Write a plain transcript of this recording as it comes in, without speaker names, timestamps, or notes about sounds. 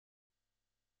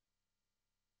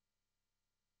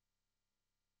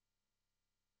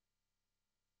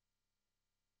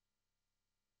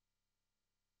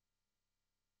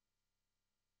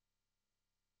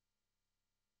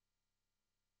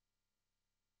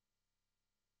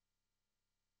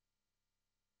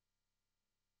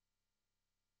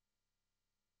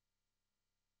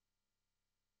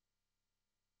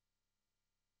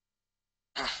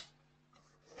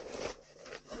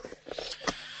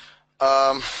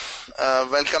Um,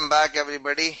 Welcome back,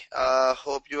 everybody.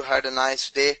 Hope you had a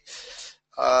nice day.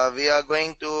 We are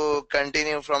going to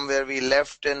continue from where we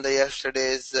left in the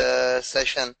yesterday's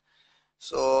session.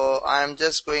 So I'm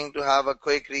just going to have a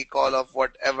quick recall of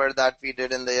whatever that we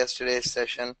did in the yesterday's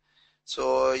session.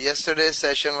 So yesterday's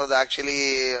session was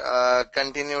actually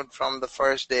continued from the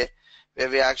first day, where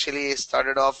we actually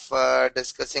started off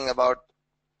discussing about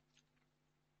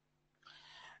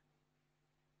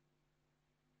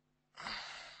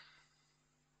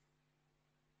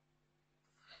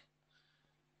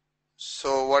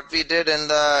so what we did in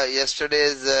the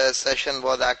yesterday's session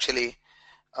was actually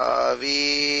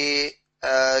we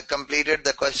completed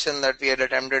the question that we had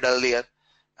attempted earlier,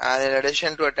 and in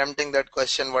addition to attempting that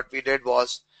question, what we did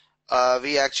was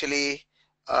we actually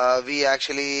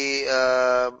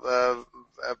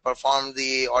performed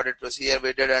the audit procedure.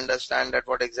 We did understand that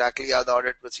what exactly are the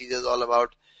audit procedures all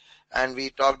about, and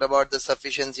we talked about the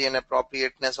sufficiency and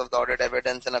appropriateness of the audit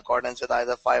evidence in accordance with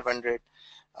ISA 500.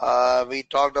 We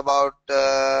talked about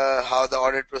how the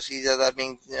audit procedures are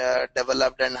being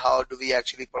developed and how do we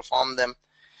actually perform them.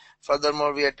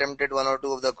 Furthermore, we attempted one or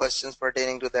two of the questions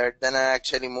pertaining to that. Then I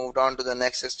actually moved on to the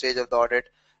next stage of the audit,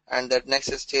 and that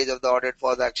next stage of the audit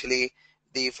was actually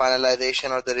the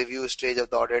finalization or the review stage of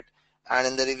the audit. And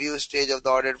in the review stage of the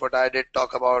audit, what I did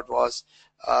talk about was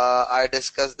I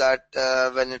discussed that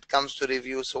when it comes to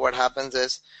review, so what happens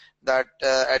is that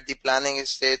at the planning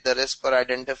stage, the risks were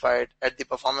identified. At the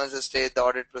performance stage, the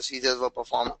audit procedures were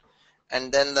performed.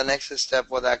 And then the next step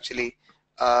was actually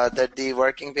that the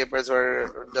working papers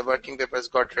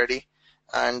got ready,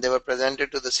 and they were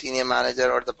presented to the senior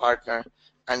manager or the partner,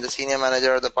 and the senior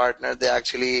manager or the partner, they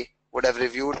actually would have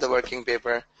reviewed the working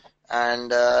paper,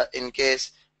 and in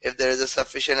case if there is a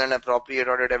sufficient and appropriate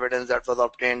audit evidence that was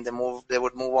obtained, they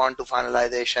would move on to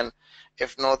finalization.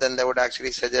 If no, then they would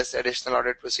actually suggest additional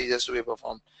audit procedures to be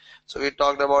performed. So we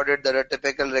talked about it that a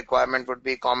typical requirement would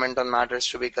be comment on matters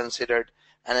to be considered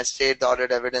and state the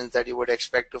audit evidence that you would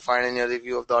expect to find in your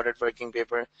review of the audit working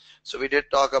paper. So we did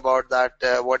talk about that,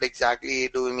 what exactly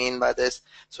do we mean by this.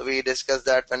 So we discussed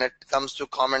that when it comes to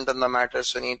comment on the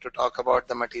matters, you need to talk about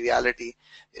the materiality,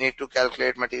 you need to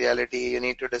calculate materiality, you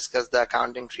need to discuss the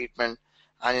accounting treatment,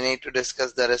 and you need to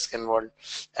discuss the risk involved.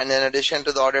 And in addition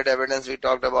to the audit evidence, we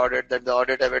talked about it that the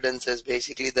audit evidence is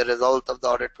basically the result of the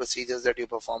audit procedures that you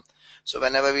perform. So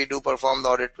whenever we do perform the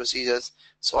audit procedures,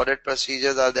 so audit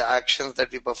procedures are the actions that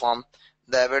we perform.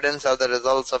 The evidence are the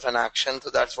results of an action.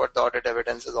 So that's what the audit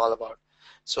evidence is all about.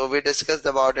 So we discussed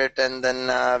about it, and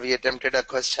then we attempted a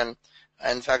question.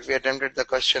 In fact, we attempted the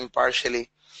question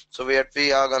partially. So what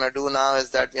we are going to do now is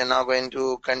that we are now going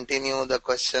to continue the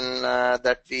question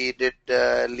that we did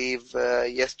leave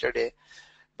yesterday.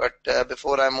 But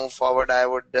before I move forward, I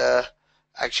would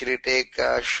actually take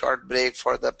a short break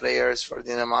for the prayers for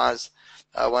the namaz.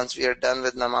 Once we are done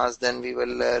with namaz, then we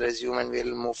will resume and we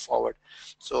will move forward.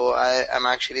 So I am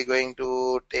actually going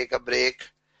to take a break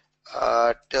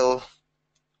till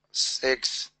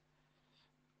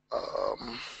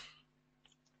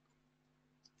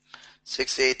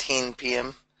 6:18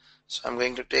 p.m. So I'm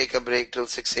going to take a break till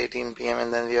 6:18 p.m.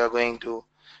 and then we are going to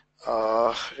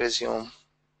resume.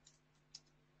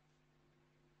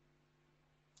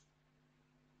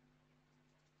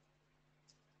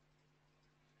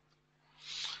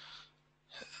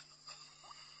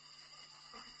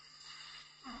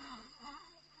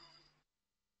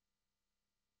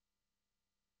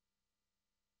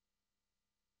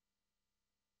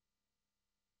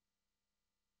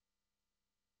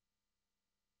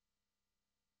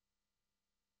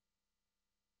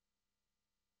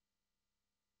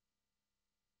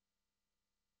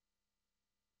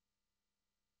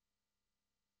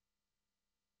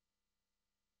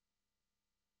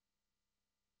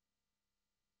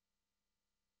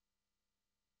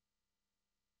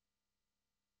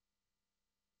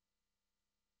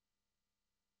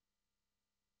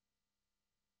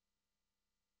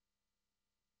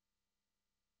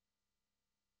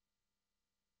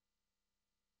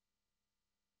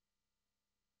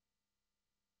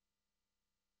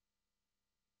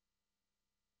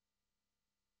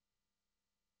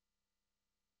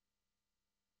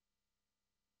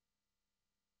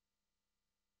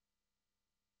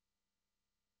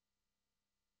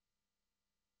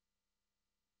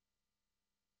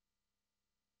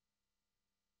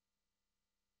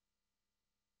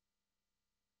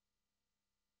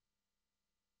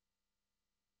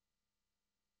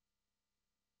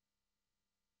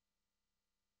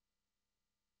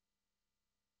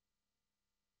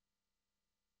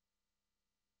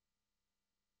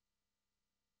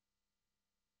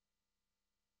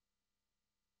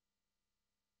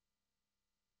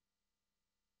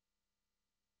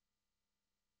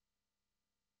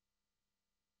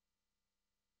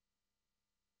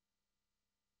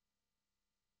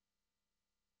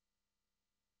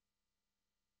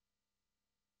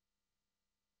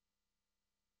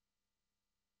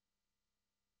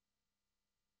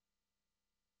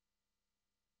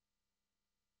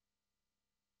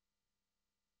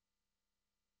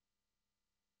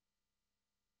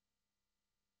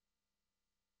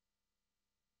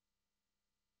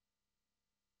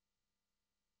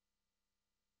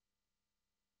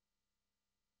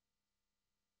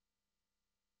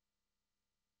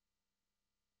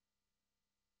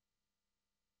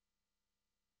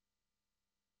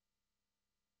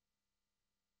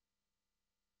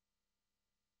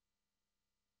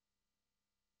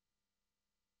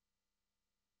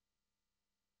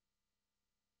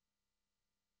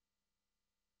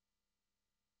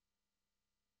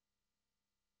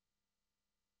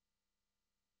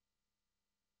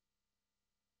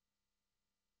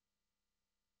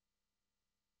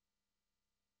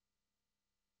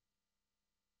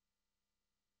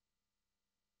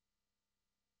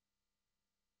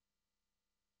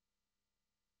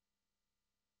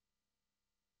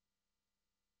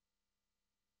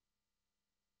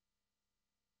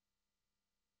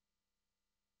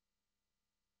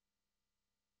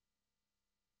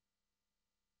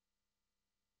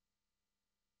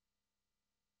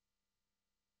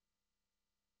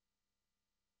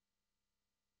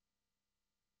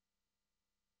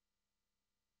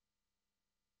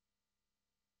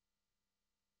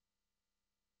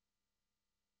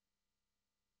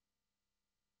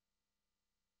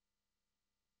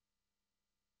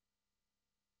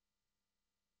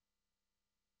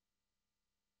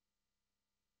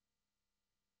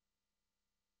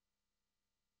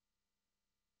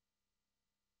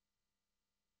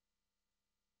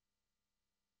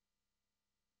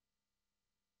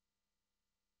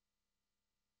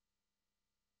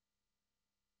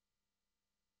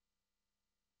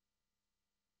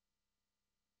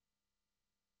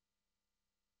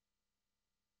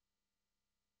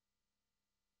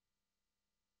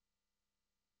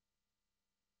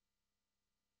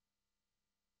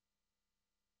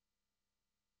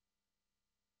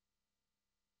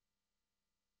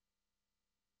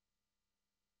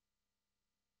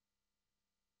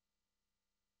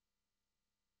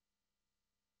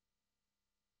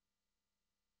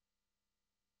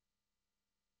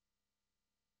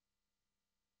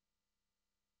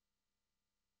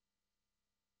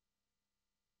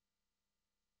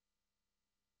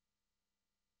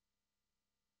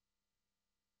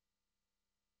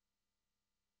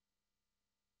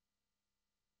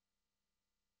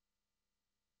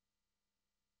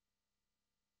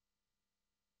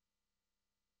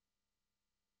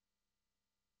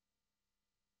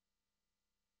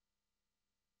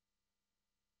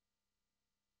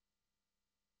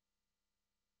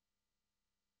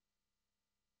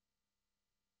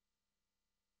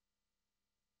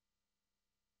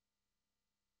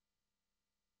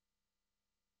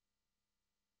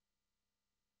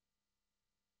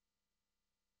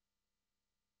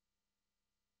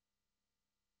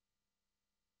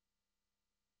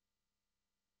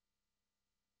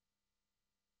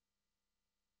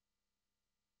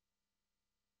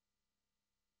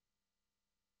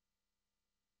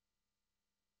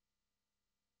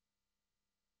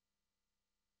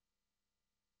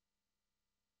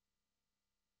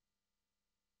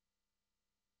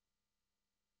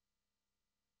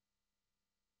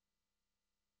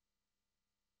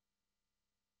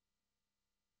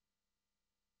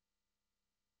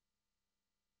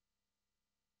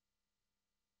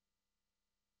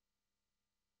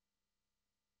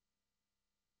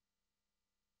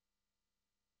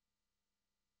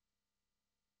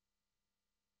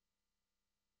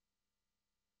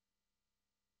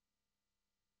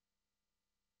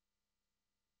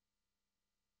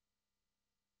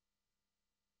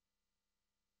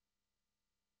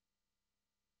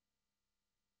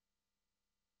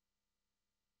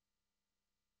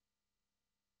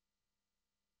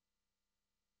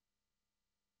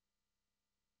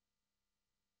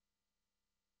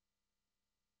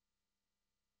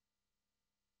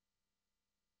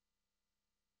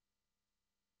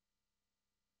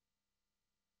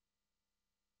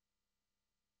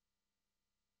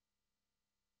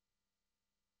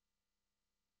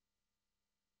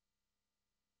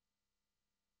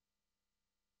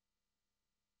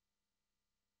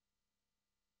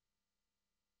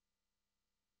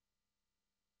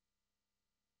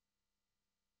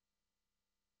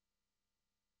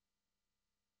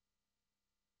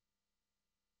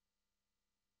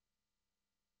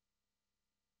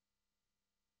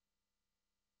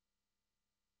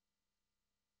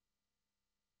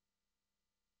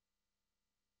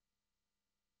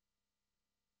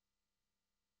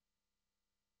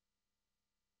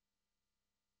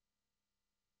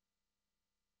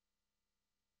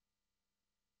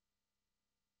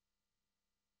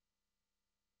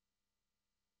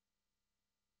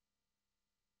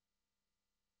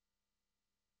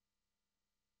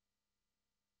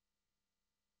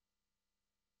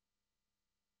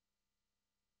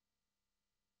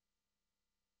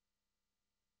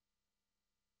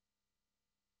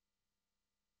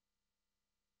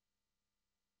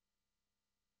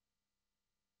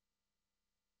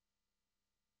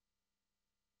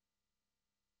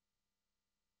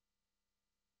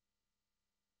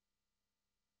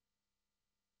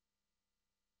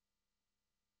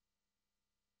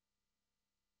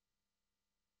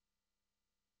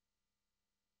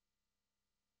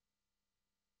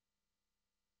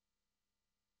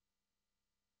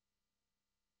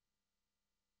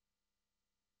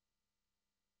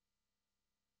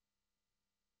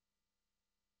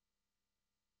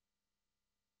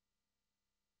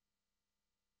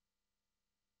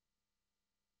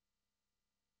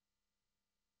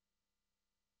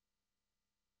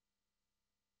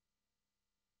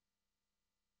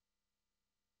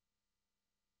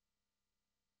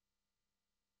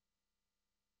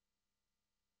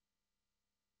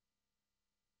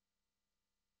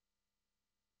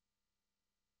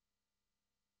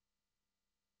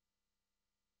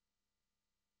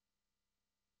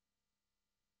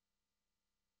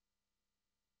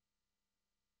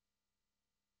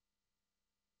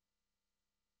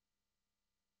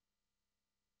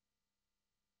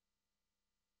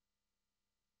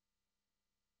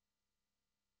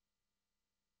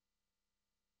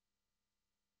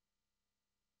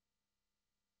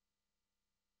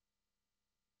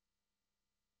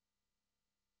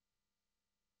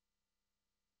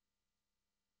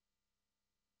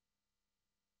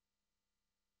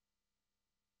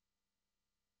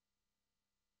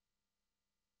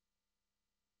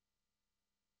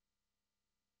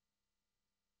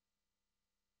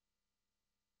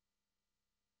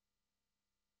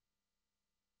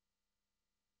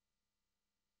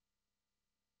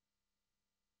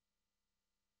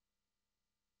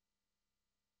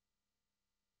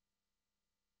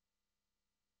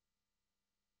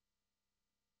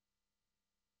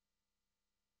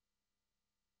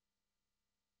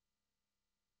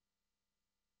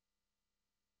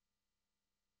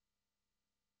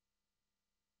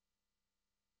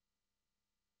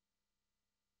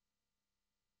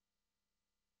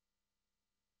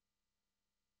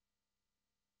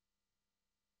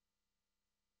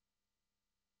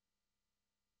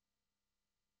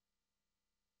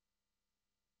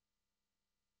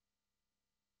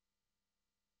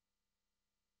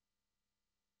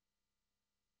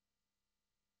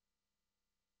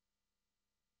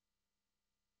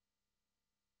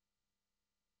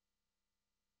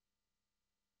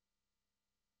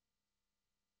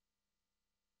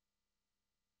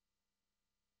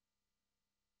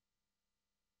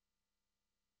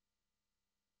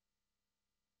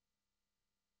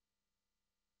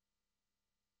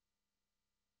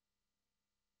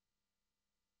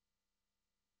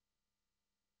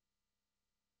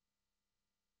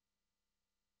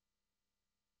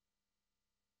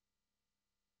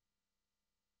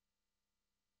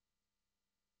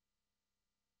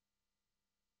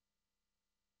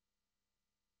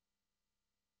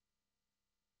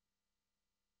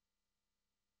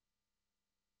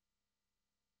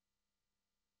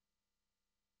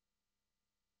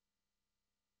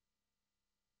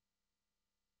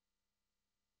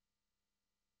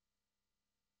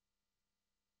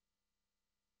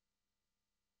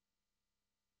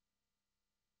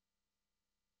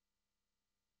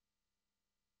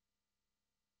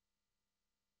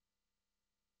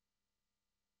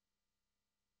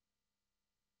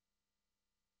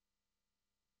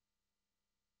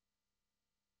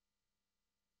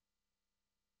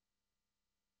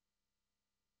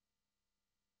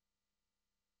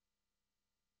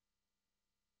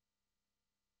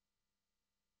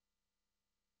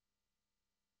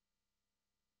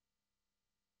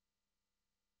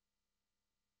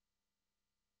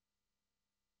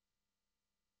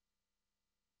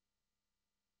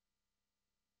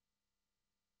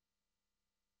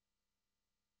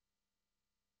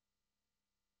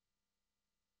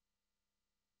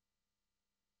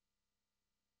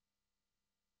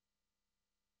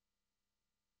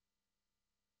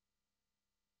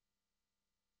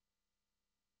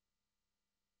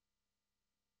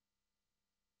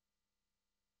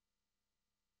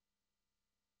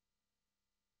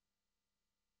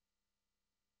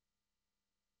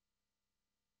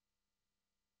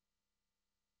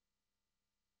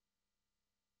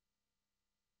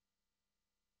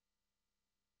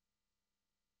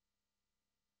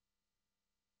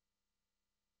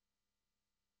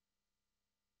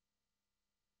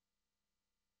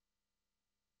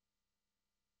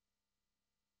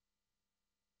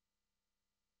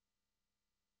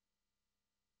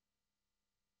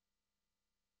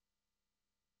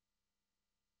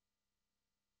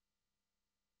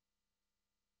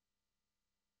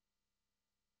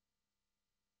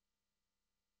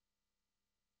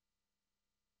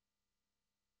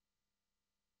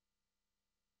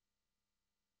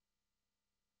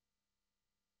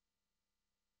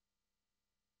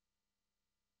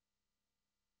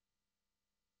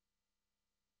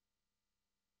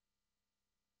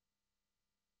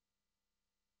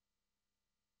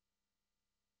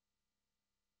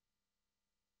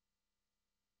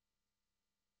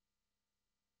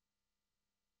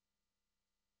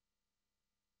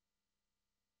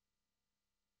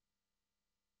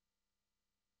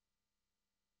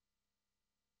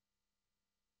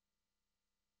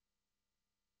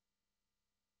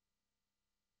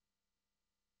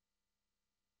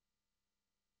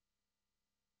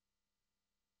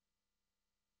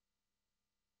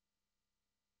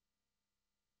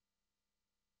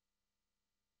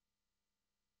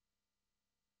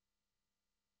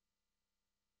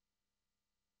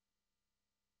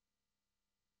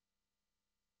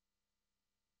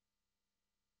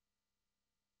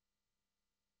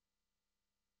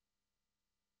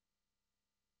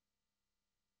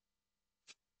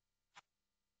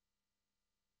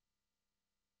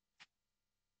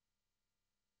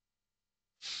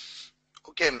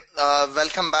 Okay,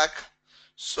 welcome back.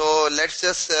 So let's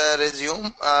just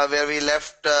resume where we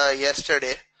left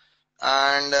yesterday.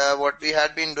 And what we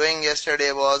had been doing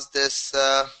yesterday was this.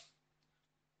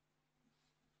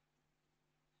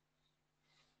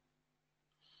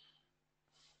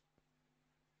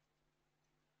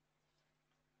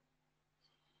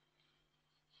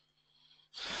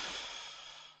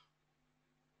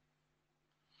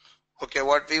 Okay,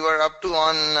 what we were up to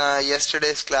on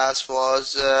yesterday's class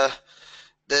was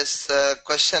this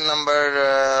question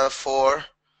number 4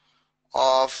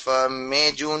 of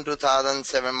June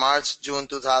 2007, March-June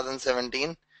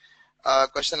 2017.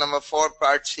 Question number 4,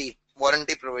 part C,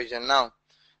 warranty provision. Now,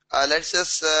 let's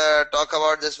just talk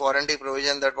about this warranty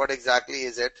provision, that what exactly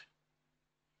is it.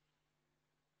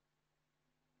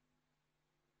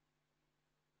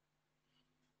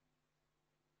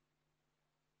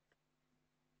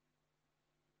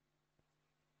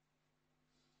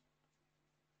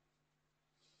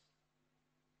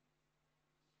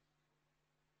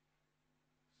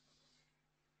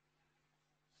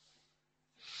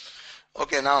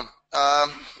 Okay, now,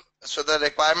 so the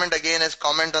requirement again is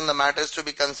comment on the matters to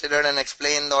be considered and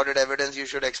explain the audit evidence you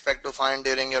should expect to find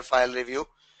during your file review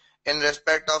in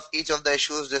respect of each of the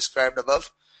issues described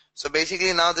above. So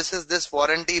basically now this is this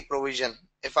warranty provision.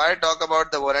 If I talk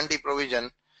about the warranty provision,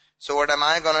 so what am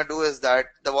I going to do is that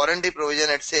the warranty provision,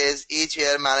 it says each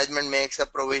year management makes a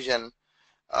provision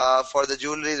for the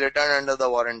jewelry returned under the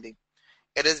warranty.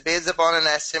 It is based upon an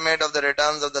estimate of the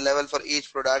returns of the level for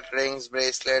each product, rings,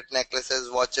 bracelet, necklaces,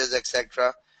 watches,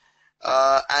 etc.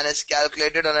 And is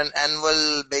calculated on an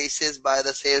annual basis by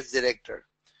the sales director.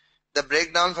 The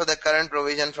breakdown for the current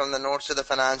provision from the notes to the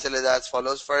financial is as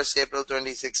follows. 1st April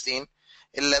 2016,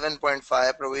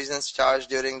 11.5. Provisions charged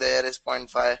during the year is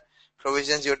 0.5.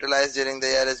 Provisions utilized during the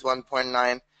year is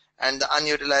 1.9. And the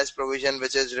unutilized provision,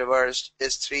 which is reversed,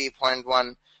 is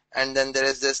 3.1. And then there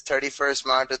is this 31st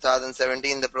March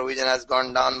 2017, the provision has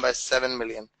gone down by 7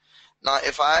 million. Now,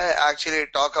 if I actually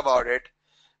talk about it,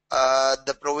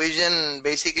 the provision,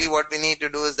 basically what we need to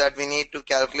do is that we need to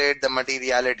calculate the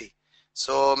materiality.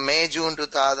 So June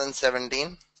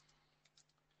 2017,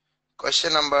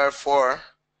 question number 4,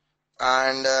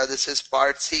 and this is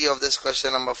part C of this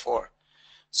question number 4.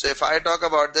 So if I talk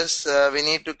about this, we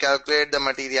need to calculate the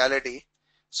materiality.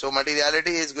 So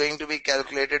materiality is going to be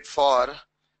calculated for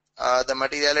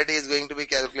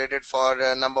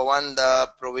number 1, the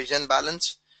provision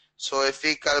balance. So if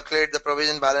we calculate the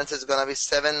provision balance, it's going to be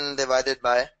 7 divided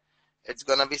by the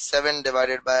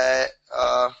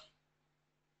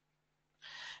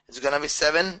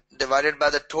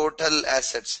total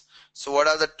assets. So what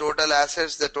are the total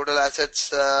assets? The total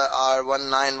assets are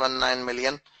 1919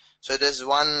 million. So it is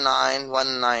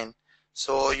 1919.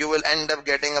 So you will end up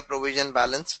getting a provision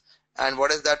balance. And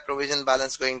what is that provision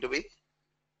balance going to be?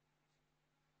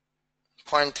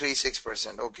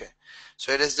 0.36%. Okay.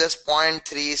 So it is just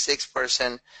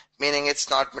 0.36%, meaning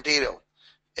it's not material.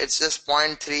 It's just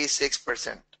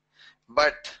 0.36%.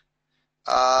 But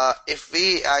if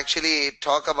we actually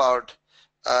talk about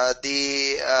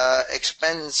the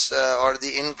expense or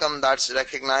the income that's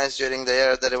recognized during the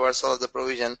year, the reversal of the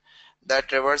provision,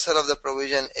 that reversal of the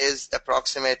provision is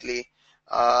approximately,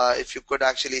 if you could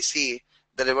actually see,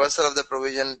 the reversal of the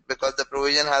provision, because the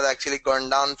provision has actually gone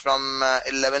down from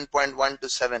 11.1 to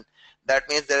 7. That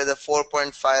means there is a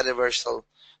 4.5 reversal.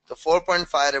 The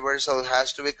 4.5 reversal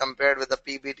has to be compared with the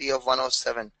PBT of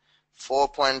 107.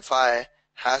 4.5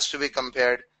 has to be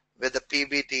compared with the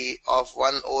PBT of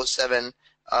 107,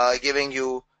 giving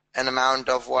you an amount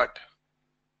of what?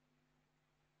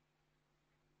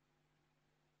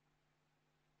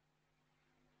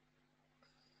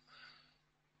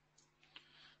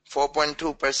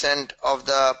 4.2% of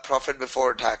the profit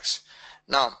before tax.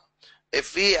 Now,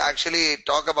 if we actually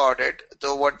talk about it,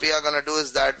 so what we are going to do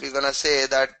is that we're going to say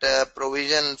that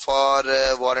provision for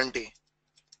warranty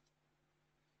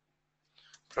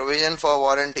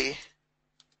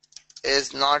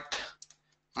is not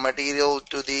material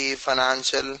to the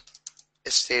financial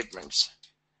statements.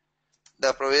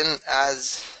 The provision,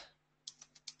 as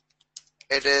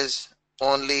it is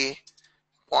only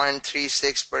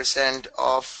 0.36%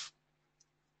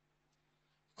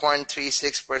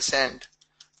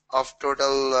 of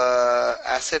total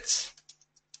assets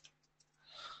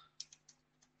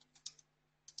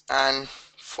and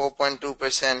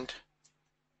 4.2%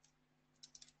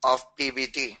 of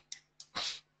PBT.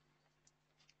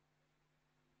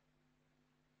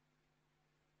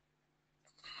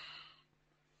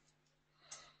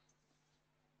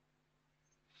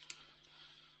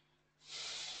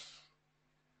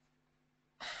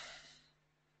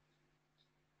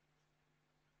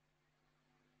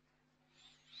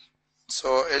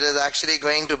 So it is actually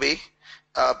going to be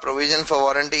provision for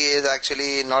warranty is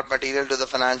actually not material to the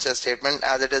financial statement,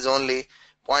 as it is only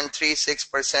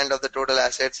 0.36% of the total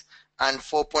assets and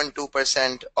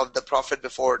 4.2% of the profit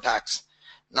before tax.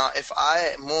 Now if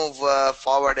I move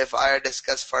forward, if I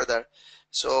discuss further,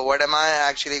 so what am I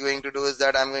actually going to do is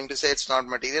that I'm going to say it's not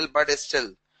material, but it's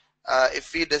still,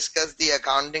 if we discuss the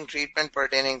accounting treatment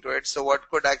pertaining to it, so what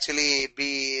could actually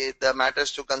be the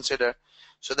matters to consider?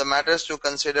 So the matters to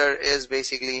consider is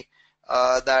basically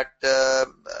that a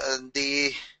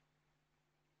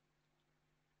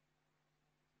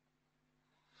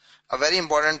very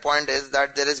important point is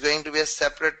that there is going to be a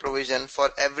separate provision for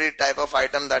every type of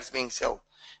item that's being sold.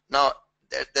 Now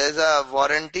there's a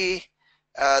warranty,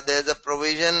 there's a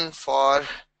provision for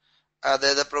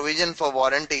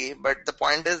warranty, but the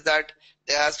point is that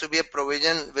there has to be a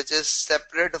provision which is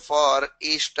separate for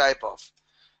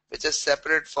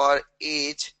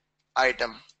each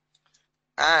item,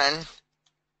 and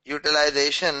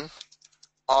utilization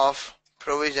of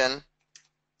provision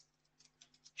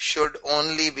should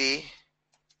only be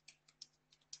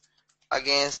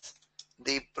against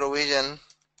the provision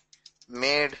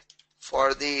made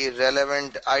for the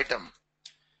relevant item.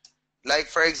 Like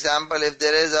for example, if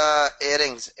there is a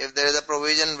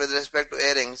provision with respect to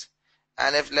earrings,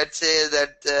 and if let's say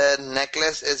that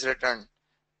necklace is returned,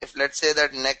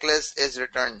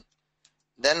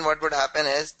 then what would happen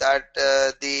is that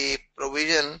the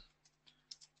provision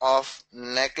of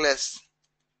necklace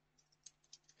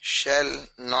shall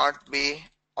not be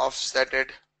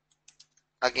offsetted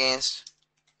against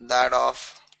that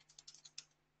of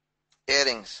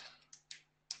earrings.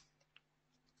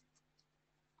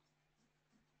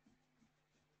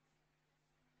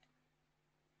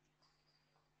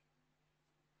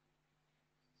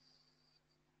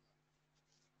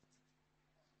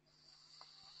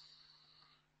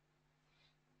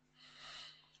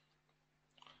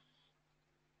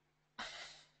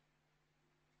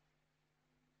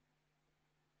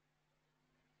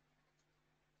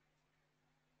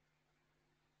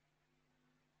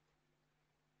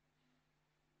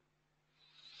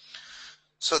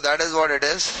 So that is what it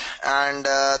is, and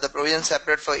the provision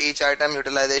separate for each item.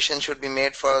 Utilization should be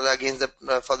made for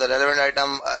the relevant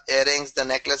item. Earrings, the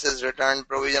necklace is returned.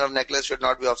 Provision of necklace should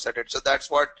not be offsetted. So that's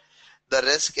what the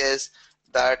risk is,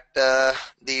 that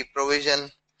the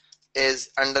provision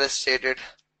is understated.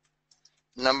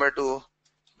 Number 2,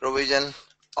 provision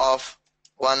of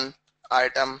one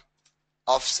item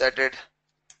offsetted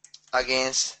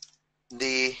against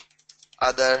the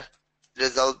other,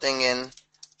 resulting in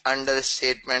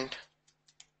understatement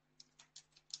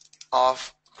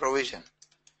of provision.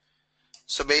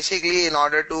 So basically, in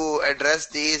order to address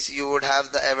these, you would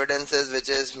have the evidences, which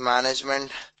is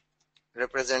management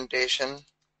representation,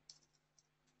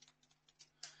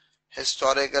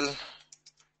 historical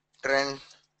trend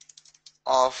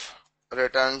of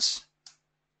returns,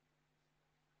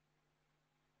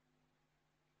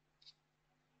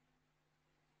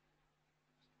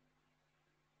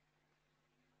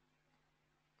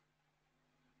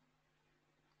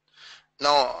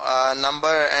 no,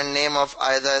 number and name of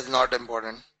either is not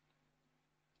important.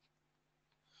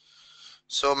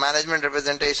 So management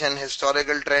representation,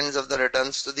 historical trends of the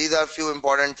returns. So these are few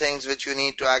important things which you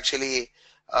need to actually,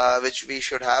 which we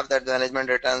should have, that management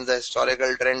returns, the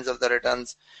historical trends of the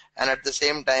returns, and at the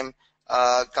same time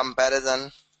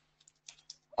comparison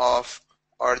of,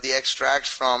 or the extracts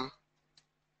from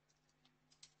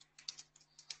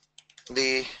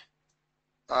the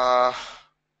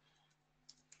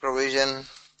provision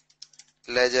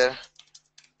ledger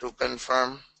to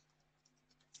confirm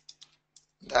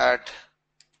that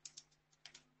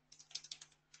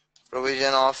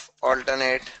provision of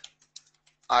alternate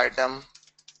item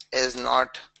is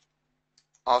not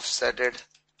offsetted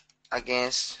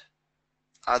against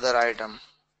other item.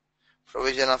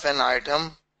 Provision of an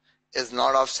item is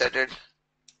not offsetted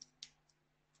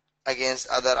against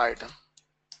other item.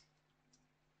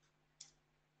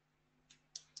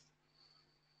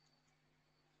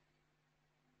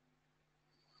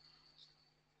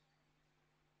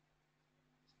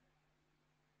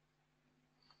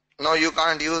 No, you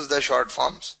can't use the short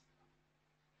forms.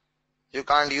 You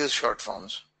can't use short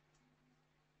forms.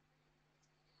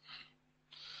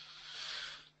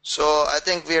 So I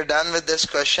think we are done with this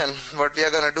question. What we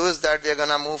are going to do is that we are going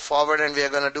to move forward, and we are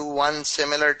going to do one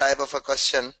similar type of a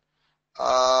question.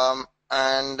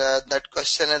 That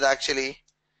question is actually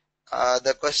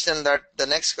the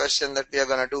next question that we are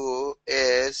going to do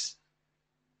is,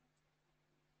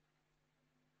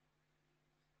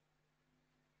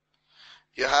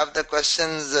 you have the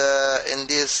questions in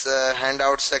this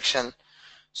handout section.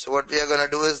 So what we are going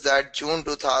to do is that June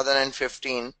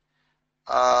 2015,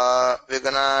 we're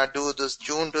going to do this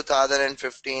June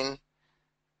 2015.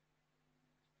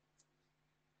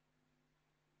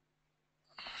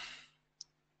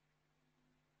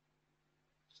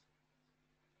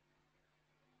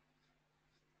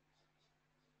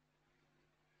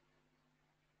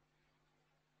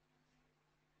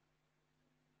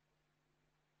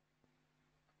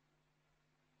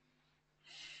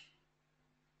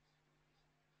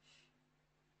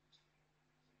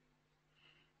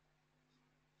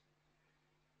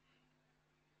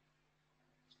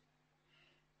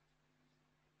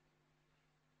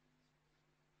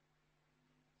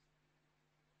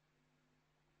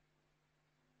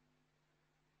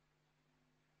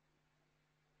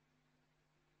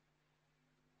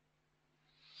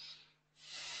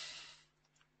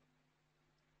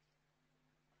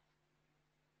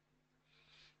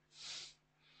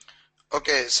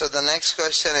 Okay, so the next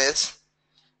question is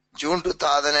June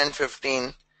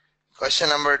 2015, question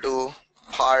number 2,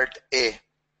 part A.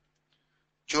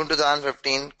 June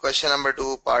 2015, question number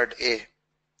 2, part A.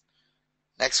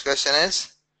 Next question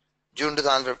is June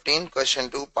 2015, question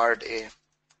 2, part A.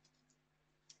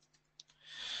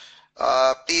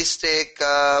 Please take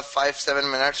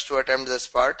 5-7 minutes to attempt this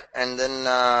part, and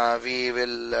then we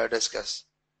will discuss.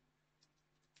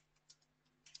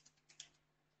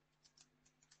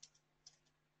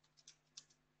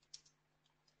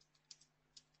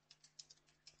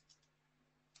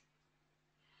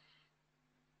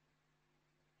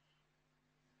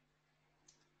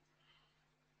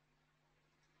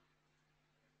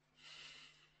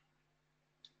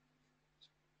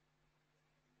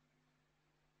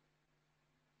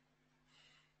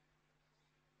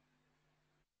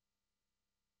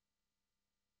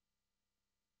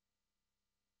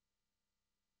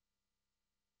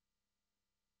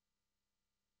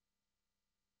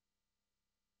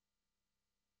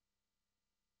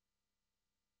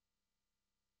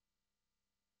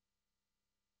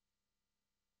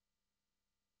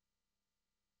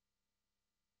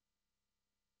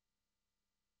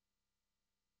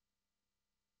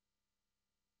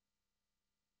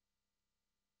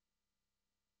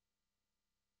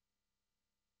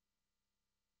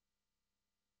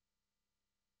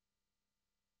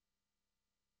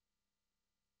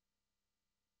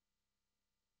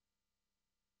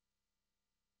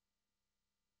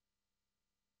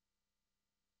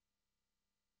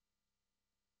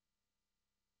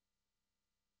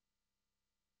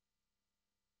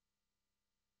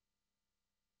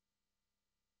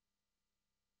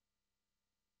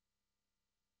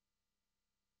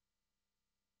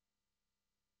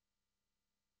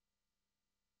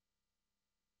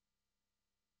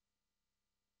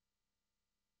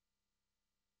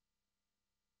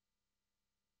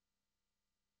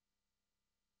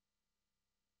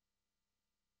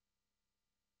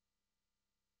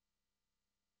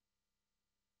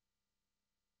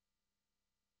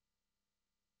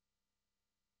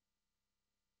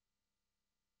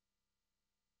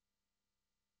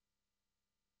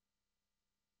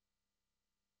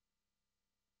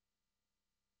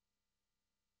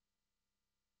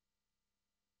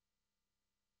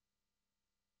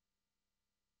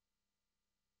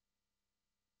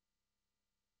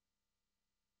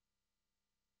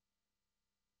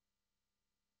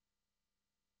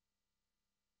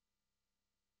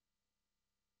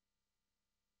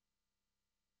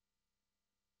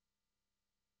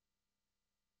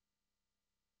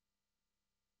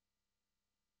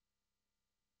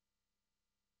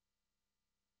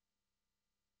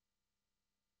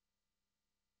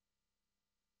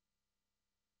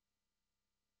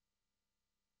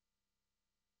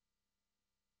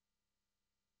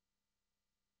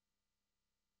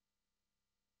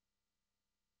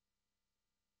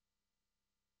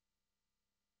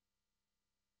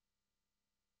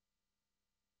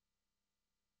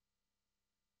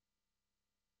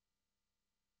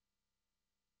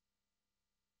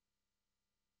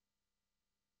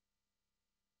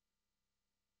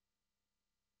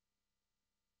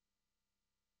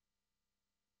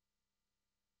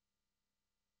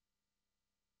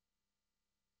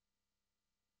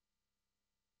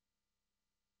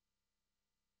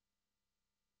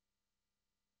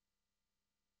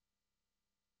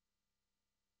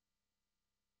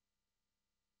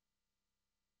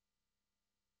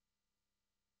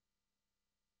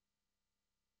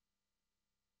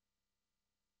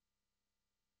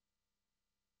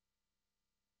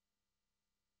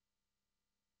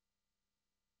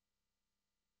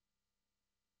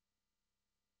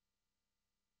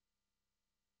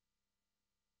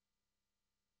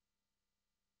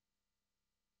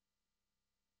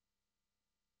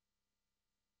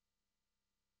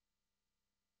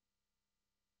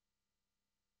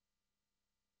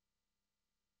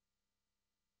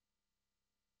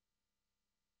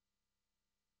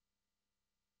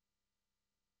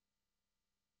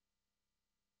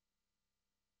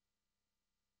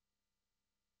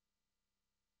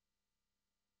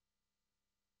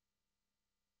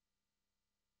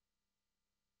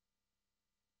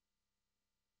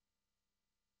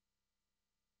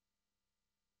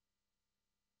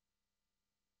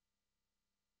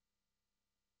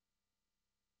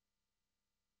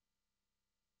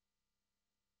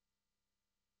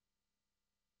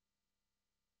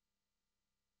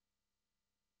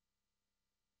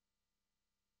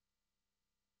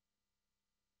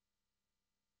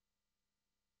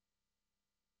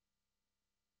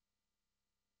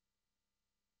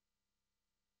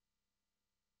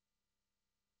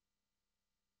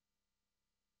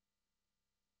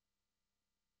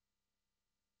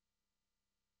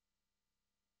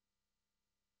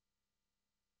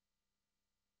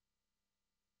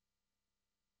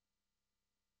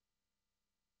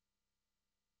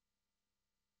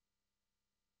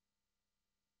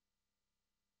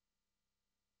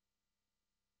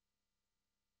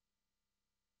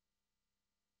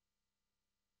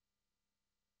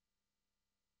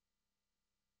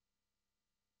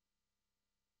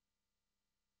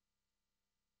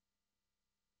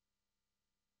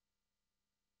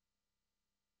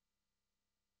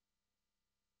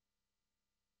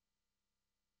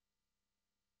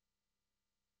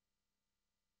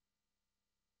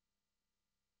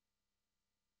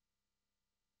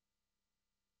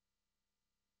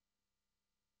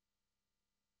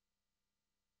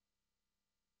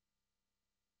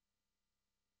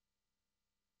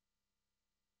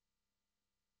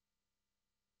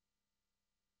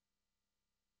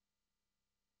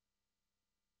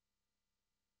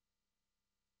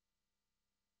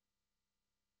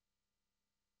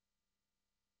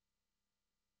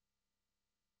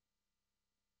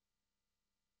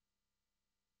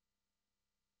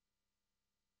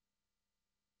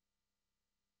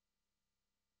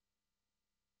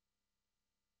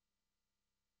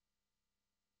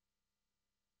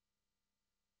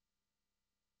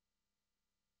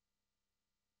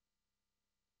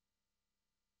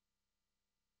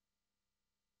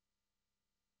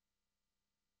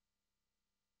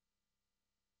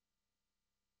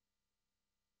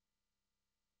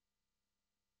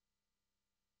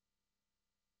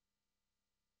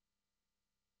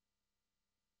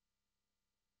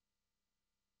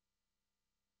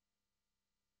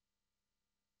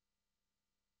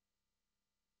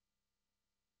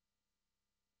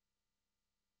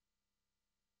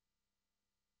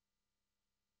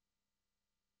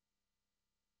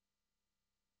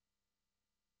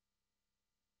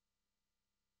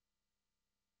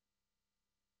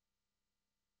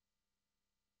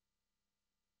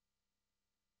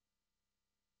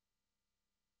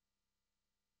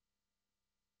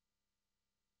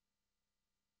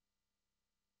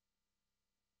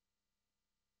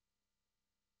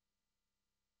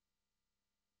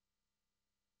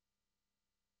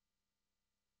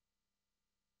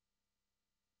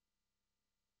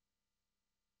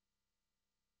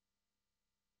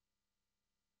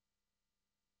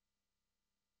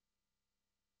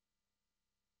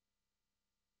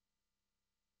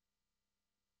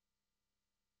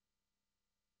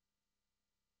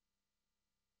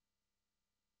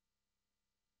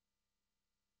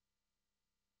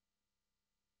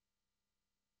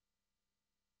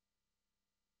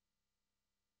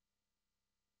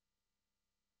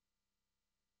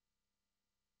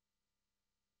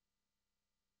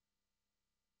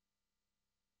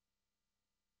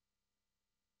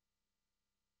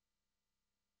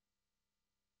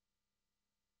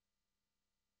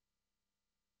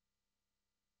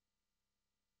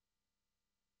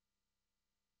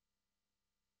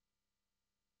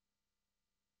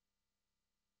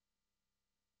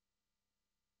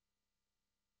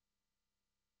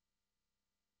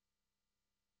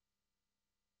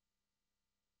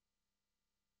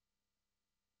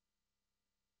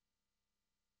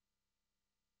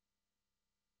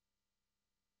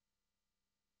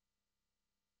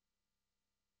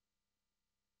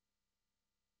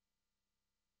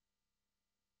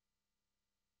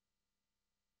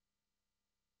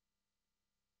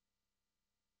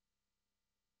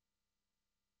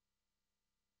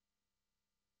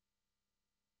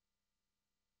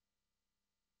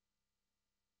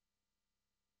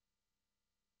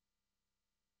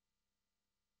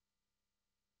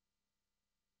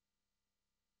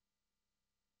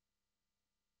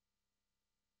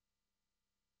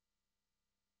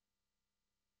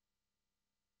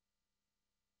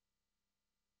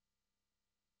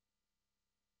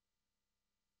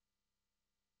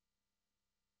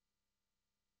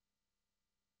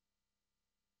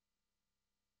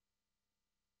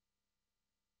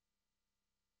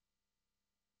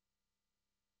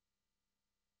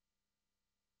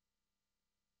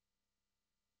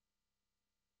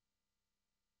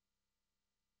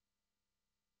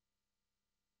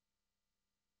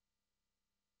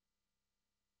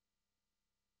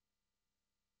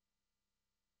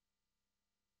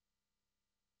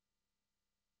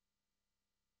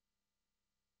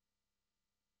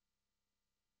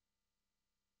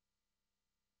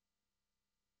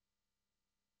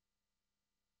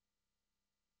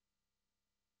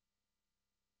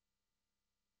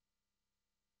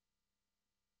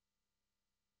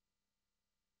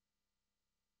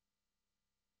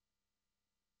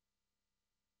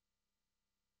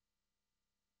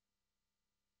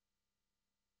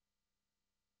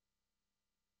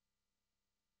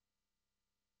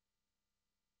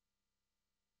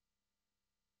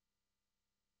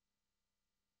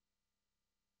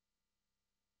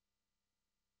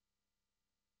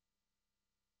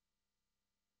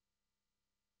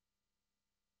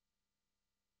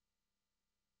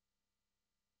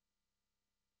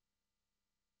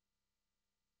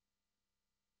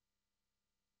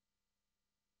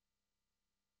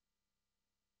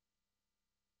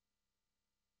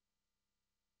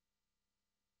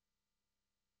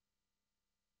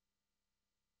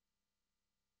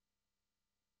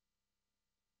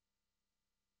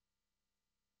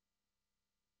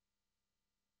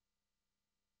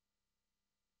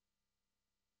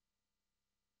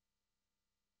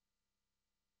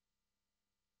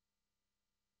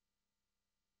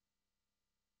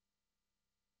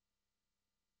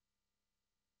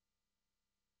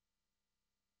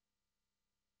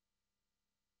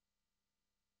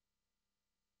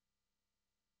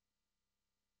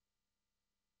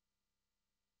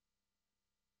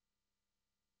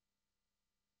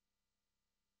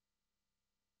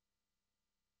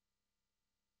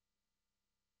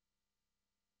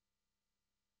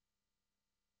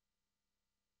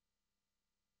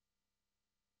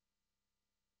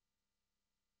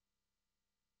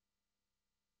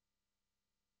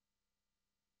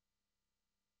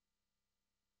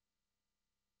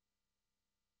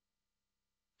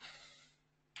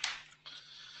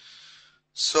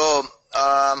 So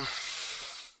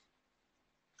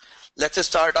let's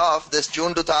start off this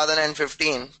June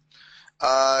 2015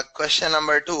 question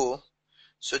number 2.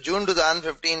 So June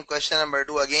 2015 question number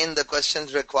 2, again the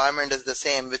question's requirement is the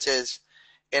same, which is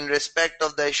in respect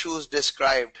of the issues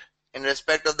described,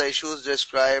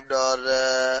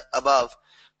 or above,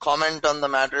 comment on the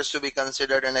matters to be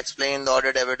considered and explain the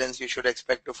audit evidence you should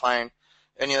expect to find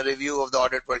in your review of the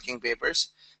audit working papers.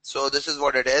 So this is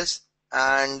what it is,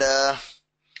 and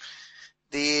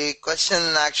the question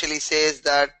actually says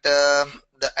that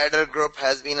the Eder Group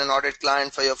has been an audit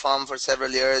client for your firm for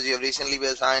several years. You have recently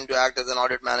been assigned to act as an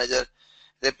audit manager,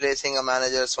 replacing a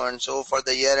manager so and so for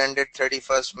the year ended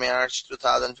 31st March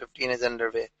 2015 is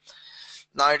underway.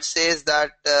 Now it says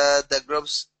that the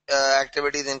group's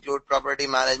activities include property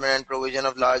management and provision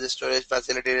of large storage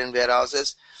facilities and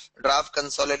warehouses. Draft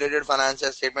consolidated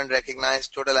financial statement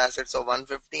recognized total assets of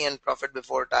 150 and profit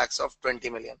before tax of 20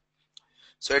 million.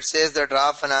 So it says the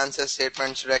draft financial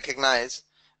statements recognize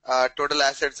total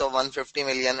assets of 150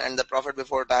 million and the profit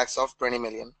before tax of 20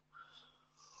 million.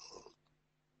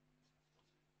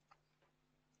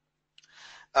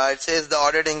 It says the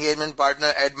audit engagement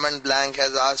partner Edmund Blank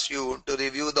has asked you to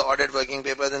review the audit working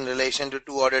papers in relation to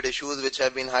 2 audit issues which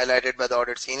have been highlighted by the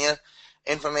audit senior.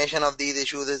 Information of these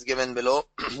issues is given below.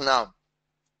 Now,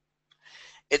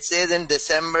 it says in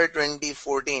December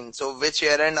 2014. So which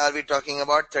year end are we talking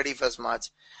about? 31st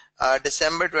March.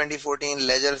 December 2014,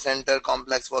 Leisure Center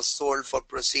complex was sold for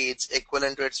proceeds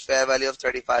equivalent to its fair value of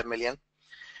 35 million.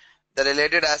 The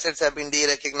related assets have been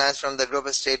de-recognized from the group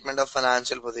statement of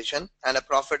financial position, and a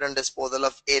profit on disposal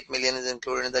of 8 million is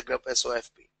included in the group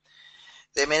SOFP.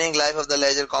 The remaining life of the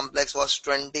leisure complex was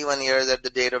 21 years at the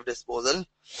date of disposal.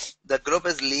 The group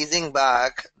is leasing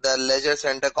back the leisure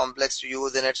center complex to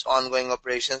use in its ongoing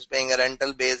operations, paying a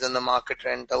rental based on the market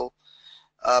rental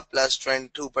plus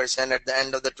 22%. At the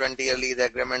end of the 20-year lease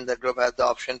agreement, the group has the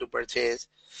option to purchase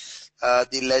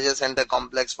the leisure center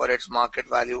complex for its market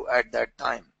value at that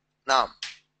time. Now,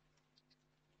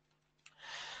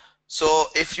 so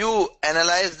if you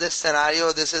analyze this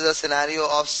scenario, this is a scenario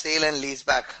of sale and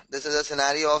leaseback.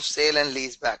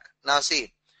 Now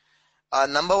see,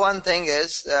 number one thing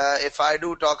is, if I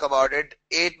do talk about it,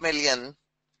 8 million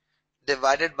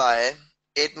divided by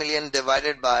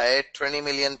 20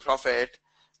 million profit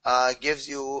gives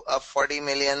you a 40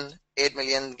 million. 8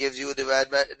 million gives you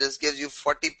this gives you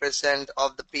 40%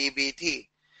 of the PBT.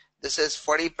 This is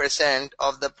 40%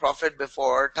 of the profit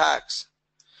before tax.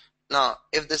 Now,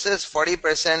 if this is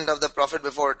 40% of the profit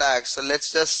before tax, so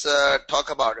let's just talk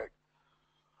about it.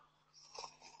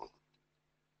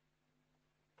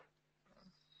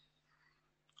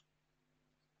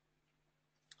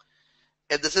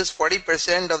 If this is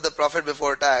 40% of the profit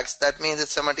before tax, that means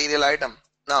it's a material item.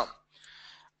 Now,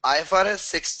 IFRS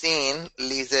 16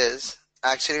 leases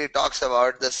actually talks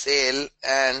about the sale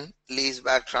and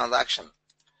leaseback transaction.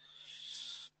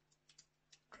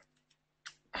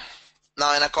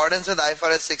 Now, in accordance with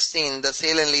IFRS 16, the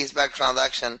sale and leaseback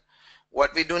transaction,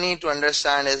 what we do need to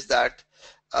understand is that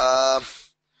how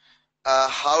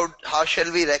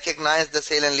shall we recognize the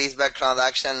sale and leaseback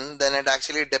transaction? Then it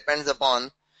actually depends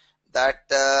upon that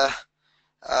that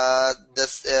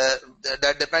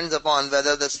depends upon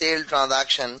whether the sale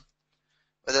transaction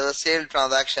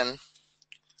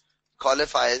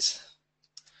qualifies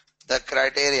the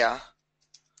criteria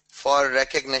for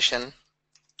recognition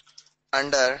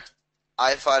under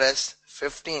IFRS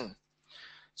 15.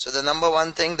 So the number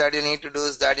one thing that you need to do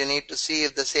is that you need to see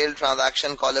if the sale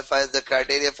transaction qualifies the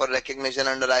criteria for recognition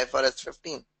under IFRS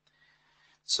 15.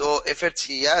 So if it's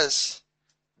yes,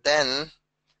 then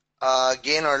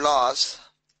gain/loss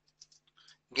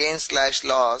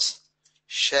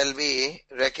shall be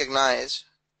recognized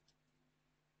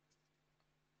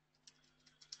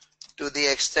to the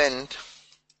extent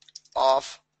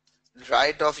of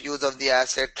right of use of the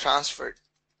asset transferred.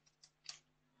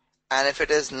 And if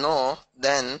it is no,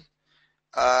 then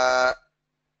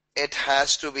it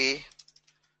has to be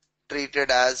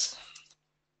treated as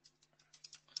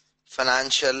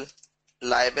financial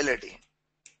liability.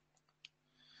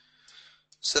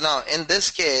 So now in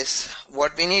this case,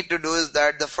 what we need to do is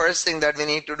that the first thing that we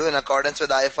need to do in accordance with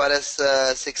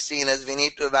IFRS 16 is we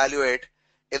need to evaluate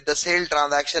if the sale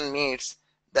transaction meets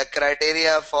the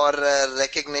criteria for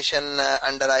recognition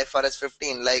under IFRS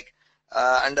 15. Like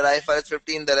under IFRS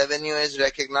 15, the revenue is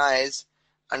recognized.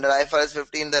 Under IFRS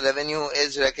 15, the revenue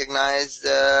is recognized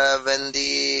when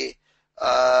the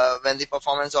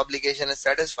performance obligation is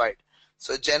satisfied.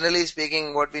 So generally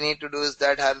speaking, what we need to do is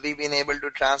that have we been able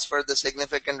to transfer the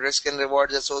significant risk and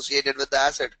rewards associated with the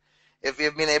asset? If we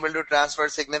have been able to transfer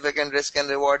significant risk and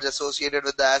rewards associated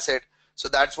with the asset, So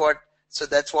that's what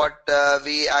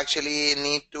we actually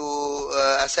need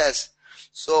to assess.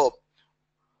 So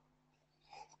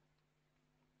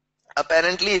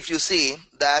apparently, if you see,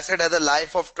 the asset has a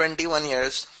life of 21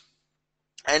 years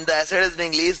and the asset is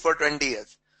being leased for 20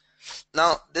 years.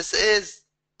 Now this is,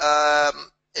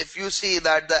 if you see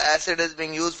that the asset is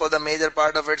being used for the major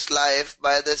part of its life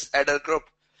by this adder group,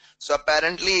 so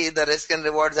apparently the risk and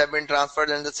rewards have been transferred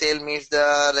and the sale meets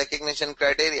the recognition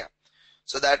criteria.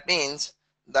 So that means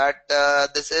that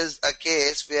this is a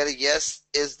case where yes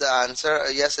is the answer,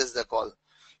 yes is the call.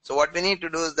 So what we need to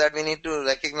do is that we need to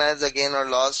recognize the gain or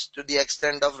loss to the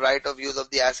extent of right of use of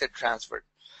the asset transferred.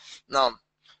 Now,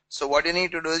 so what you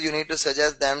need to do is you need to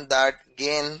suggest them that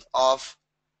gain of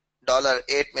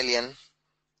 $8 million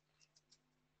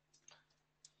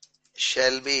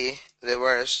shall be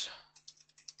reversed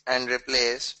and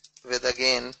replaced with a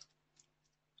gain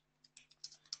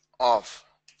of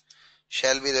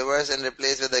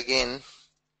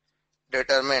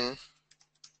determined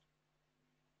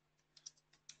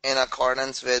in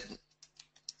accordance with.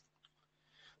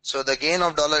 So the gain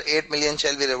of $8 million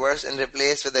shall be reversed and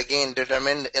replaced with a gain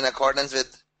determined in accordance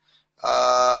with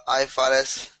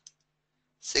IFRS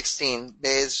 16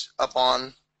 based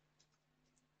upon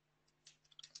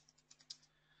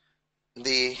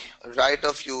the right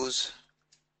of use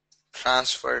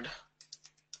transferred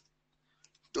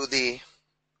to the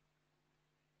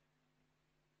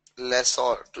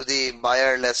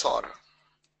buyer lessor.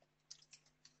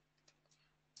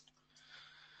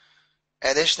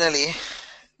 Additionally,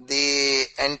 the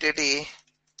entity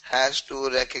has to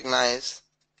recognize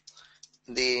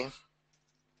the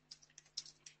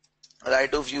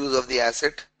right of use of the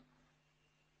asset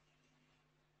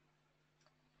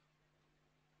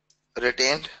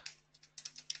retained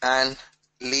and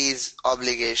lease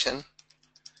obligation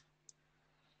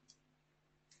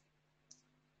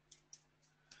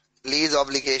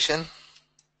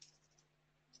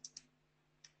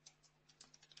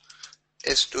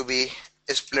is to be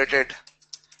splitted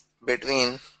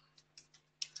between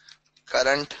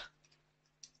current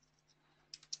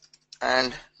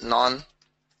and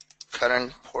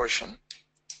non-current portion.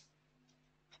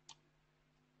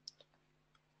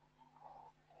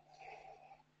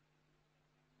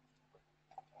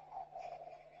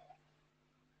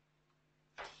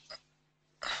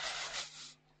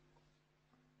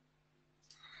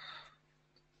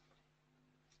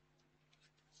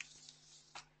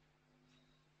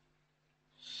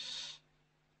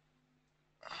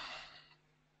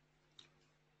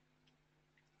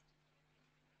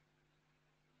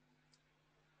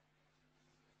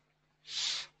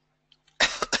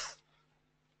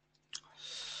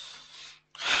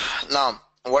 Now,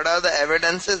 what are the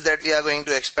evidences that we are going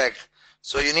to expect?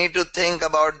 So you need to think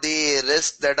about the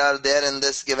risks that are there in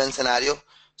this given scenario.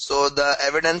 So the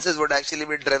evidences would actually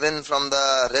be driven from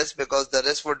the risk, because the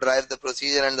risk would drive the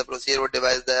procedure and the procedure would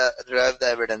drive the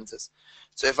evidences.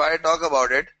 So if I talk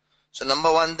about it, so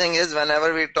number one thing is,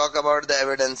 whenever we talk about the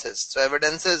evidences, so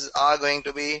evidences are going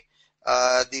to be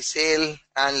the sale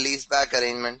and leaseback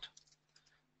arrangement.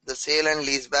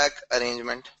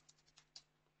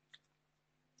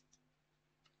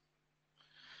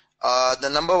 The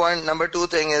number two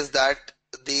thing is that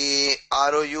the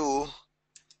ROU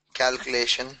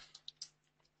calculation,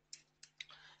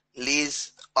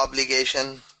 lease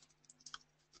obligation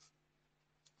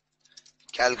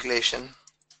calculation,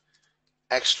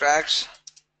 extracts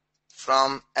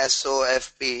from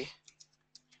SOFP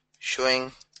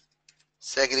showing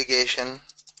segregation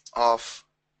of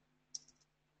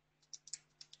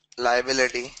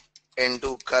liability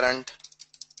into current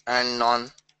and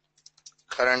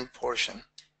non-current portion.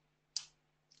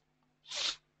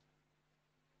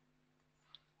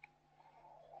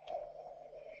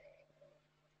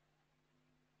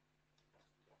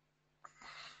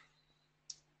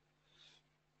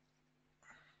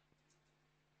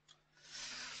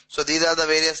 So these are the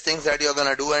various things that you're going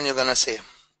to do and you're going to say.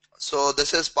 So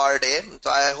this is part A. So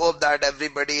I hope that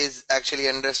everybody is actually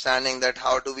understanding that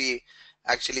how do we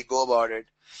actually go about it.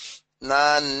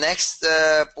 The next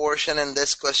portion in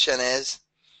this question is,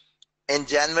 in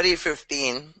January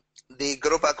 15, the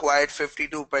group acquired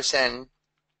 52%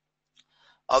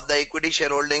 of the equity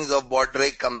shareholdings of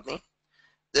Borderic company.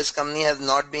 This company has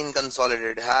not been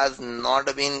consolidated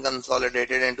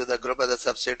into the group as a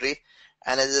subsidiary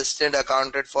and is still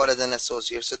accounted for as an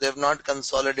associate. So they have not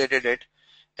consolidated it.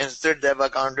 Instead, they have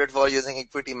accounted for using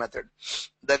equity method.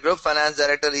 The group finance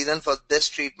director reason for this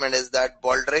treatment is that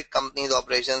Baldrick company's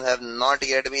operations have not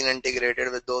yet been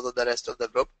integrated with those of the rest of the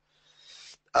group.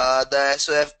 The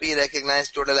SOFP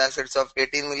recognized total assets of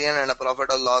 $18 million and a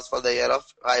profit or loss for the year of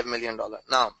 $5 million.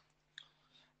 Now,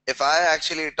 if I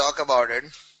actually talk about it,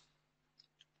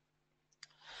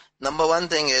 number one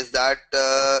thing is that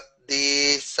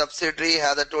the subsidiary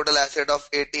has a total asset of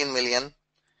 18 million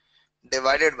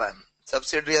divided by,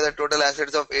 subsidiary has a total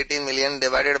assets of 18 million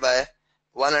divided by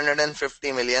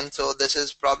 150 million. So this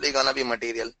is probably gonna be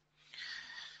material.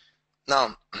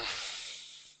 Now,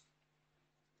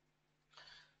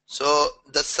 so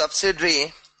the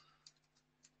subsidiary,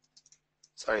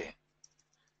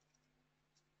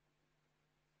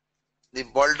 the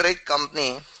Baldrick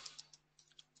company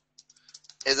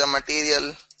is a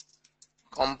material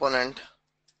component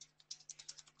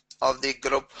of the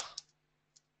group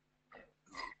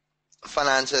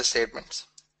financial statements.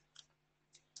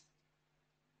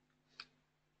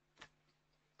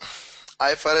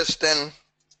 IFRS 10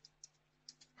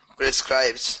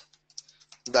 prescribes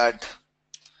that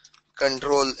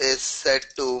control is said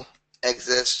to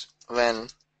exist when.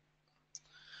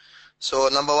 So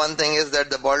number one thing is that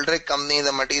the Baldrick company is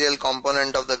a material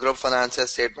component of the group financial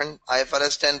statement.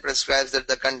 IFRS 10 prescribes that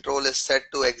the control is said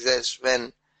to exist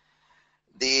when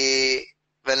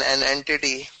an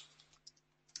entity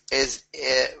is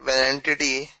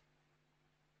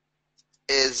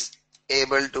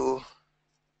able to,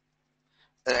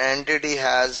 the entity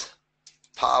has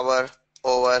power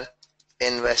over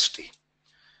investee.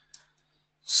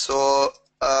 So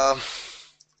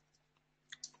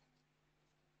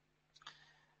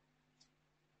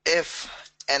if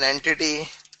an entity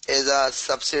is a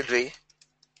subsidiary,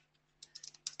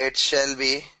 it shall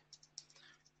be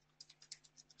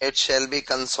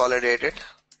consolidated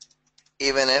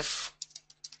even if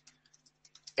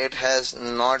it has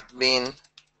not been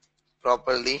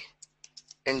properly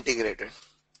integrated.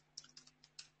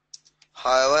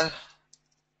 However,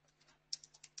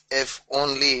 if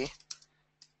only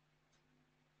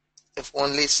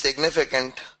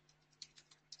significant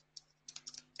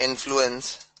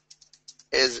influence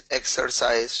is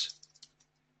exercised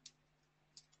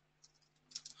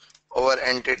over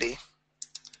entity,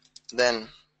 then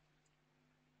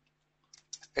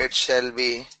it shall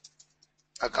be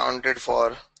accounted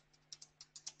for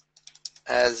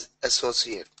as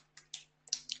associate.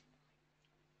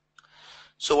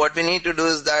 So what we need to do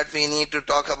is that we need to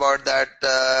talk about that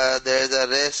there is a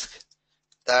risk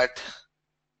that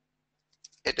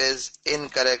it is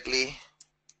incorrectly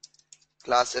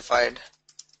classified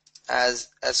as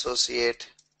associate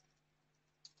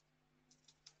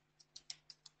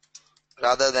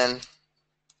rather than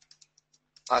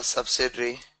a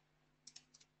subsidiary,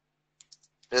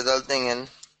 resulting in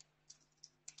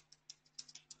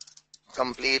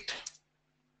complete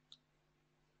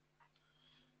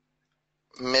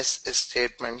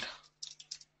misstatement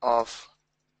of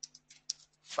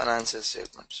financial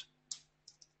statements.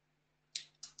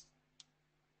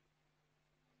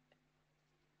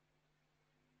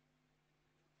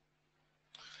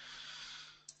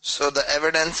 So the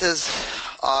evidences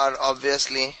are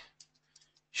obviously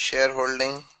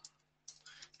shareholding,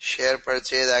 share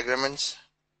purchase agreements,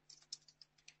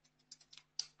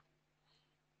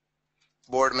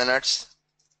 board minutes,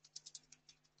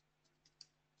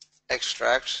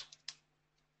 extracts,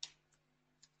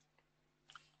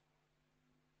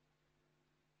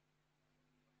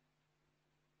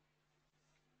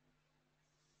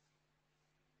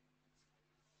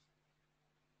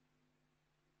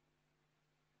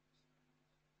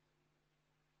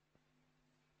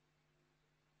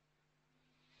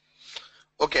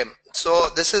 okay, so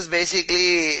this is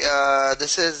basically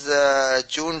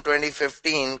June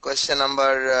 2015 question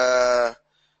number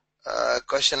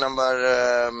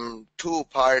 2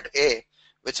 part A,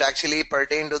 which actually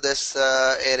pertain to this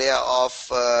area of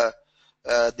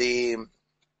the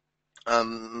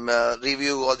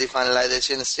review or the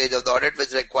finalization stage of the audit,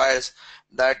 which requires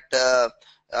that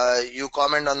you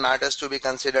comment on matters to be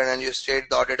considered and you state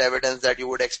the audit evidence that you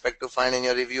would expect to find in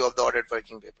your review of the audit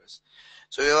working papers.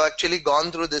 So we have actually gone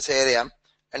through this area,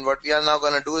 and what we are now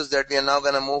going to do is that we are now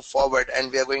going to move forward and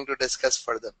we are going to discuss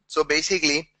further. So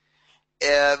basically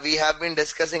we have been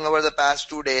discussing over the past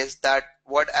 2 days that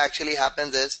what actually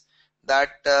happens is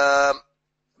that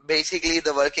basically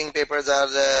the working papers are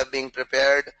being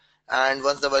prepared, and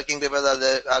once the working papers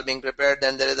are being prepared,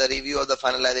 then there is a review of the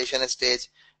finalization stage.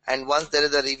 And once there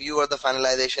is a review of the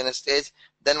finalization stage,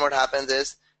 then what happens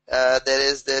is there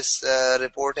is this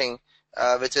reporting,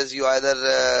 which is you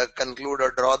either conclude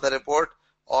or draw the report,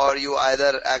 or you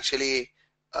either actually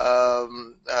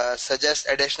suggest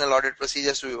additional audit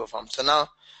procedures to be performed. So now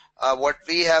what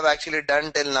we have actually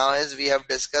done till now is we have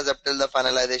discussed up till the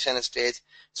finalization stage.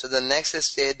 So the next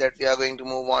stage that we are going to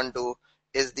move on to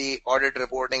is the audit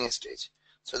reporting stage.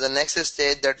 So the next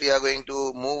stage that we are going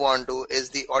to move on to is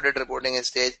the audit reporting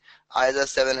stage, ISA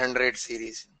 700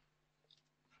 series.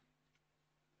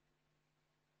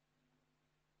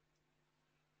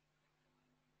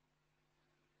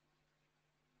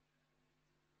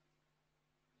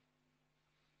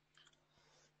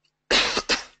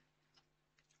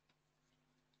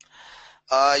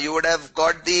 You would have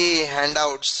got the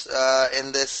handouts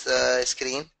in this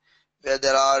screen, where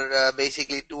there are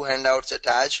basically two handouts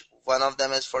attached. One of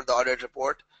them is for the audit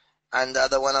report and the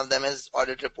other one of them is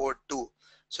audit report 2.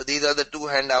 So these are the two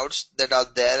handouts that are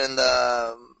there in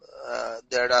the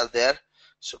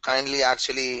so kindly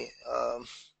actually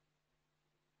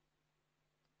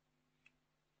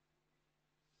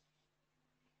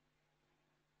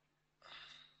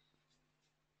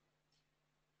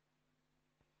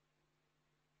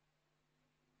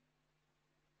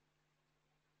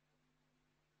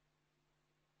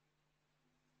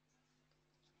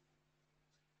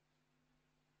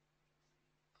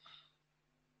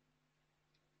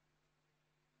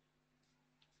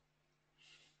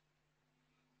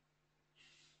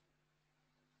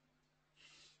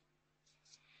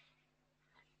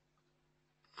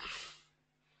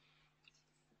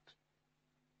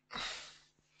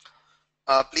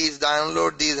please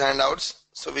download these handouts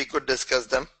so we could discuss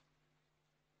them.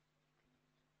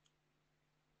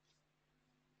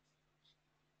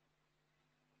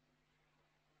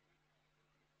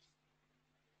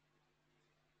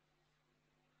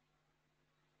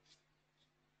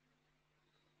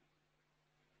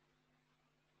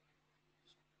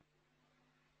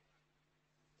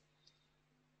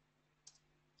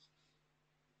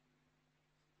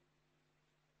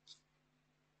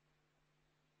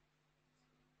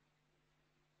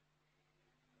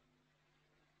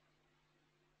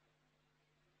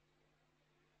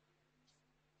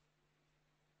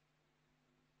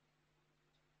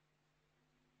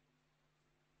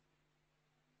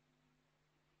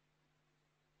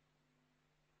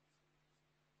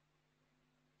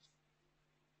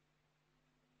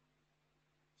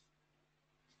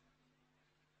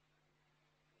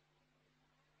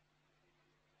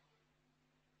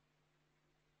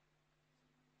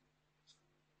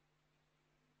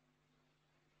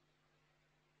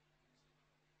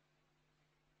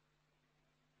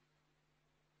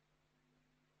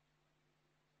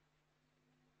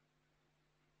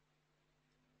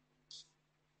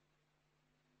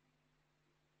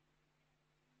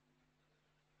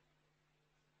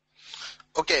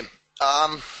 Okay,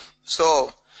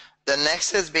 so the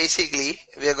next is basically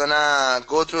we're gonna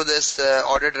go through this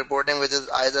audit reporting, which is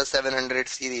ISA 700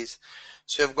 series.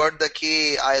 So you've got the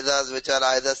key ISAs, which are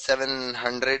ISA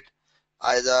 700,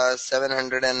 ISA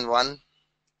 701,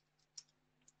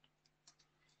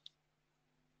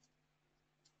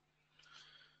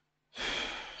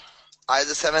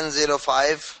 ISA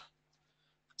 705,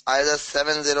 ISA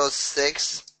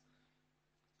 706,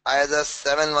 ISA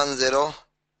 710,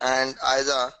 and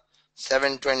ISA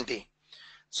 720.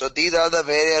 So these are the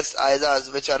various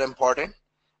ISAs which are important,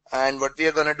 and what we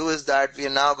are going to do is that we are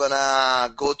now going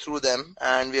to go through them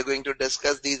and we are going to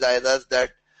discuss these ISAs, that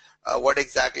what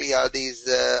exactly are these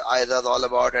ISAs all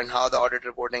about and how the audit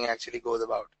reporting actually goes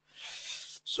about.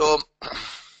 So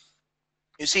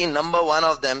you see, number one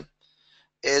of them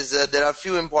is there are a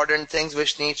few important things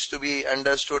which needs to be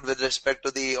understood with respect to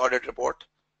the audit report.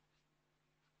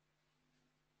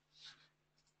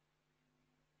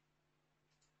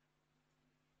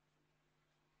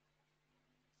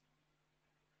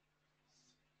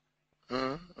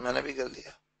 मैंने भी कर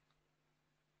दिया.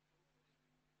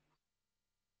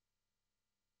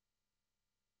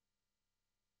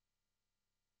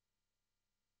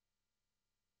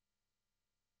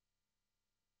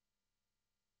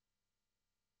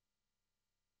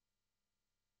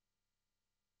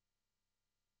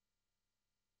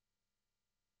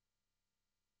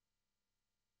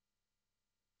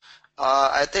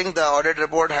 I think the audit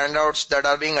report handouts that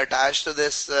are being attached to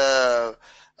this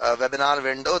webinar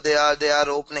window, they are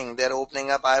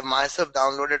opening up. I have myself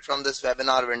downloaded from this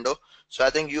webinar window, so I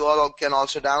think you all can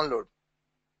also download.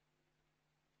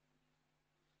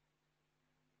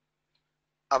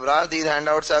 Abrar, these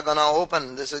handouts are gonna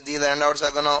open. These handouts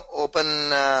are gonna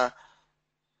open.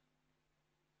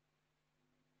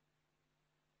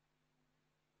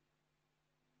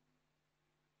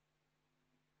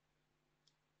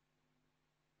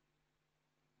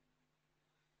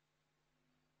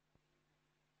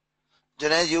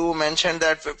 Janesh, you mentioned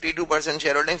that 52%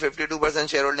 shareholding. 52%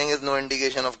 shareholding is no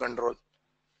indication of control.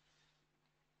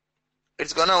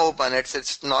 It's gonna open.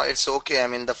 It's okay. I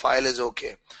mean, the file is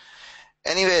okay.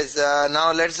 Anyways,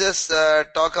 now let's just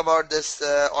talk about this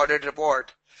audit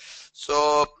report.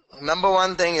 So number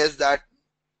one thing is that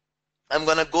I'm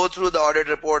going to go through the audit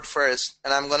report first,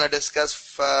 and I'm going to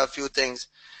discuss a few things.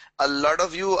 A lot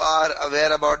of you are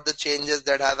aware about the changes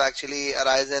that have actually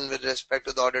arisen with respect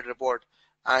to the audit report,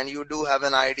 and you do have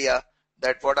an idea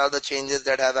that what are the changes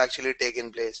that have actually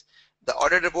taken place. The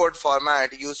audit report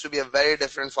format used to be a very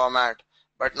different format,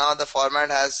 but now the format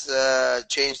has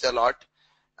changed a lot.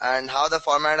 And how the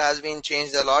format has been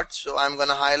changed a lot, so I'm going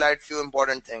to highlight few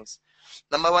important things.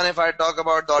 Number one, if I talk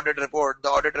about the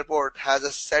audit report has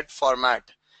a set format,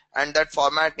 and that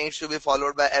format needs to be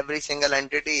followed by every single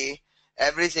entity,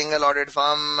 every single audit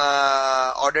firm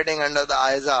auditing under the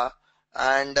ACCA,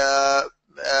 and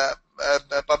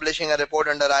publishing a report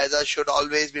under ACCA should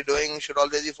always be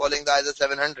following the ACCA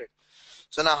 700.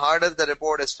 So now how does the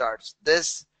report starts?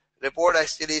 This report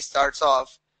actually starts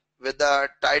off with the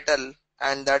title,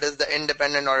 and that is the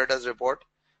independent auditor's report.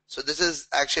 So this is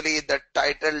actually the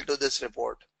title to this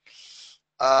report.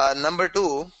 Number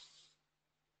two,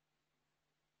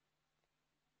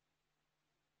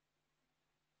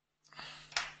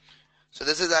 so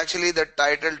this is actually the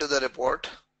title to the report.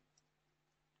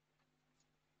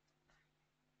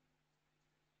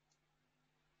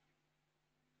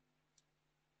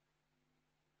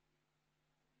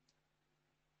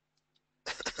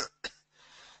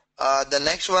 The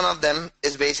next one of them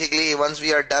is basically, once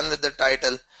we are done with the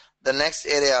title, the next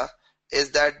area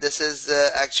is that this is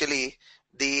actually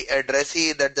the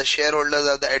addressee, that the shareholders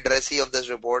are the addressee of this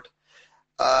report.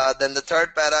 Then the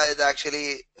third para is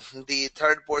actually, the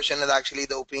third portion is actually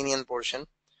the opinion portion.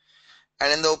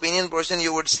 And in the opinion portion,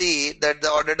 you would see that the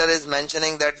auditor is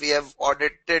mentioning that we have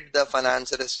audited the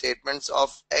financial statements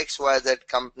of XYZ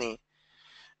company,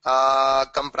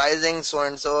 comprising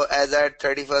so-and-so as at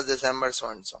 31st December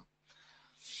so-and-so.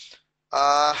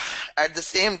 At the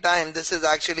same time, this is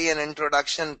actually an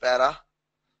introduction para.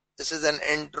 This is an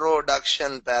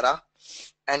introduction para.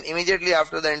 And immediately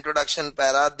after the introduction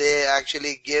para, they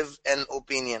actually give an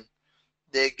opinion.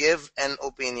 They give an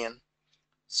opinion.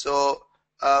 So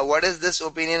what is this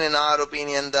opinion? In our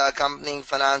opinion, the accompanying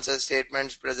financial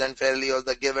statements present fairly or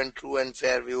the given true and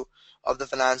fair view of the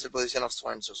financial position of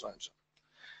so-and-so, so-and-so.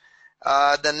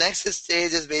 The next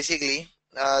stage is basically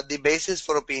the basis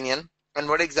for opinion. And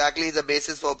what exactly is the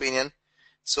basis for opinion?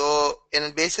 So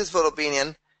in basis for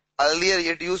opinion, earlier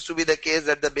it used to be the case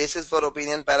that the basis for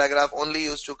opinion paragraph only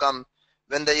used to come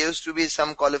when there used to be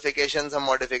some qualification, some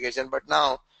modification. But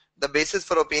now the basis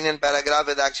for opinion paragraph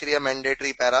is actually a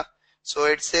mandatory para. So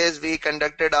it says we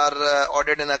conducted our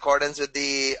audit in accordance with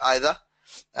the ACCA,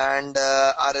 and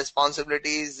our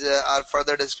responsibilities are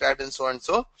further described and so and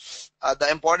so.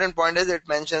 The important point is it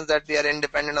mentions that we are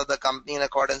independent of the company in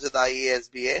accordance with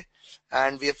IASBA,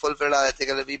 and we have fulfilled our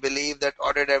ethical. We believe that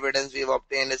audit evidence we have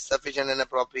obtained is sufficient and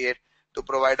appropriate to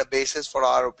provide a basis for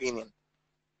our opinion.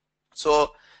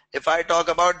 So if I talk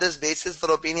about this basis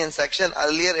for opinion section,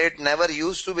 earlier it never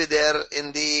used to be there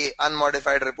in the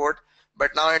unmodified report,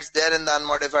 but now it's there in the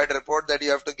unmodified report that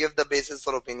you have to give the basis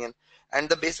for opinion. And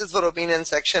the basis for opinion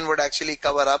section would actually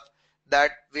cover up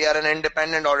that we are an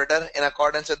independent auditor in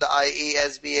accordance with the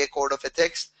IASBA Code of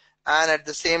Ethics, and at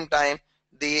the same time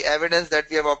the evidence that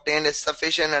we have obtained is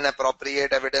sufficient and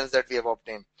appropriate evidence that we have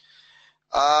obtained.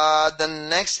 The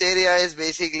next area is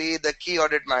basically the key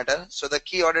audit matter. So the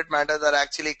key audit matters are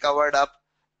actually covered up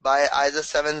by ISO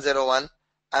 701.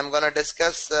 I'm going to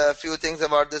discuss a few things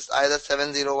about this ISO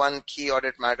 701 key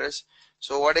audit matters.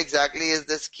 So what exactly is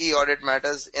this key audit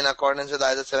matters in accordance with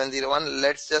ISO 701?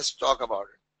 Let's just talk about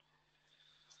it.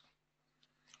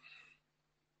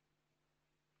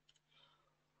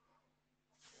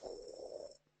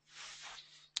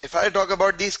 If I talk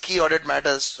about these key audit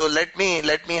matters, so let me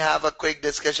have a quick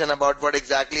discussion about what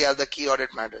exactly are the key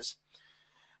audit matters.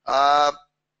 The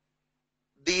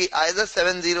ISO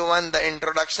 701, the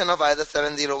introduction of ISO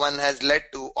 701 has led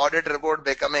to audit report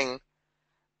becoming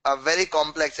a very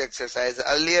complex exercise.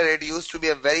 Earlier it used to be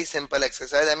a very simple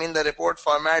exercise. I mean, the report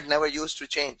format never used to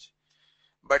change.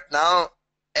 But now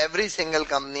every single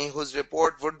company whose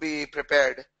report would be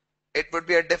prepared, it would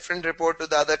be a different report to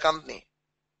the other company.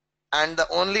 And the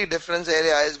only difference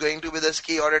area is going to be this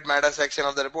key audit matter section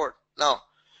of the report. Now,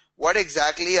 what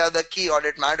exactly are the key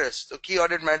audit matters? So key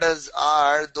audit matters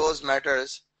are those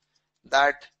matters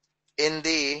that in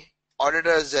the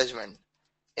auditor's judgment,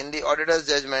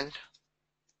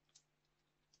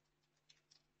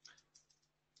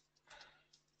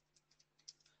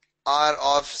 are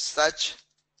of such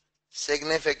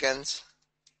significance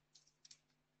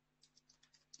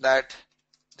that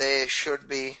they should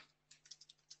be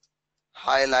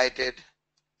highlighted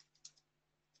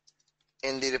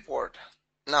in the report.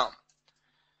 Now,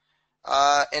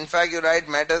 In fact, you write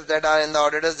matters that are in the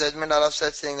auditor's judgment are of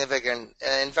such significance.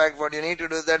 In fact, what you need to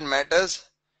do is that matters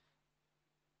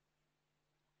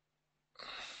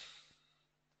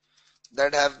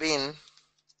that have been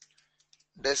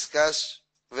discussed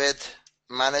with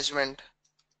management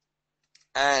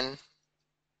and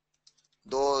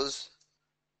those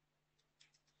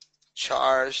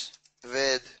charged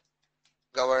with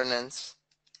governance.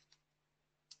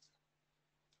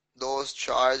 Those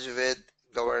charged with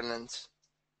governance.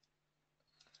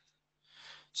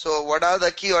 So what are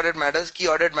the key audit matters? Key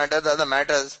audit matters are the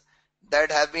matters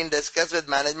that have been discussed with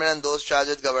management and those charged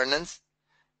with governance,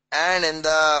 and in the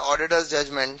auditor's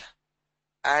judgment,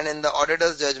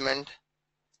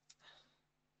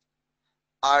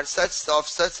 are such of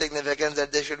such significance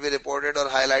that they should be reported or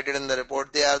highlighted in the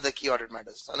report. They are the key audit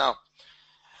matters. So now,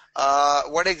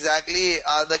 what exactly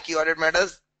are the key audit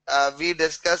matters? We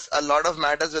discuss a lot of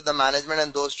matters with the management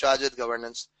and those charged with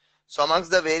governance. So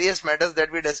amongst the various matters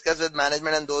that we discuss with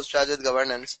management and those charged with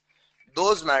governance,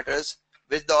 those matters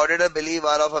which the auditor believe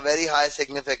are of a very high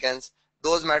significance,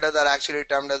 those matters are actually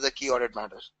termed as the key audit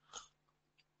matters.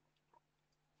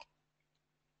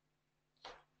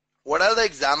 What are the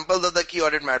examples of the key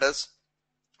audit matters?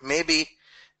 Maybe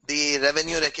the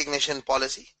revenue recognition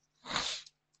policy.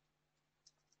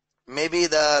 Maybe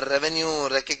the revenue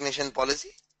recognition policy.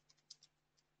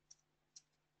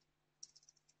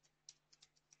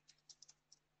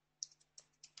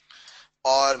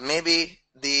 Or maybe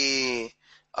the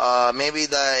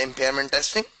impairment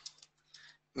testing.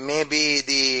 Maybe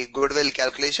the goodwill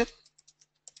calculation.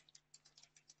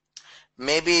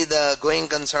 Maybe the going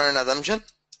concern assumption.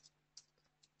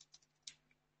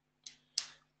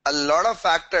 A lot of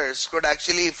factors could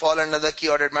actually fall under the key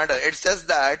audit matter. It says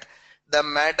that the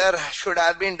matter should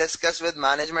have been discussed with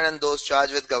management and those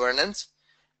charged with governance,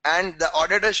 and the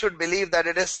auditor should believe that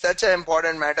it is such an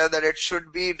important matter that it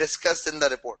should be discussed in the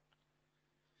report.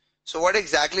 So what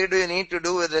exactly do you need to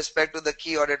do with respect to the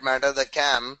key audit matter, the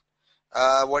CAM?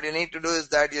 What you need to do is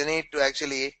that you need to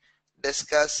actually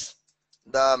discuss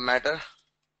the matter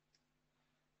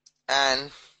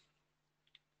and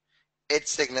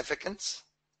its significance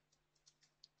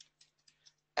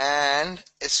and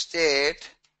state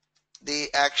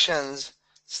the actions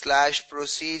 /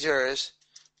 procedures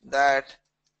that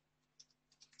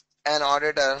an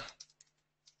auditor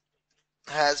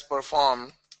has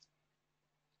performed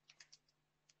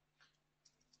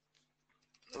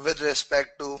with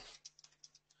respect to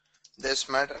this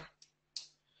matter.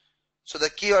 So the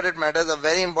key audit matter is a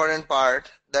very important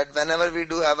part, that whenever we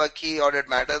do have a key audit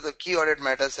matter, the key audit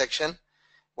matter section,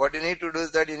 what you need to do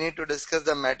is that you need to discuss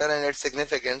the matter and its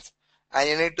significance, and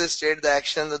you need to state the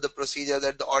actions or the procedure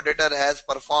that the auditor has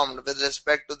performed with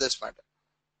respect to this matter.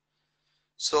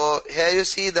 So here you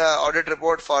see the audit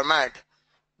report format,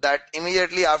 that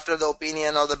immediately after the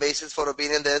opinion or the basis for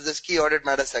opinion, there is this key audit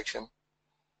matter section.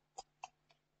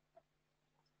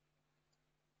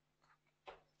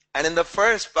 And in the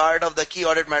first part of the key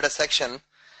audit matter section,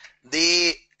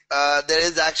 there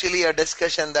is actually a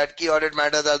discussion that key audit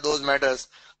matters are those matters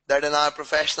that in our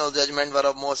professional judgment were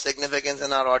of most significance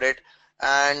in our audit,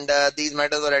 and these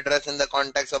matters were addressed in the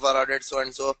context of our audit so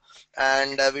and so,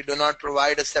 and we do not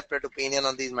provide a separate opinion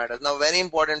on these matters. Now, very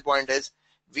important point is,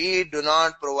 we do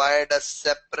not provide a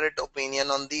separate opinion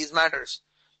on these matters.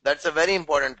 That's a very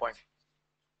important point.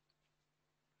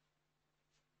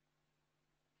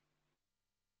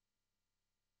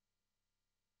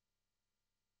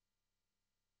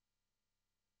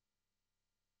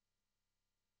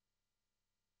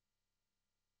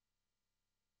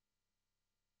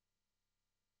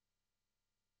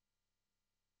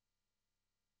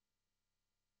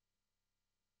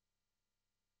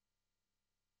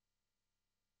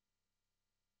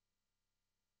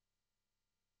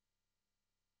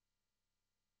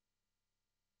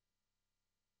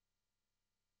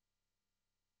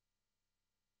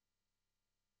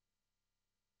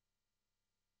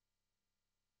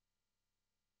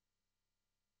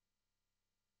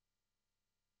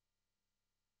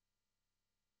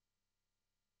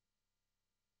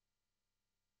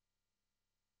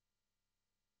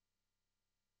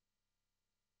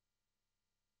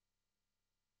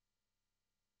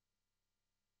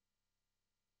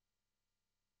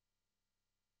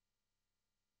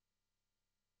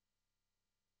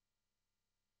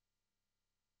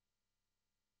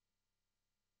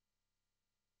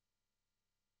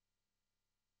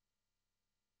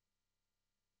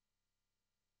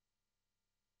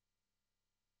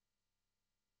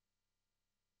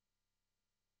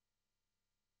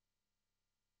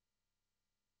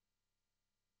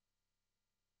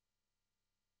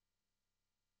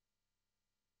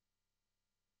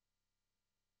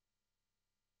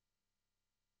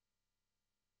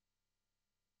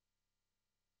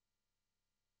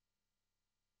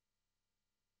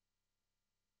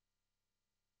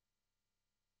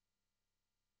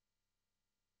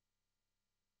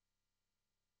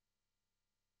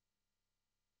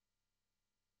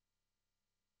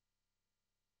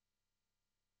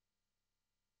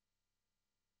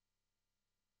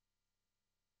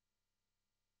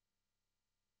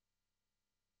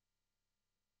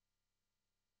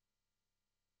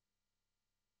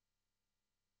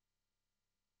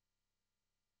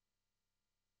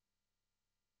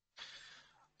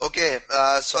 Okay,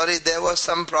 sorry, there was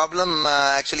some problem.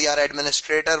 Actually, our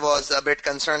administrator was a bit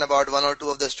concerned about one or two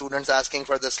of the students asking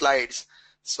for the slides.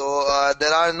 So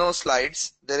there are no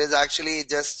slides. There is actually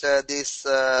just these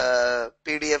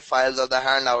PDF files of the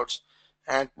handouts,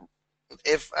 and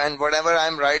whatever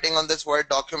I'm writing on this Word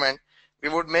document, we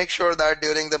would make sure that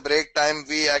during the break time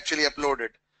we actually upload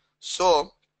it.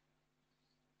 So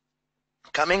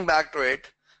coming back to it,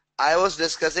 I was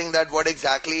discussing that what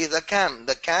exactly is a CAM.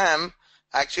 The CAM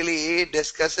actually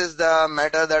discusses the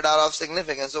matter that are of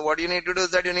significance. So what you need to do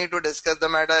is that you need to discuss the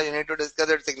matter, you need to discuss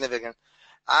its significance,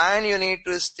 and you need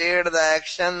to state the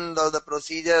action or the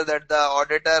procedure that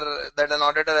an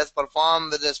auditor has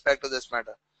performed with respect to this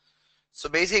matter. So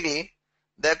basically,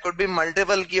 there could be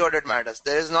multiple key audit matters.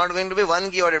 There is not going to be one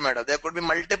key audit matter. There could be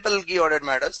multiple key audit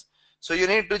matters. So you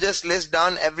need to just list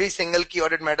down every single key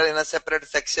audit matter in a separate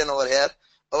section over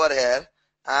here,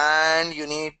 and you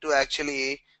need to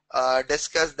actually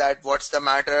discuss that what's the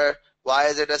matter, why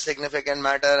is it a significant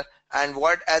matter, and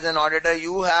what as an auditor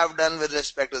you have done with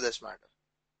respect to this matter.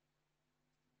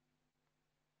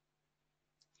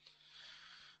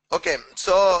 Okay,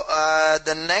 so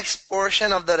the next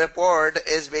portion of the report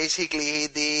is basically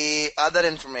the other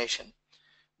information.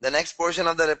 The next portion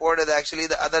of the report is actually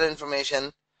the other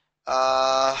information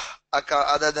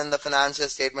other than the financial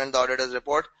statement, the auditor's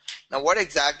report. Now, what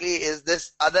exactly is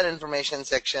this other information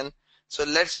section? So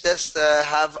let's just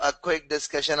have a quick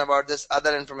discussion about this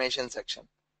other information section.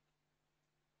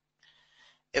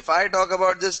 If I talk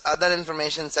about this other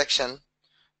information section,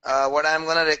 what I'm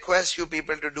going to request you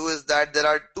people to do is that there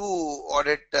are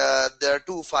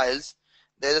two files.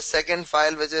 There's a second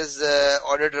file which is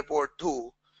audit report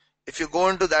 2. If you go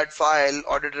into that file,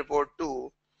 audit report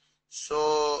 2,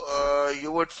 so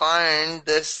you would find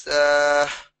this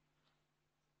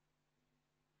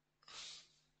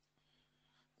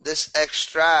this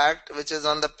extract which is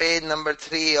on the page number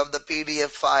 3 of the PDF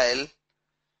file.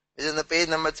 Which is on the page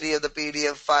number 3 of the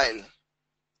PDF file.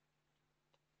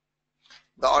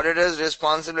 The auditor's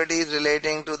responsibilities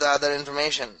relating to the other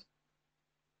information.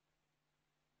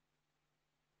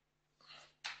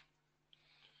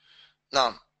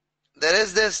 Now, there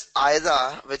is this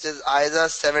ACCA, which is ACCA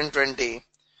 720,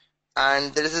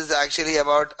 and this is actually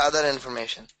about other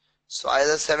information. So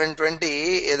ACCA 720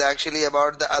 is actually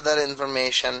about the other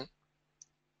information.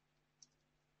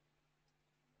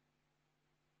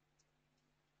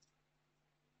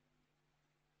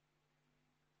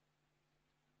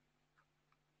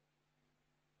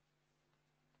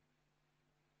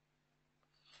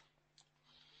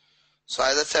 So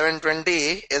ACCA 720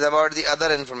 is about the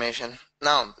other information.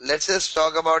 Now, let's just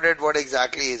talk about it. What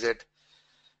exactly is it?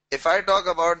 If I talk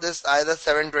about this ACCA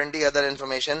 720 other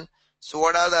information, so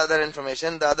what are the other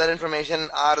information? The other information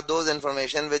are those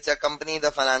information which accompany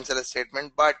the financial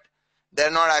statement, but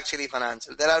they're not actually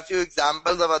financial. There are a few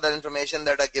examples of other information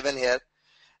that are given here.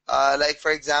 Like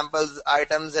for example,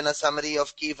 items in a summary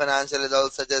of key financial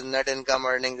results such as net income,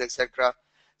 earnings, etc.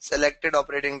 Selected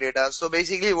operating data. So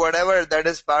basically whatever that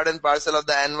is part and parcel of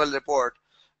the annual report,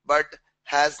 but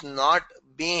is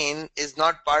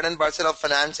not part and parcel of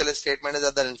financial statement is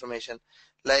other information.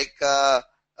 Like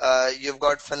you've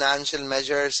got financial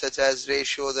measures such as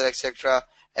ratios or etc.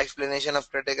 Explanation of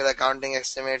critical accounting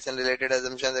estimates and related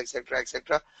assumptions, etc.,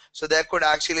 etc. So there could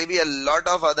actually be a lot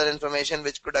of other information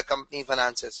which could accompany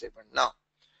financial statement. Now,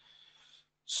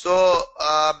 so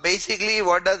basically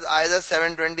what does ACCA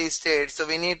 720 state? So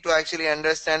we need to actually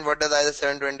understand what does ACCA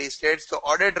 720 state. So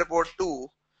audit report 2,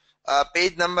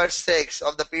 page number 6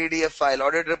 of the PDF file.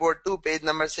 Audit report 2, page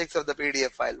number 6 of the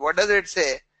PDF file. What does it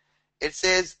say? It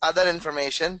says other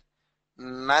information.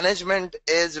 Management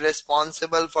is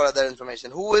responsible for other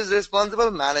information. Who is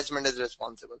responsible? Management is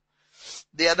responsible.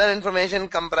 The other information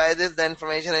comprises the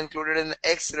information included in the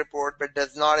X report but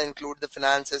does not include the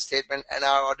financial statement and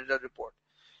our auditor report.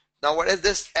 Now, what is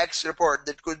this X report?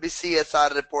 That could be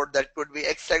CSR report, that could be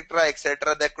etc.,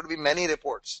 etc. There could be many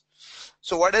reports.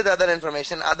 So what is other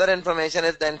information? Other information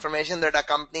is the information that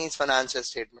accompanies financial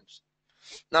statements.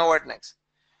 Now, what next?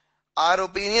 Our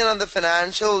opinion on the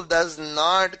financial does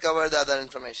not cover the other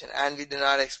information, and we do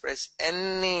not express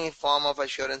any form of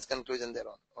assurance conclusion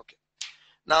thereon. Okay.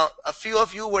 Now, a few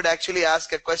of you would actually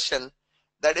ask a question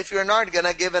that if you're not going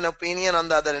to give an opinion on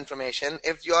the other information,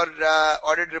 if your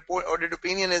audit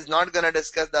opinion is not going to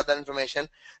discuss the other information,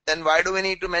 then why do we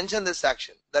need to mention this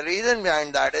section? The reason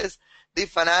behind that is the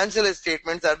financial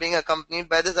statements are being accompanied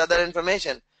by this other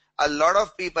information. A lot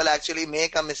of people actually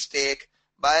make a mistake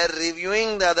by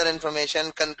reviewing the other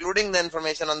information, concluding the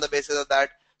information on the basis of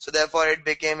that. So therefore it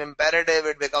became imperative,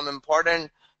 it became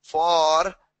important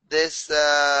for this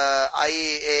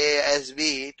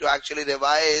IASB to actually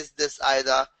revise this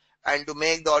IDA and to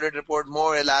make the audit report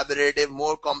more elaborative,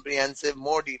 more comprehensive,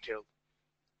 more detailed.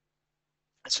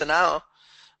 So now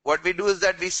what we do is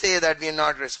that we say that we are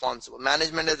not responsible.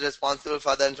 Management is responsible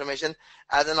for the information.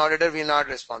 As an auditor, we are not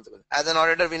responsible. As an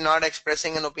auditor, we are not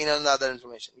expressing an opinion on the other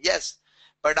information. Yes,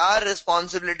 but our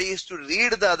responsibility is to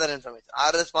read the other information.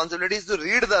 Our responsibility is to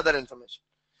read the other information.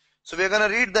 So we are going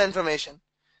to read the information.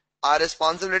 Our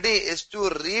responsibility is to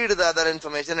read the other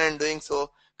information, and in doing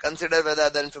so, consider whether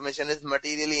the information is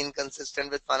materially inconsistent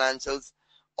with financials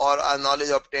or our knowledge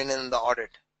obtained in the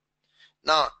audit.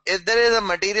 Now, if there is a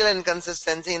material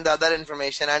inconsistency in the other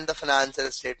information and the financial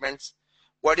statements,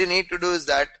 what you need to do is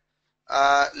that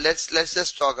let's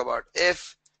just talk about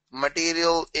if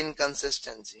material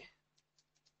inconsistency.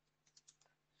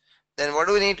 Then what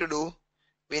do we need to do?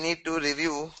 We need to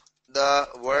review the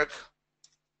work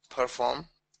performed.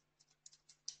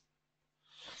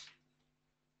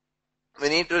 We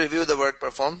need to review the work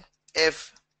performed.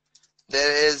 If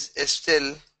there is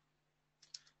still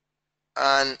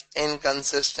an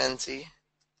inconsistency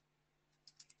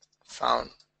found,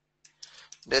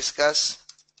 discuss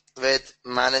with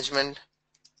management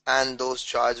and those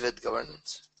charged with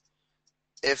governance.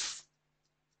 If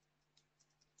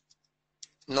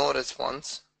no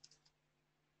response,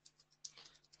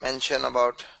 mention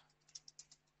about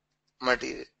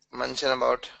material,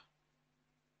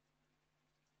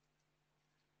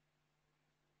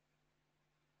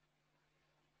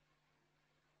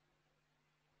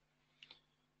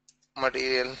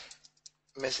 material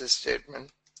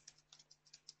misstatement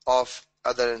of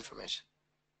other information.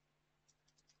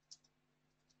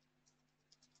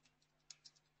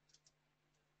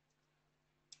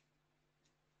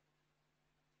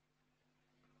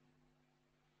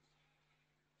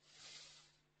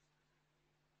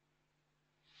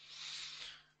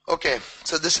 Okay,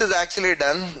 so this is actually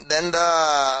done. Then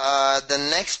the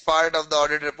next part of the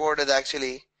audit report is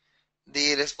actually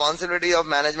the responsibility of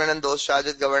management and those charged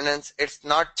with governance. It's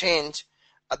not changed.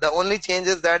 The only change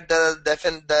is that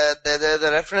there's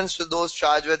a reference to those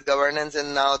charged with governance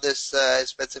in now this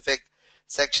specific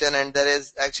section, and there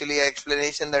is actually an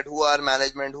explanation that who are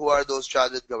management, who are those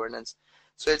charged with governance.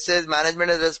 So it says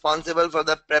management is responsible for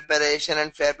the preparation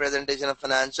and fair presentation of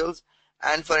financials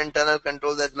and for internal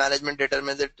control that management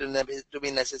determines it to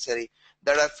be necessary,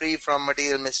 that are free from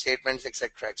material misstatements,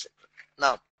 etc., etc.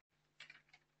 Now,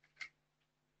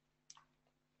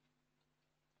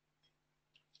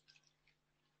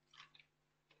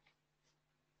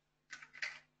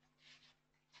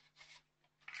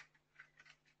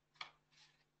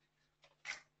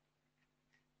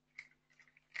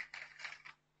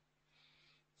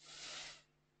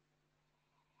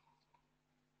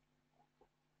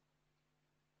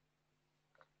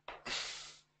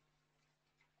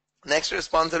 next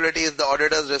responsibility is the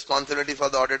auditor's responsibility for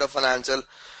the audit of financial.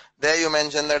 There you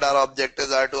mentioned that our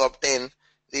objectives are to obtain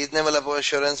reasonable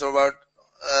assurance about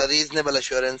reasonable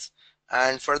assurance,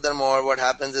 and furthermore what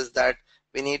happens is that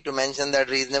we need to mention that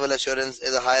reasonable assurance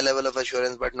is a high level of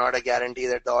assurance but not a guarantee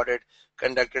that the audit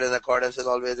conducted in accordance with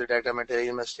always detect a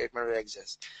material misstatement will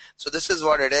exist. So this is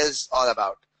what it is all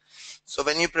about. So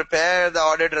when you prepare the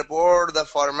audit report, the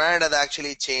format has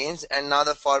actually changed, and now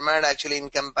the format actually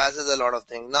encompasses a lot of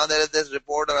things. Now there is this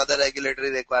report or other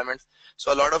regulatory requirements.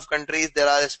 So a lot of countries, there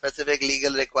are specific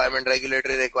legal requirement,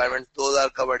 regulatory requirements. Those are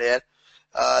covered here.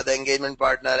 The engagement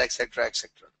partner, etc.,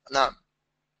 etc. Now,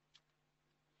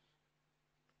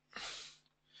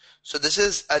 so this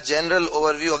is a general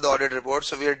overview of the audit report.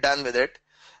 So we are done with it.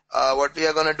 What we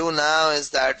are going to do now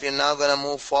is that we are now going to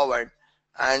move forward,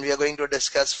 and we are going to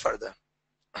discuss further.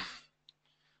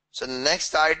 So the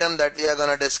next item that we are going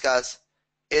to discuss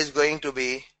is going to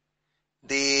be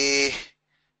the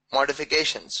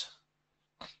modifications.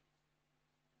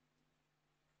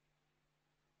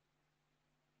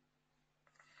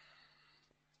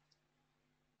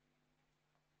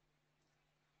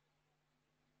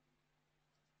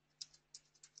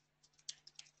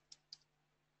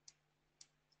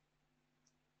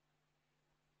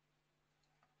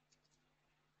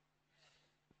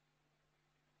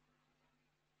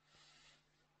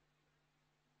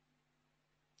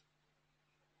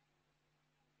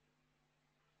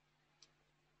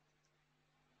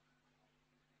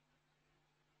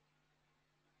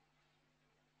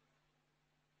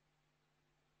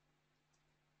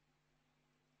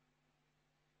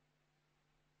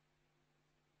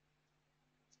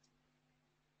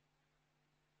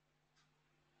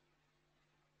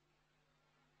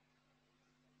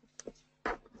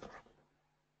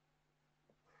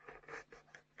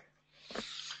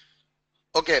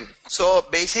 Okay, so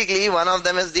basically one of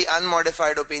them is the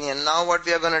unmodified opinion. Now what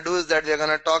we are going to do is that we are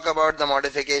going to talk about the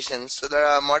modifications. So there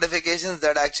are modifications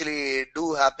that actually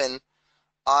do happen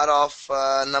are of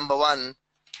number one,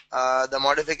 the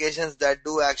modifications that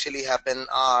do actually happen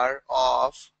are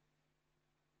of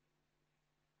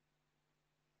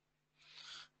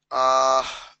uh,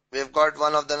 we've got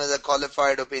one of them is a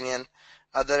qualified opinion,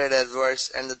 other is adverse,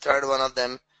 and the third one of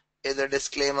them is a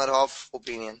disclaimer of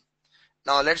opinion.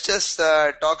 Now let's just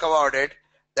talk about it,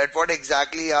 that what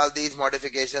exactly are these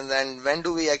modifications and when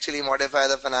do we actually modify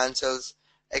the financials,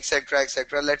 etc.,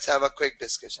 etc. Let's have a quick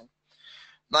discussion.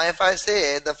 Now if I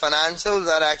say the financials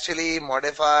are actually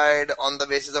modified on the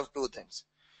basis of two things.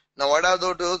 Now what are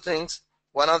those two things?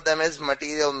 One of them is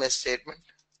material misstatement,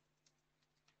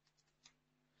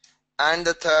 and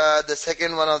the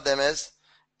second one of them is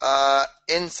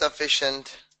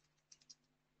insufficient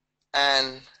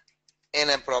and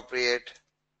inappropriate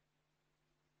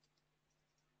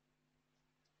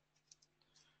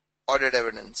audit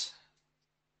evidence.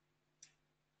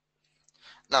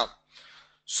 Now,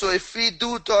 so if we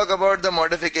do talk about the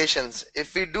modifications,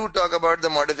 the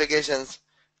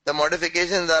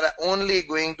modifications are only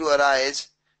going to arise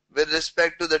with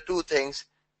respect to the two things.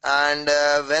 And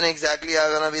when exactly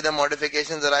are going to be the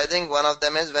modifications arising? One of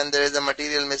them is when there is a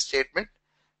material misstatement,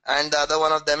 and the other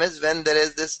one of them is when there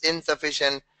is this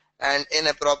insufficient and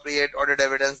inappropriate audit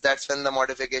evidence. That's when the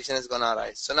modification is going to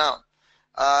arise. So now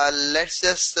let's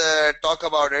just talk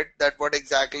about it, that what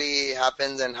exactly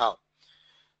happens and how.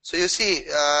 So you see,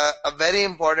 a very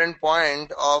important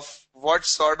point of what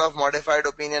sort of modified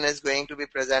opinion is going to be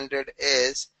presented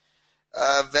is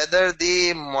whether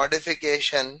the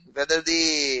modification, whether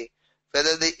the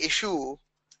issue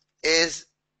is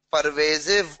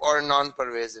pervasive or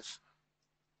non-pervasive.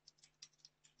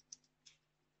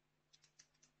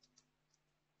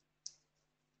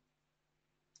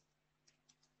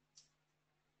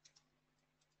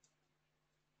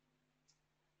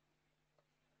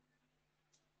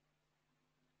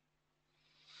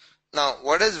 Now,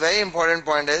 what is very important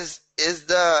point is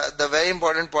the very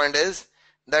important point is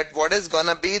that what is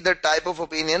gonna be the type of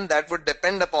opinion that would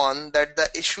depend upon that the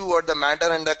issue or the matter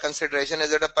under consideration,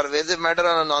 is it a pervasive matter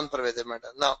or a non-pervasive matter.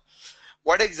 Now,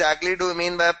 what exactly do we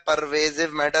mean by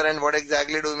pervasive matter and what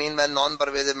exactly do we mean by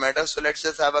non-pervasive matter? So let's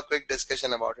just have a quick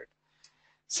discussion about it.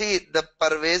 See, the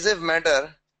pervasive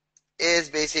matter is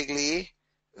basically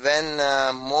when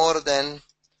more than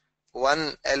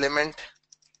one element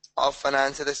of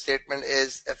financial statement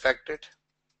is affected,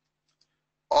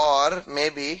 or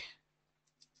maybe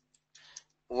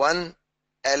one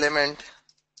element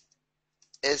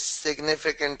is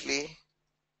significantly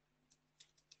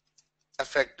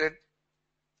affected,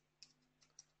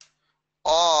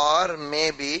 or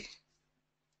maybe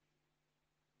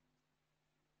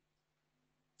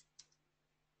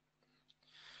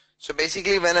so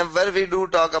basically whenever we do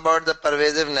talk about the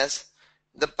pervasiveness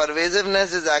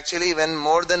is actually when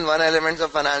more than one element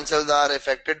of financials are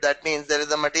affected. That means there is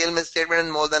a material misstatement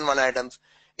in more than one items.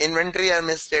 Inventory are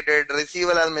misstated,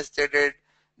 receivable are misstated,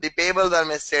 the payables are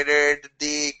misstated,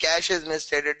 the cash is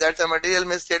misstated. That's a material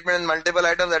misstatement in multiple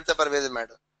items. That's a pervasive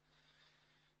matter.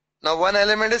 Now one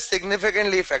element is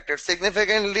significantly affected.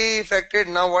 Significantly affected.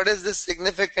 Now what is this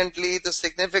significantly? The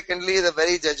significantly is a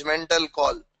very judgmental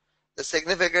call. The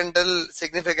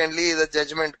significantly is a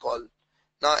judgment call.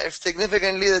 Now, if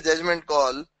significantly is a judgment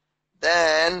call,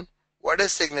 then what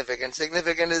is significant?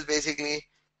 Significant is basically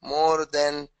more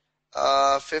than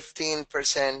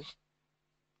 15%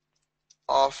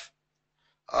 of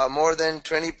more than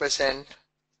 20%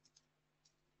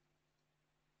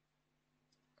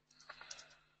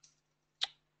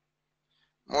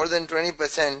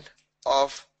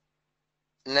 of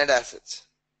net assets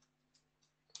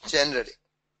generally.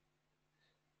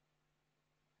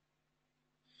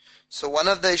 So one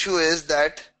of the issue is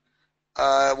that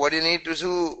what you need to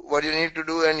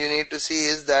do and you need to see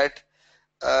is that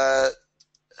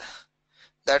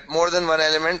that more than one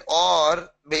element, or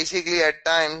basically at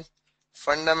times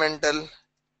fundamental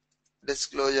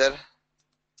disclosure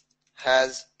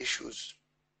has issues.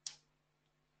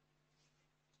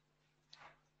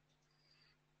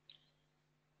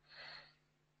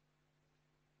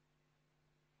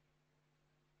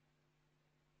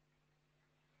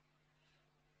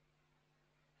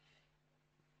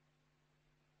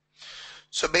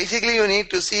 So basically you need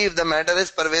to see if the matter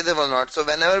is pervasive or not. So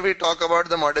whenever we talk about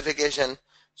the modification,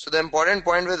 so the important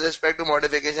point with respect to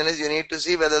modification is you need to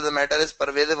see whether the matter is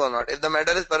pervasive or not. If the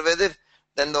matter is pervasive,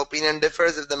 then the opinion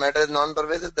differs. If the matter is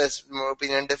non-pervasive, the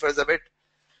opinion differs a bit.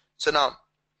 So now,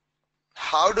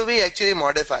 how do we actually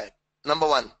modify? Number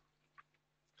one,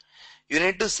 you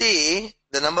need to see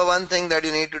the number one thing that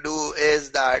you need to do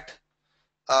is that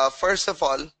first of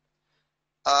all,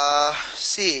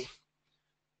 see,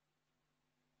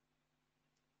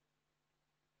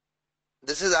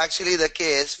 this is actually the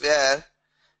case where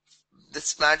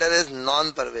this matter is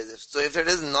non-pervasive. So if it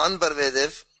is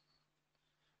non-pervasive,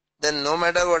 then no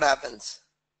matter what happens,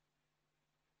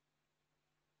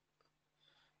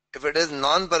 if it is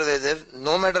non-pervasive,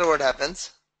 no matter what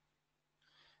happens,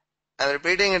 I'm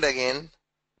repeating it again,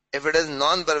 if it is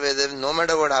non-pervasive, no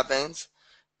matter what happens,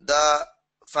 the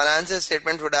financial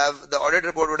statement would have, the audit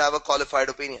report would have a qualified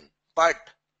opinion. But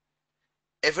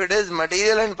if it is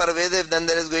material and pervasive, then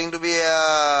there is going to be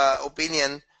a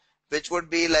opinion which would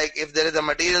be like, if there is a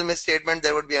material misstatement,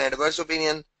 there would be an adverse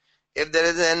opinion. If there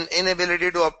is an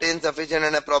inability to obtain sufficient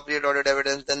and appropriate audit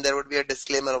evidence, then there would be a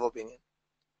disclaimer of opinion.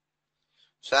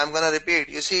 So I'm going to repeat.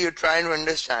 You see, you're trying to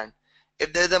understand.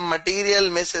 If there is a material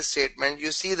misstatement,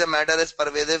 you see the matter is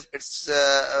pervasive, it's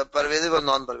pervasive or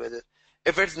non-pervasive.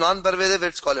 If it's non-pervasive,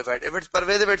 it's qualified. If it's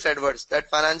pervasive, it's adverse. That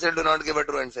financial do not give a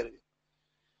true and fair view.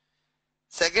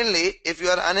 Secondly, if you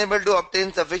are unable to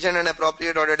obtain sufficient and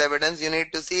appropriate audit evidence, you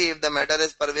need to see if the matter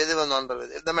is pervasive or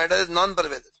non-pervasive. If the matter is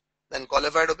non-pervasive, then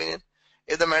qualified opinion.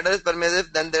 If the matter is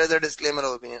pervasive, then there is a disclaimer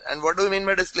of opinion. And what do we mean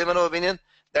by disclaimer of opinion?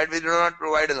 That we do not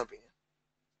provide an opinion.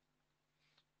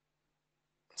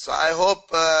 So I hope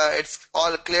it's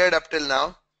all cleared up till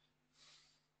now.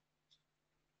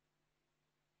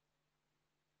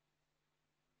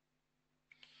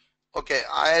 Okay,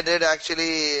 I did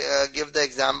actually give the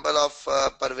example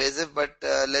of pervasive, but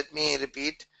let me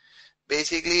repeat.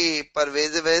 Basically,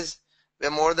 pervasive is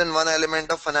where more than one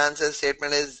element of financial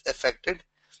statement is affected.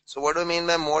 So what do we mean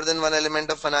by more than one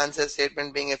element of financial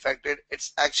statement being affected?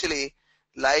 It's actually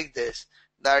like this,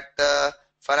 that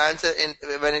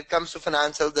when it comes to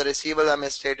financial, the receivables are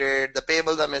misstated, the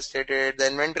payables are misstated, the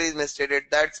inventory is misstated.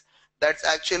 That's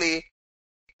actually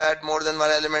that more than one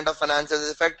element of financial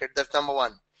is affected. That's number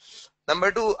one.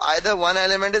 Number two, either one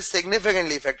element is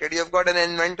significantly affected. You've got an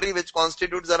inventory which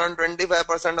constitutes around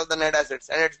 25% of the net assets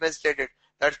and it's misstated.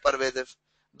 That's pervasive.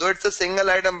 Though it's a single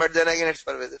item, but then again it's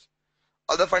pervasive.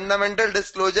 Or the fundamental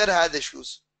disclosure has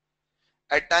issues.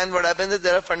 At times what happens is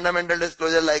there are fundamental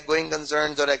disclosure like going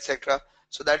concerns or etc.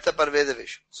 So that's a pervasive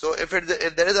issue. So if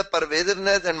there is a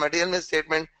pervasiveness and material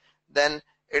misstatement, then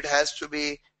it has to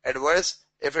be adverse.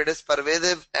 If it is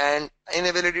pervasive and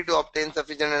inability to obtain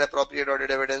sufficient and appropriate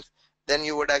audit evidence, then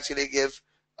you would actually give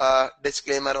a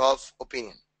disclaimer of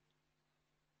opinion.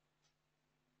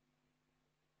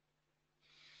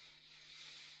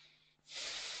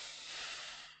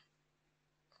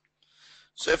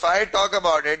 So if I talk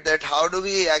about it, that how do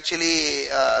we actually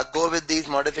go with these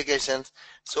modifications?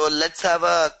 So let's have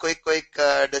a quick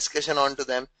discussion onto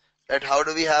them, that how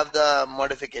do we have the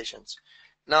modifications.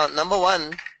 Now, number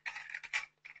one,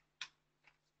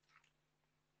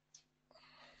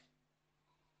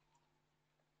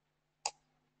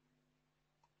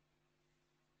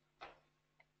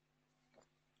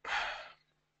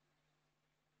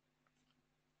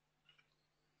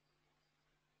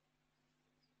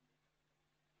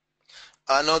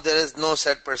 no, there is no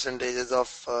set percentages of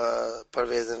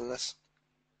pervasiveness.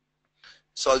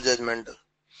 It's all judgmental.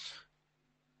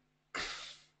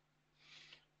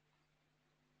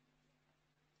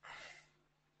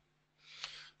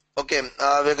 Okay,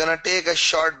 we're gonna take a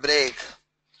short break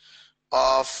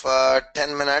of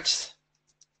 10 minutes.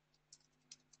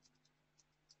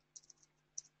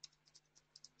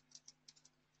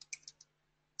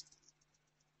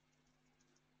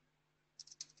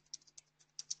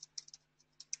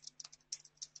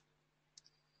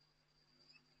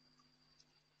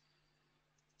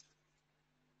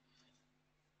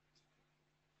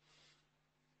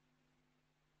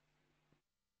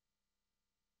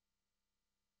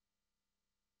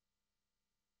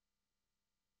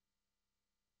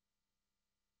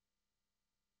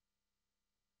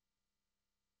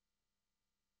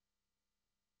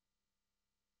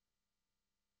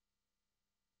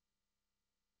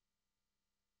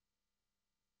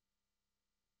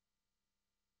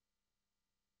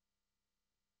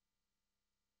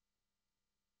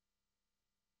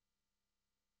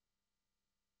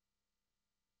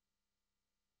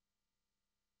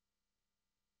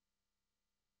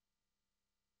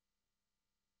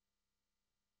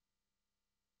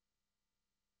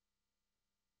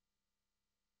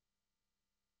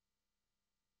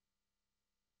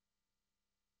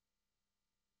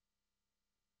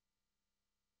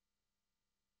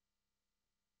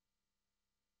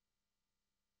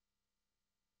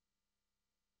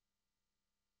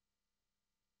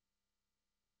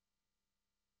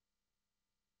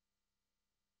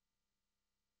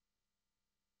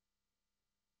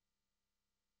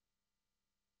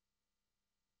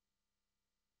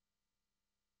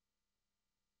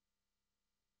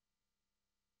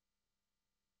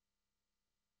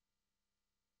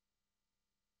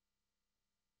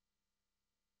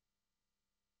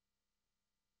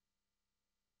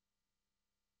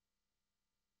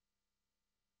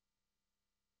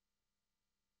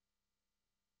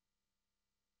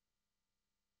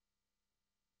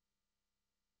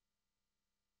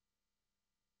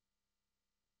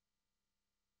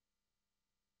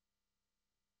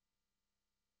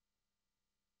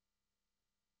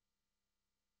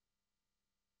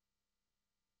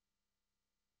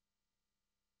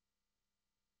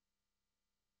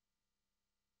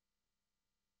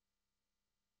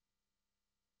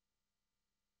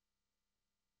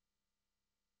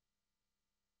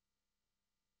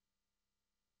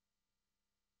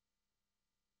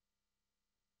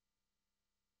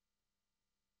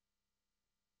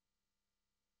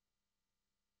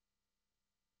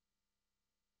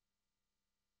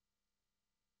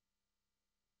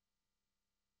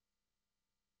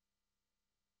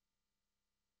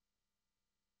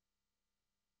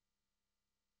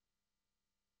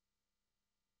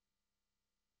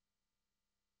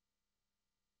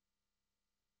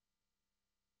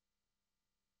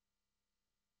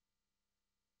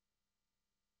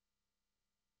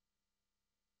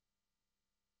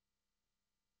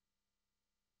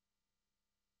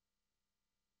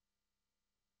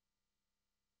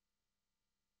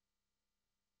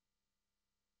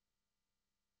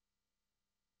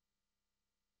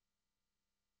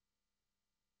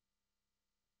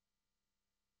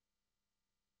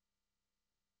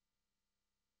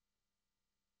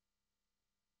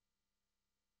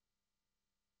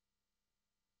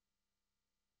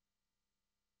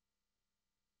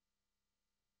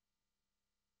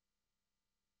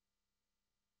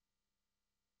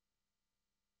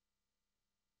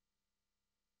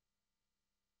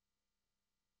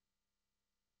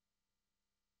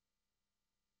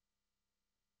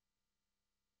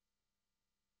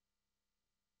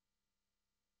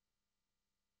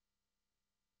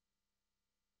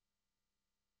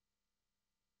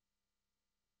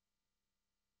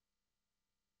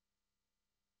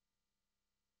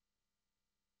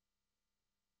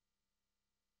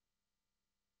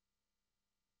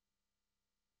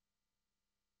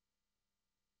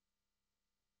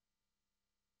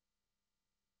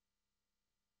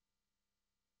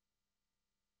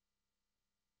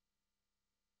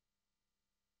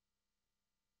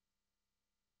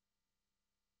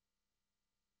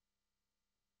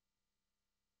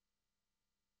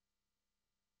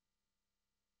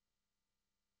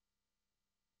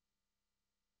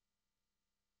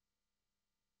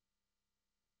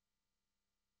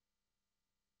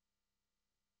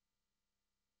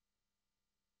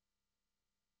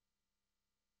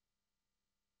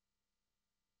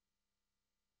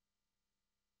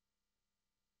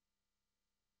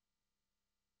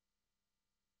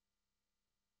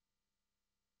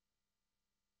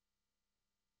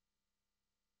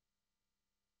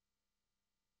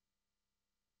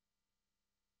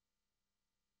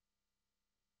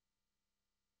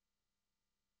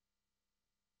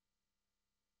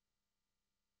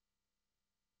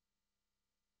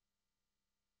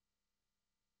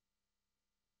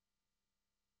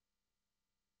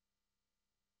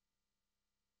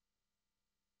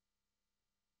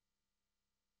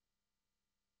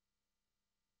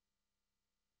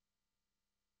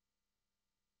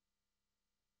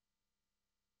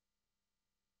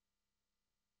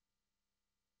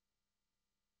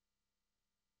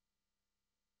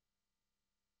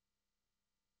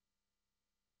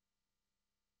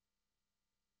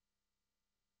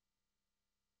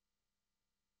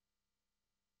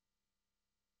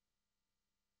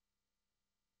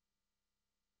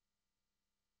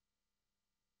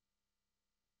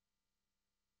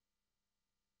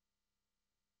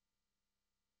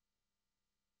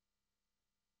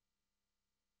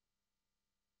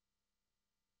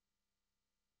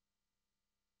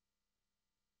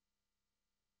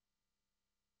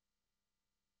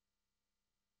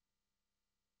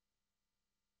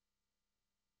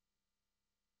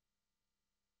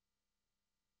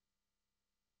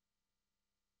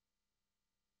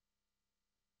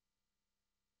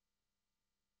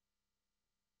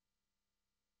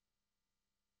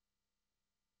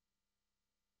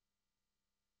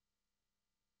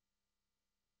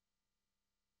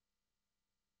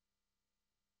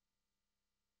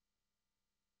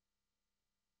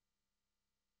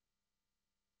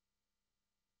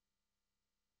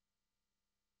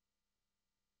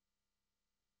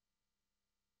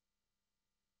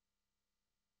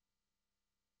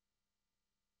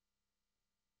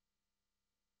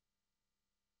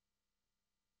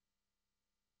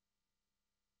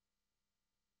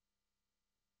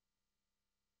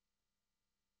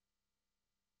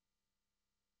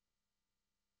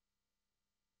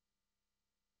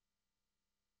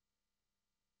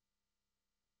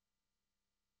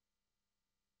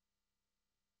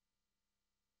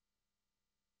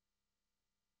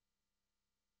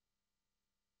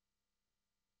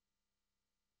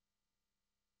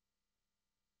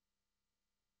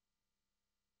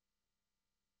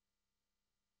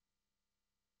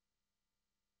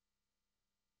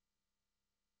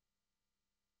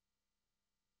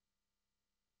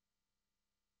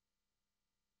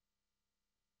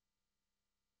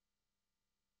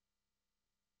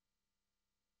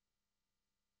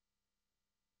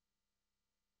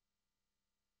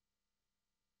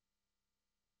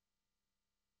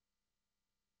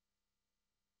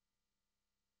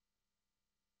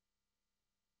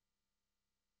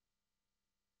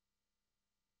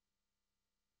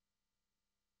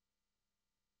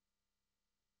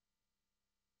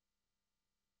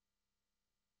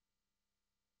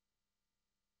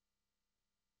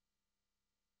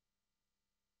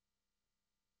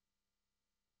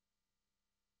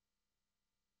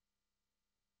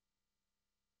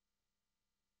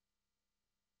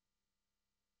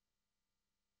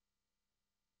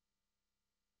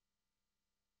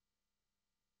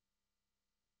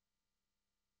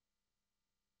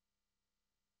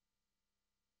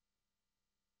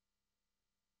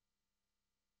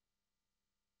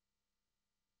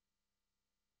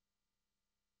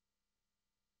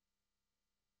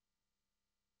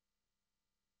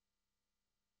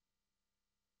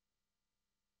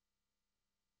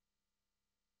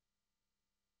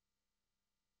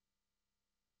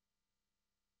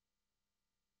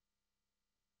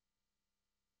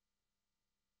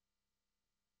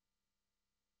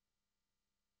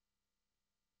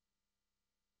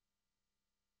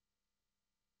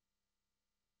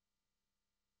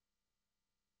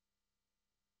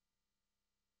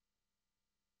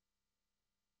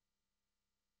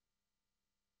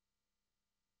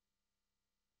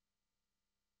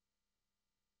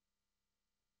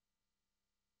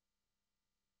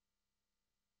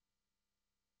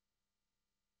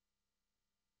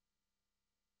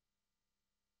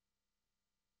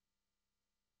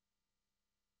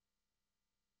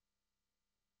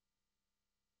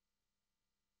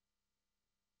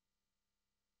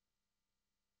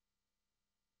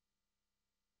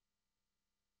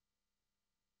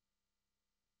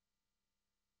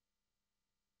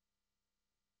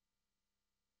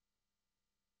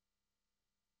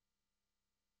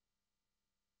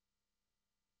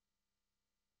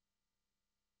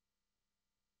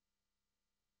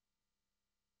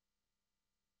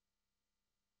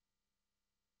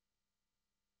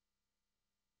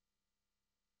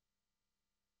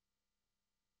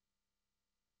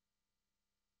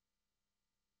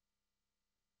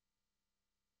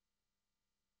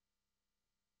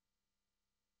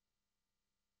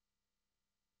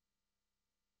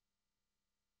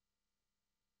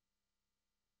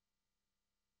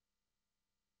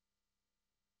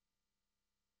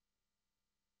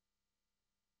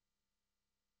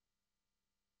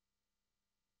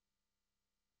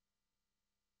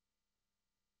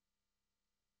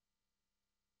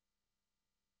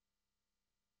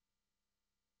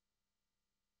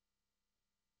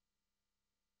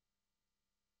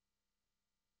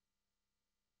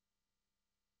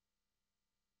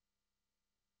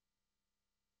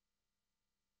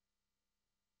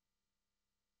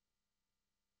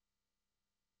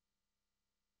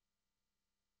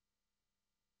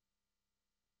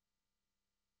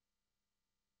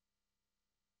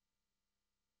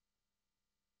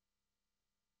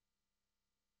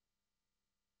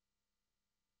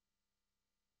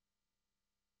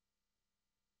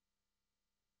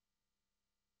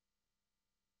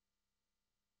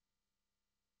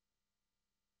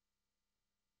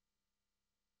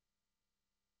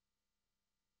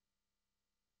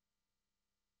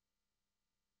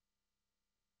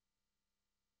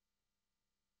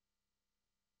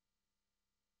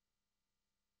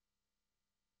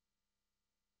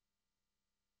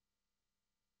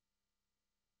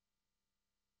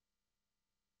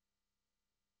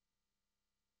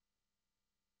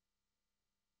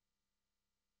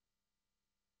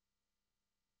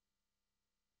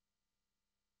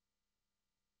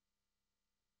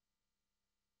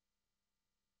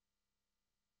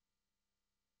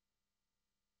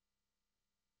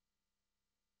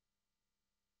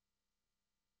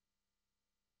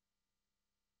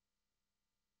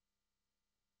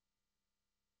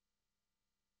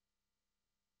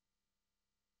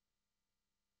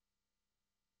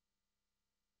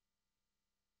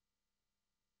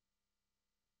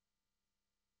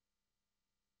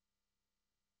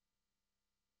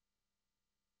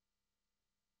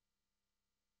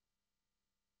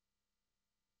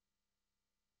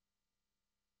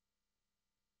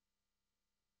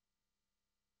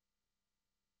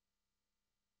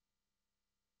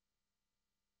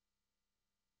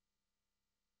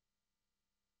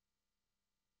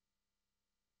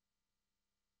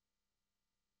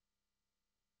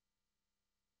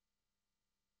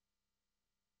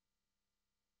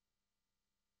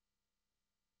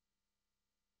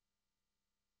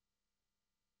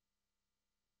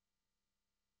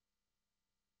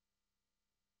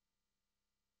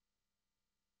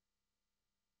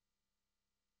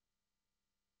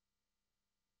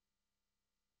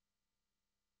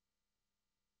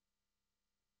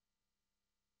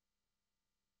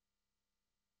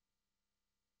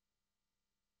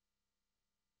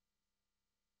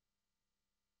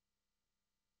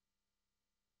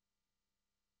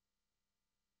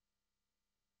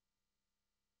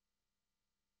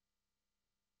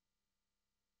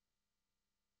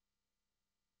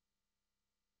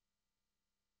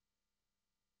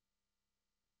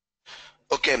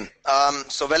 Okay,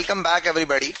 so welcome back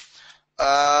everybody.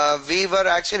 We were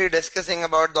actually discussing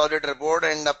about the audit report,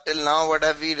 and up till now what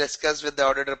have we discussed with the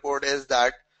audit report is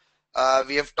that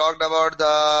we have talked about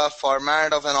the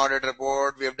format of an audit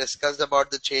report, we have discussed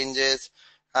about the changes,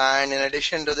 and in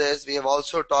addition to this we have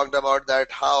also talked about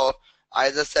that how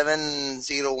ISO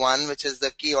 701, which is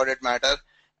the key audit matter,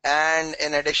 and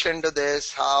in addition to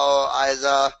this how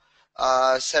ISO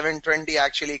 720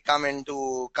 actually come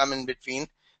in between.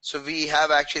 So we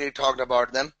have actually talked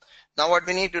about them. Now what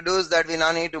we need to do is that we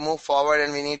now need to move forward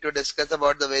and we need to discuss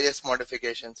about the various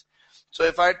modifications. So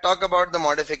if I talk about the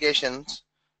modifications,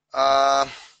 uh,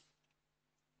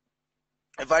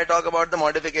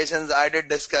 I did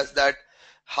discuss that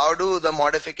how do the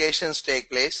modifications take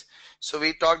place. So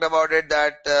we talked about it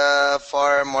that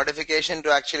for modification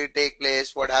to actually take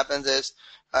place, what happens is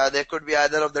there could be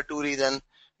either of the two reasons.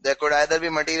 There could either be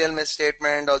material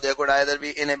misstatement or there could either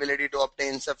be inability to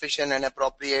obtain sufficient and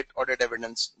appropriate audit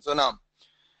evidence. So now,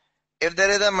 if there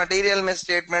is a material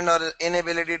misstatement or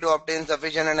inability to obtain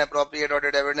sufficient and appropriate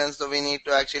audit evidence, so we need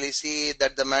to actually see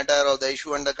that the matter or the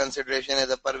issue under consideration is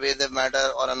a pervasive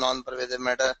matter or a non-pervasive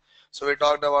matter. So we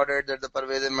talked about it that the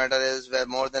pervasive matter is where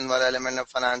more than one element of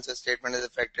financial statement is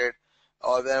affected,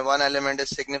 or where one element is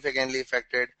significantly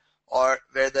affected, or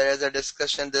where there is a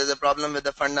discussion, there is a problem with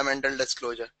the fundamental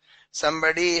disclosure.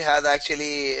 Somebody has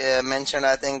actually mentioned,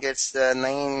 I think it's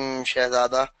Naeem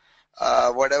Shehzada,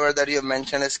 whatever that you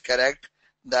mentioned is correct,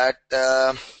 that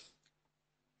that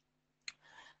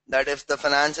if the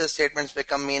financial statements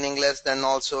become meaningless, then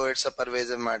also it's a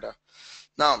pervasive matter.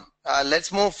 Now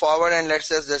let's move forward and let's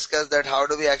just discuss that how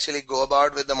do we actually go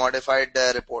about with the modified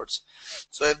reports.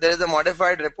 So if there is a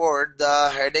modified report, the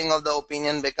heading of the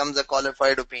opinion becomes a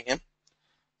qualified opinion.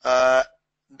 uh,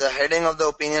 the heading of the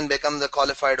opinion becomes a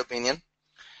qualified opinion,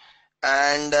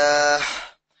 and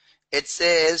it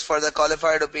says for the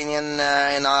qualified opinion,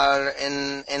 in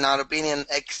our opinion,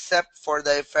 except for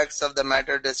the effects of the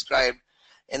matter described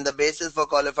in the basis for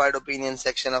qualified opinion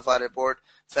section of our report,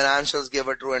 financials give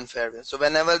a true and fair view. So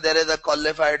whenever there is a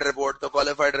qualified report, the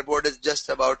qualified report is just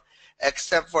about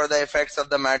except for the effects of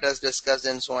the matters discussed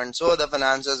in so and so, the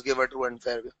financials give a true and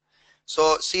fair view.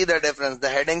 So see the difference. The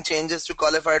heading changes to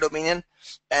qualified opinion,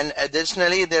 and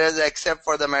additionally there is except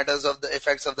for the matters of the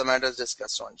effects of the matters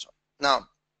discussed so and so. Now,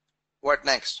 what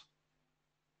next?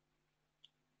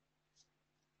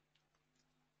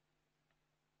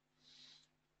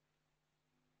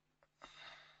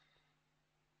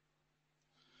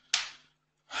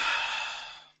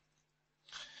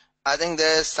 I think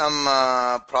there is some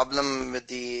problem with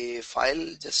the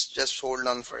file. Just hold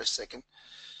on for a second.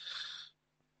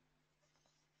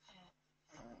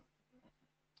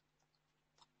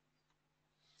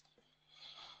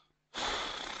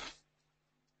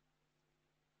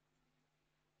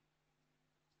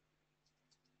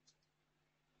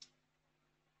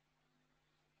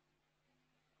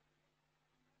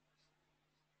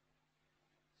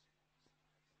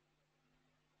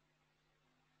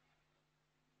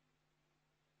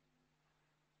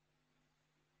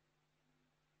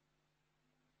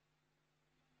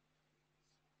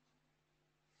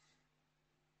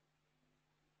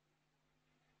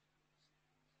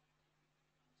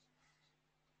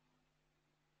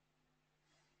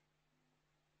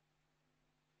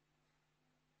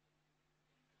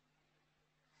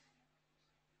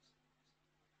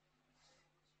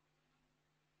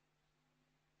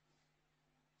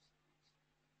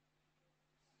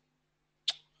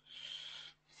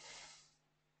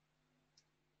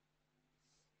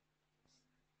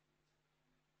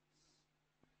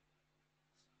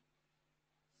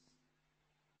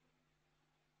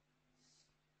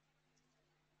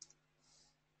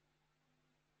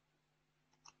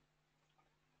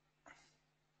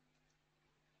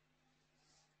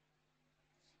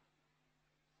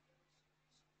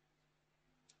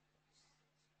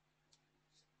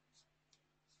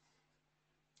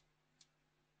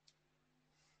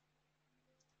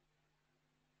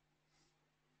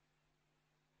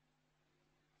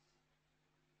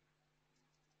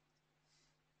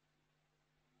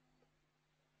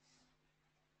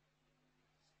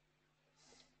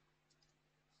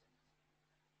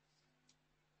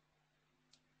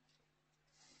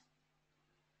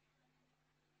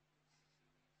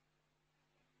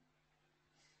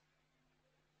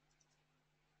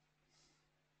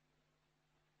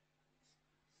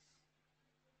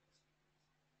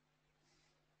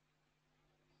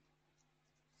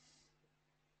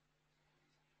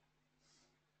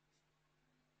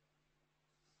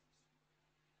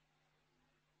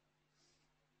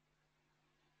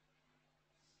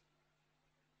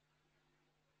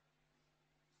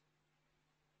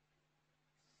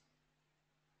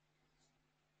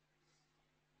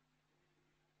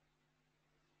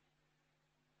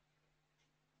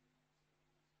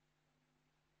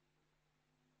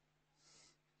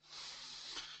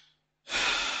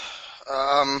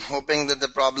 hoping that the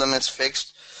problem is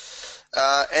fixed.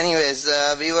 Anyways,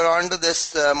 we were on to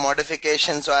this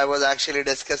modification, so I was actually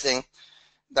discussing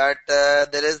that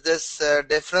there is this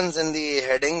difference in the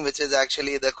heading, which is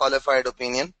actually the qualified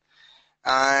opinion.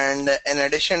 And in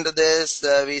addition to this,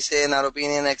 we say in our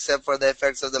opinion, except for the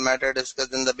effects of the matter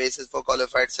discussed in the basis for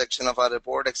qualified section of our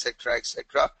report, etc.,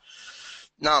 etc.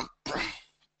 Now,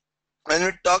 when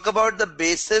we talk about the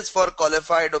basis for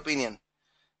qualified opinion,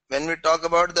 let's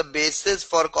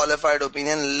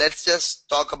just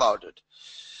talk about it.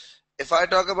 If I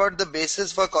talk about the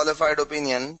basis for qualified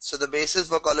opinion, so the basis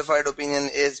for qualified opinion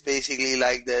is basically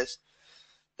like this,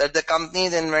 that the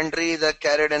company's inventory is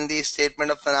carried in the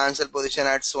statement of financial position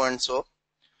at so and so,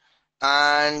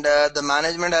 and the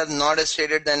management has not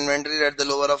stated the inventory at the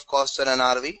lower of cost or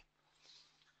NRV,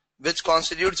 which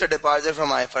constitutes a departure from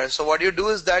IFRS. So what you do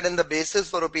is that in the basis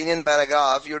for opinion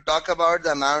paragraph, you talk about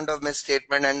the amount of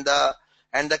misstatement and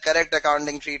the correct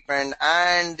accounting treatment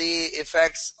and the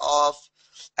effects of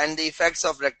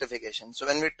rectification. So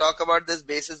when we talk about this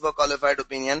basis for qualified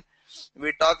opinion,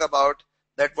 we talk about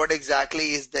that what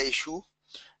exactly is the issue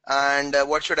and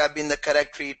what should have been the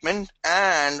correct treatment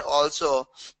and also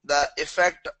the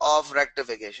effect of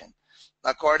rectification.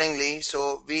 Accordingly,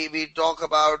 so we talk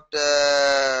about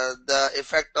the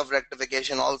effect of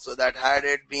rectification also, that had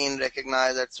it been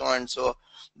recognized at so and so,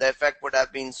 the effect would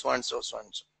have been so and so, so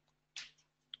and so.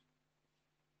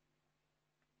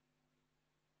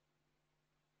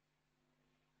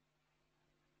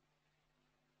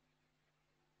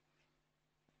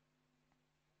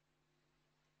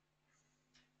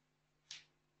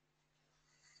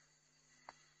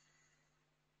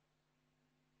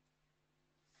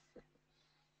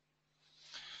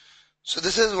 So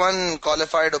this is one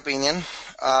qualified opinion.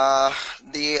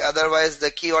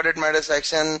 The key audit matter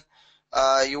section,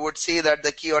 you would see that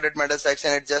the key audit matter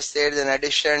section, it just says in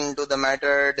addition to the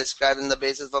matter described in the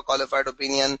basis for qualified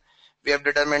opinion, we have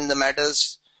determined the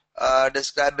matters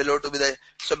described below to be the.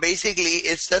 So basically,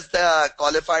 it's just the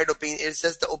qualified opinion. It's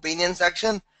just the opinion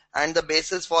section and the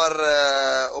basis for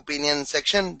opinion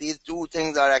section. These two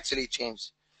things are actually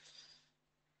changed.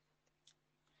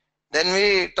 Then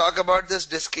we talk about this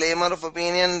disclaimer of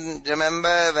opinion.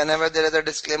 Remember, whenever there is a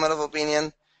disclaimer of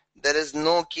opinion, there is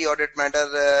no key audit matter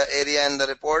area in the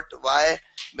report. Why?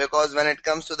 Because when it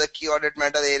comes to the key audit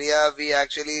matter area, we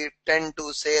actually tend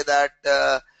to say that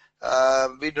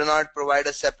we do not provide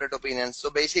a separate opinion. So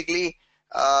basically,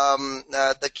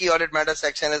 the key audit matter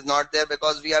section is not there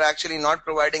because we are actually not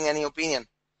providing any opinion.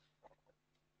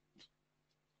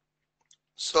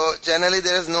 So generally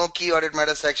there is no key audit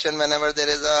matter section whenever there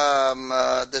is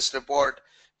a this report,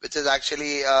 which is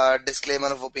actually a disclaimer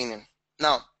of opinion.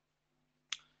 Now,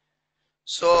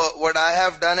 so what I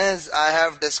have done is I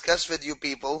have discussed with you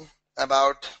people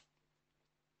about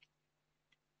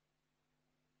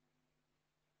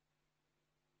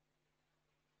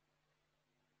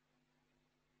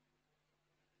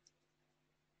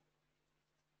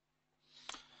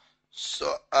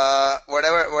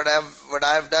what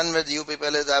I've done with you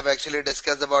people is I've actually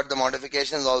discussed about the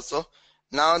modifications also.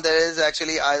 Now there is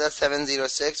actually either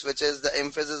 706, which is the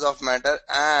emphasis of matter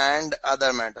and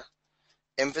other matter.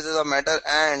 Emphasis of matter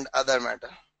and other matter.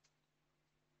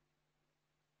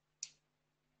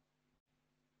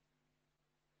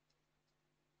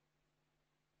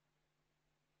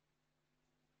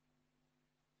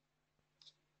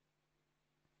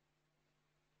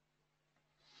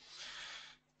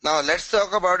 Now let's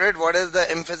talk about it. What is the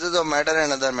emphasis of matter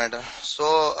and other matter?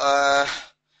 So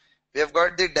we have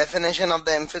got the definition of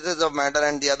the emphasis of matter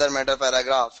and the other matter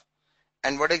paragraph.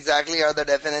 And what exactly are the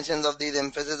definitions of these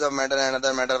emphasis of matter and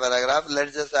other matter paragraph?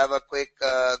 Let's just have a quick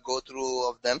go through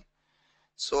of them.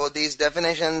 So these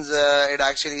definitions, it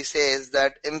actually says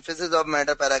that emphasis of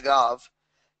matter paragraph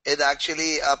is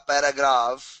actually a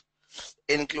paragraph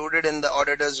included in the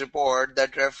auditor's report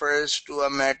that refers to a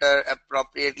matter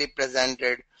appropriately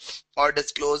presented or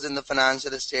disclosed in the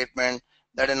financial statement,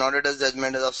 that an auditor's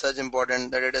judgment is of such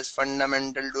importance that it is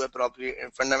fundamental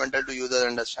to user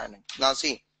understanding. Now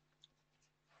see,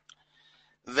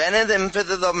 when is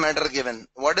emphasis of matter given?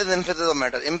 What is emphasis of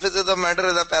matter? Emphasis of matter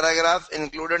is a paragraph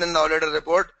included in the auditor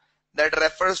report that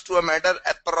refers to a matter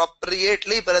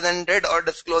appropriately presented or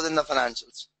disclosed in the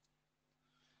financials.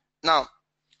 Now,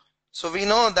 so we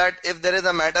know that if there is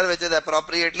a matter which is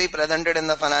appropriately presented in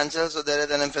the financials, so there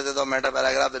is an emphasis of matter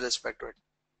paragraph with respect to it.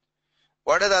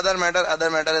 What is other matter?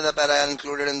 Other matter is a paragraph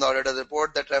included in the auditor's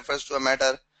report that refers to a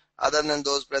matter other than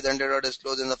those presented or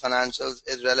disclosed in the financials,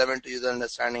 is relevant to user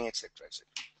understanding, etc., etc.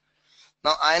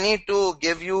 Now I need to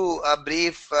give you a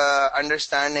brief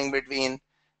understanding between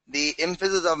the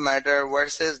emphasis of matter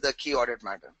versus the key audit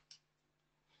matter.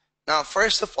 Now,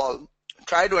 first of all,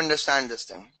 try to understand this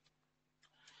thing.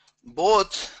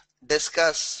 Both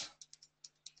discuss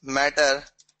matter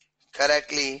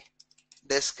correctly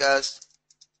discussed,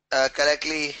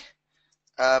 correctly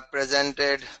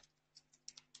presented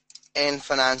in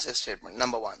financial statement,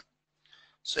 number one.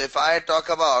 So if I talk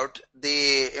about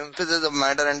the emphasis of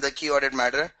matter and the key audit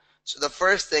matter, so the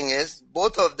first thing is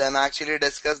both of them actually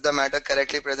discuss the matter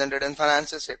correctly presented in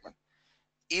financial statement.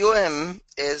 EOM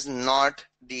is not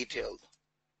detailed.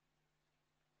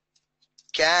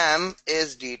 CAM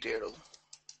is detailed.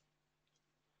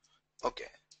 Okay.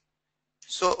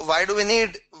 So why do we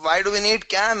need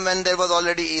CAM when there was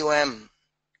already EOM?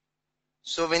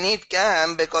 So we need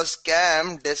CAM because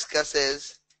CAM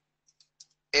discusses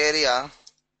area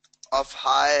of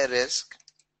high risk,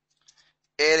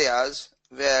 areas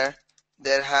where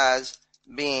there has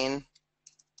been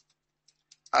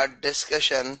a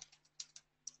discussion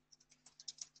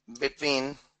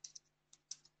between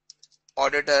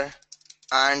auditor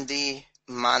and the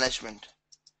management.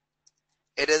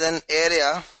 It is an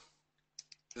area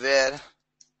where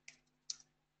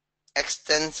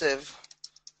extensive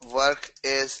work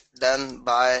is done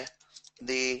by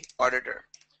the auditor.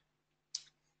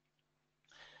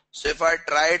 So if I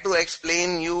try to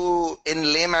explain you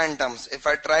in layman terms, then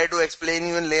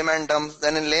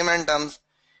in layman terms,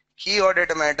 key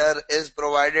audit matter is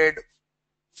provided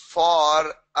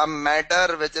for a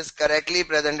matter which is correctly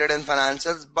presented in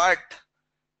financials, but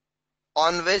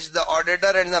on which the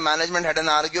auditor and the management had an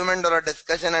argument or a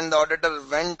discussion, and the auditor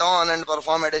went on and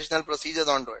performed additional procedures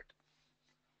onto it.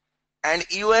 And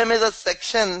EOM is a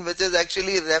section which is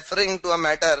actually referring to a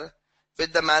matter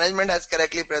which the management has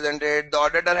correctly presented, the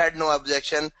auditor had no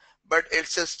objection, but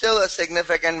it's still a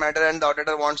significant matter and the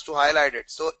auditor wants to highlight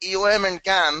it. So EOM and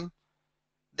CAM,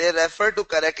 they refer to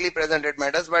correctly presented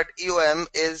matters, but EOM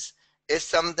is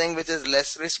something which is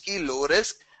less risky, low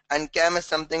risk, and CAM is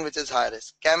something which is high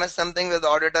risk. CAM is something where the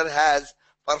auditor has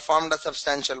performed a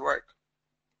substantial work.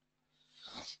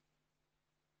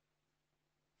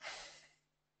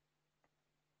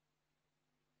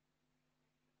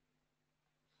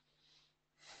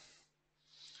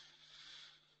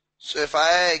 So if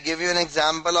I give you an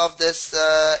example of this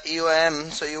EOM,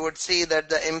 so you would see that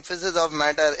the emphasis of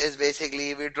matter is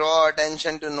basically we draw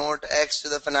attention to note X to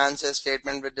the financial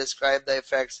statement which describe the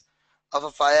effects of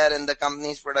a fire in the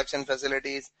company's production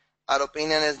facilities. Our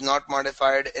opinion is not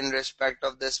modified in respect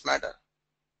of this matter.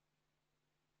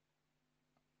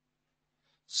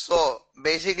 So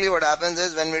basically what happens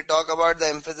is when we talk about the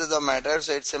emphasis of matter,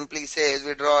 so it simply says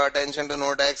we draw attention to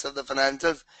note X of the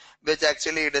financials which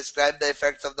actually describe the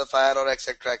effects of the fire or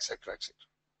etc. etc. etc.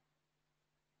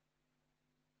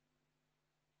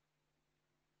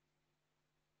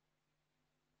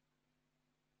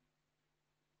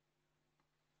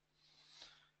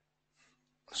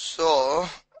 So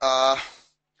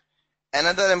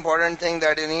another important thing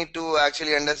that you need to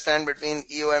actually understand between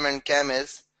EOM and CAM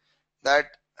is that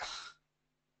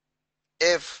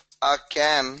if a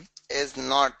CAM is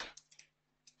not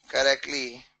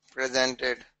correctly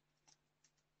presented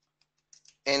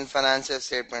in financial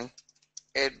statement,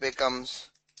 it becomes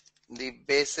the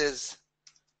basis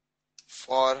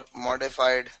for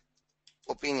modified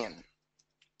opinion.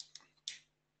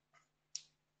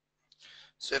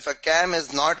 So if a CAM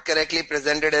is not correctly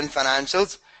presented in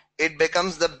financials, it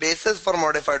becomes the basis for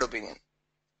modified opinion.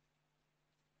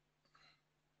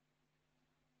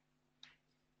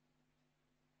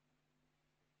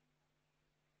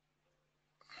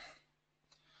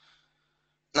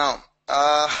 Now,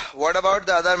 what about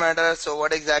the other matter? So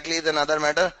what exactly is another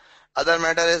matter? Other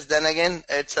matter is then again,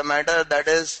 it's a matter that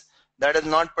is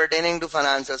not pertaining to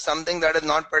financials. Something that is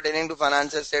not pertaining to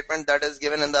financial statement that is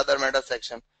given in the other matter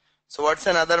section. So what's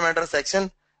an other matter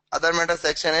section? Other matter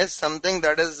section is something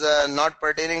that is not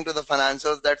pertaining to the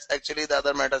financials. That's actually the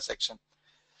other matter section.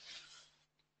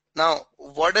 Now,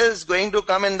 what is going to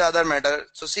come in the other matter?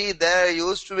 So see, there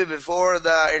used to be before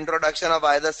the introduction of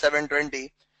ISO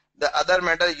 720, the other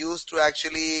matter used to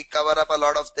actually cover up a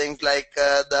lot of things like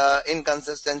the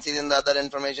inconsistencies in the other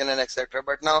information and etc.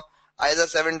 But now ISO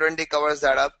 720 covers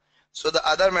that up. So the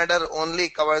other matter only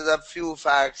covers up few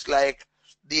facts like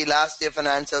the last year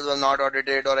financials were not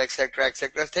audited or etc.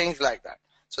 etc. things like that.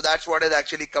 So that's what is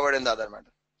actually covered in the other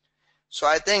matter. So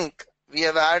I think we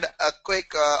have had a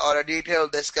quick or a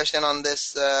detailed discussion on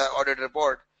this audit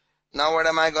report. Now what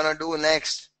am I going to do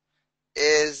next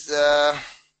is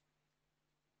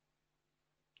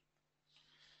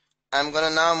I'm going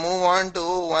to now move on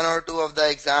to one or two of the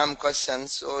exam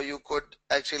questions, so you could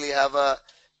actually have a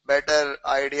better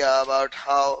idea about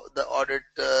how the audit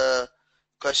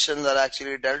questions are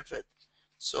actually dealt with.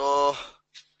 So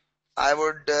I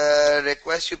would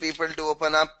request you people to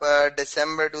open up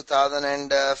December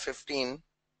 2015.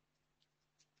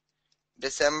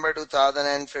 December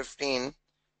 2015,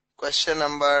 question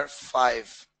number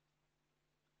 5.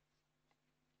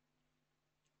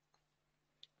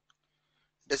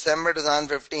 December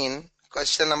 2015,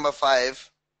 question number 5.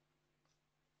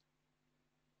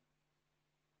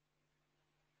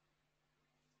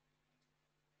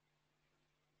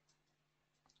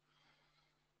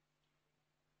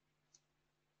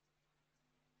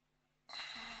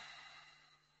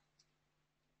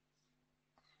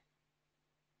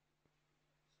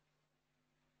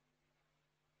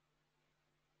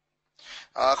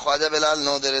 Khwaja Bilal,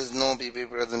 no, there is no PP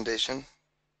presentation.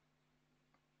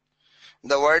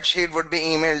 The worksheet would be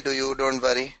emailed to you, don't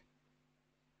worry.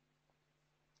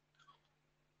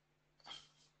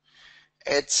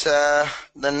 It's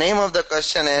the name of the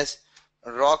question is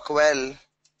Rockwell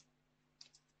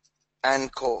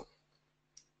and Co.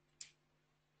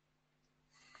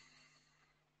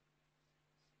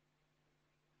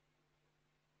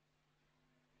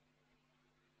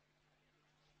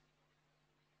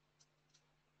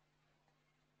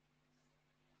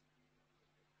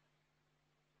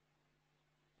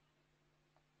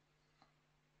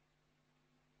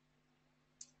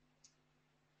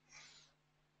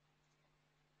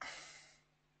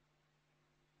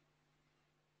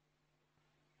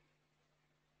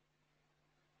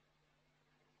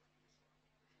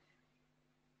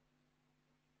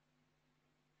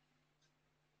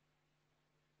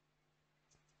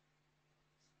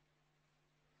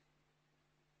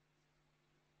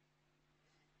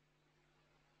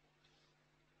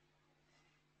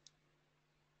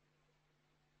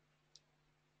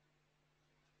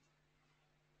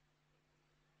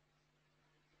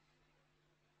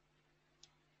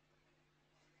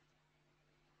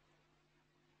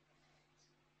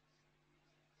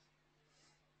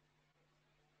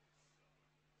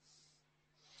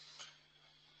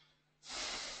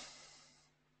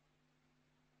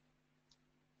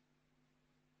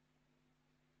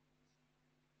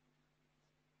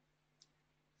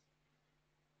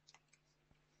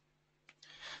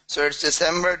 So it's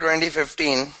December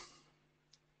 2015.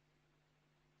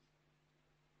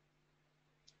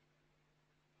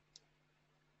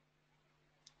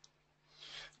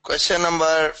 Question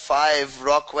number 5,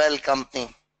 Rockwell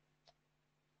Company.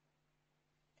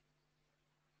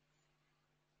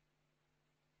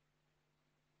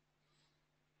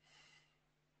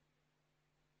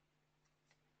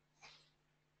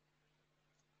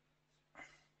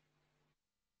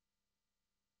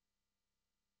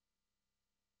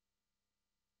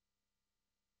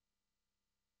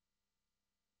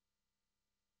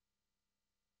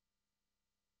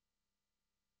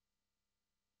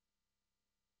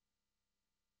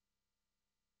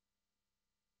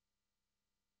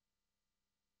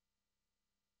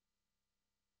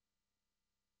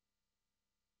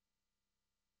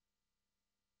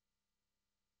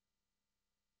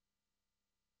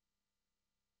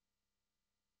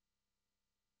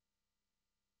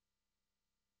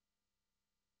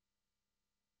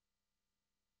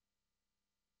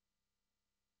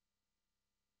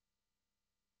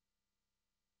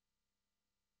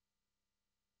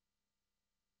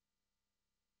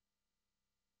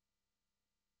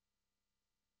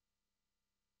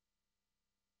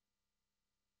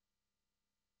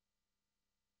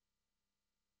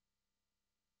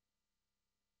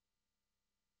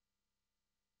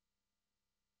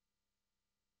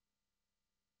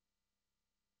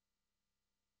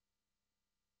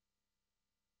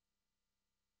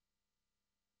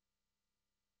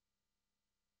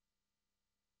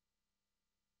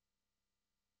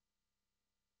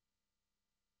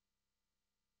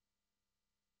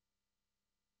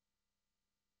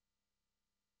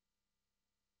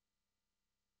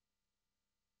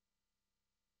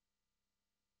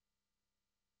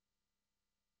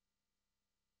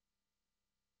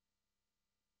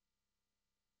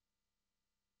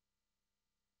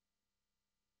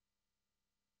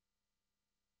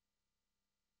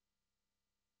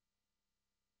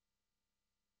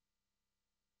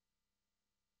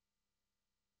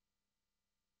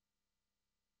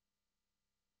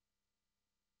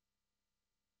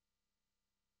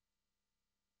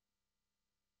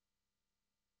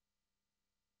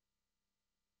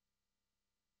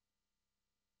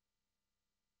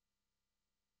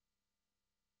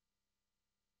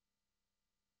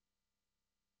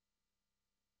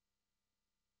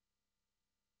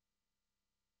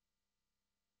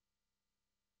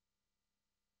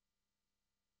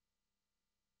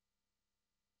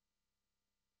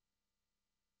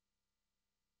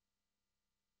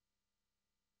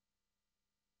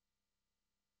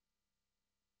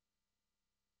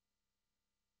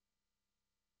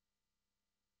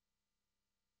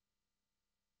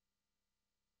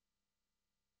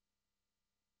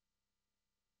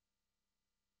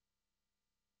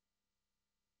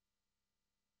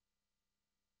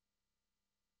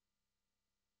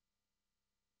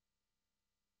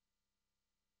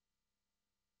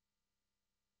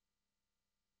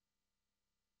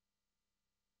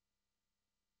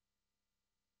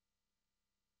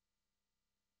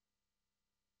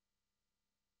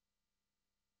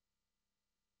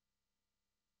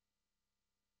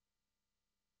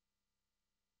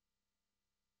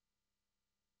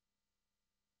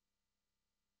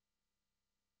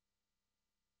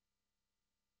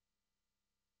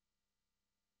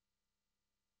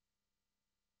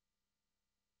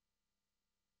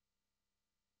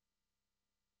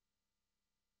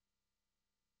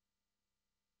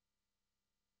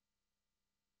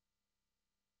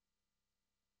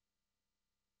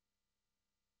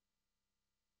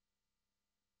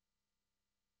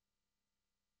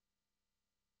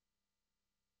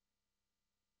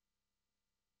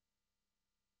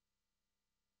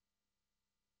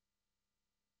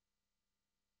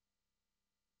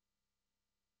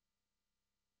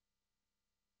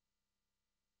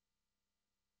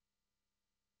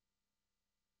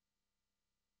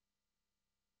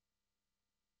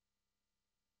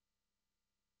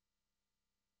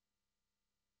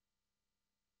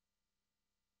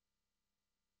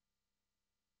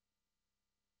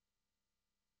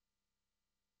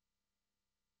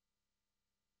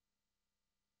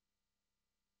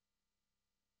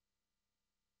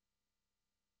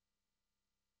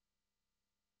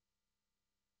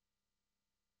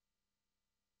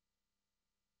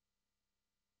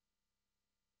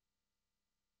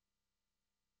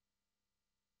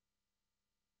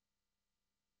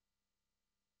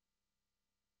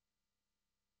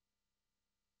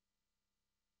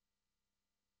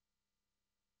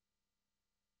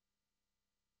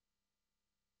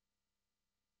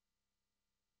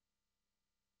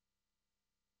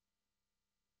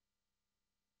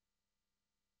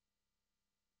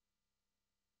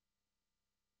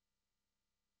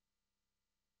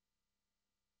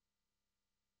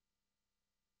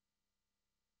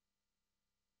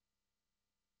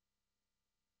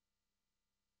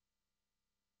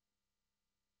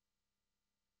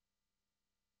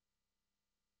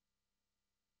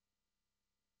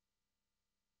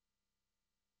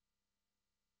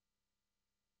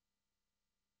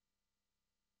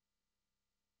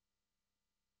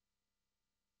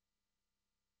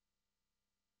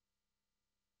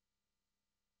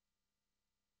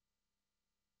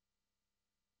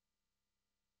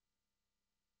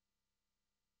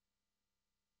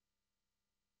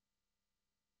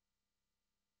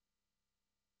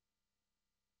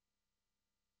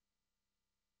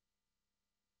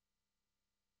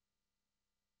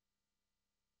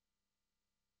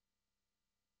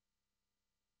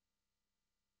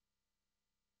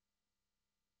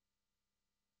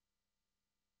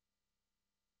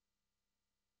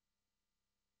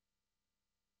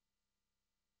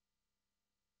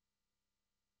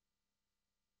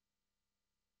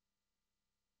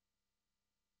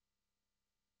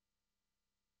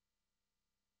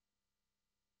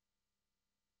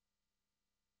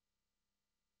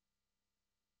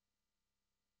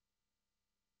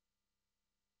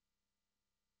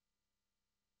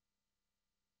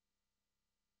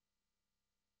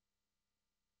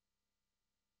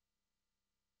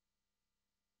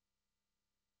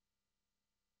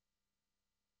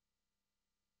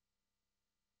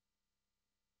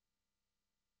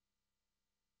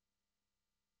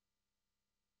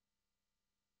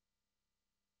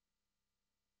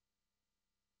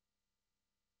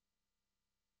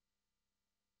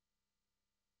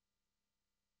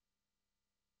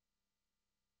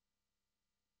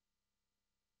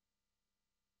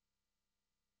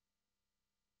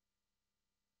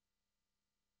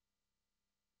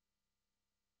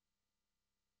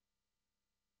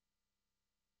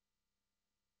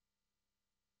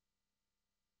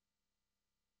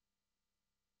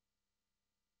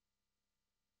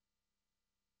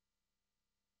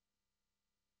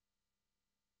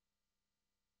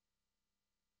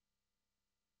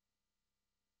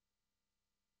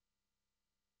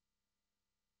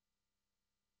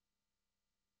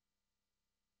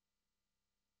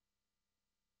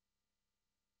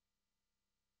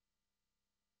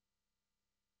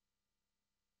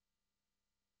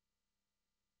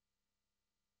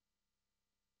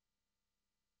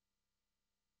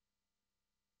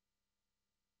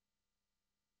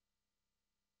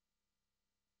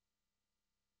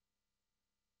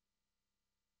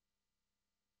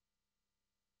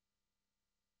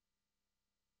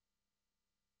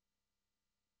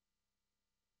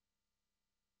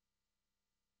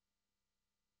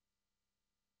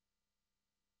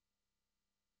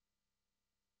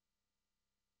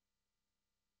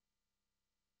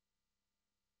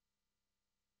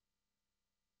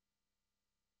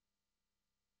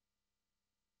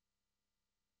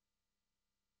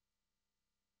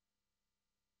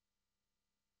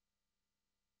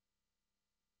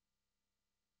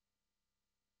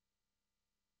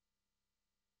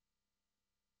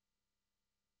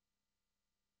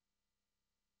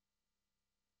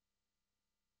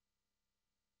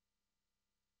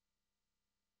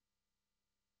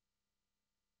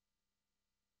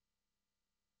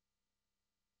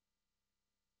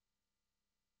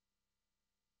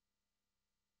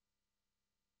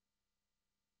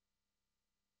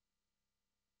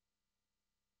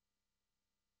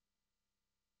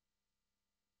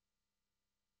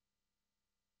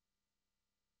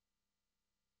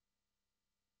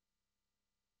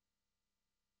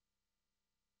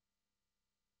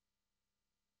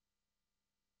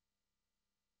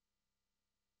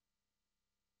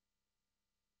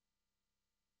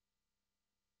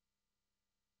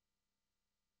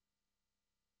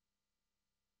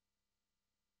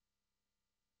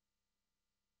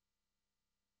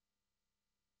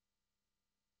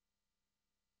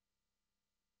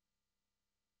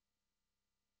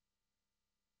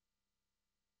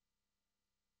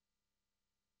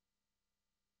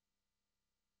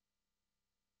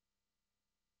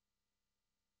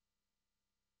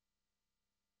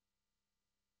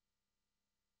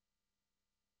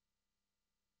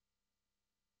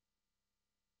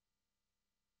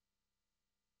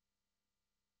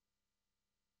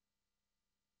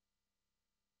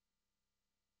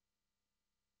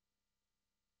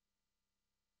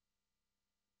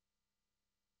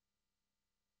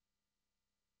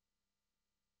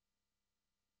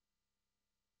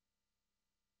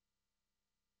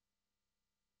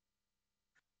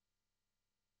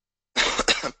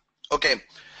 Okay,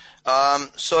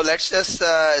 so let's just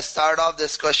start off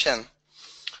this question.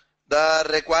 The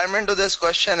requirement to this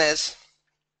question is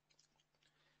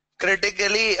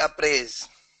critically appraise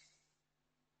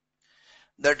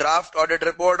the draft audit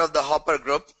report of the Hopper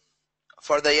Group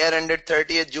for the year ended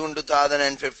 30th June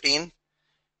 2015,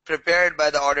 prepared by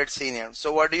the audit senior.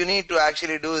 So what you need to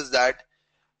actually do is that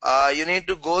you need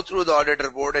to go through the audit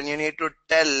report and you need to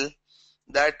tell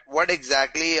that what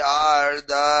exactly are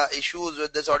the issues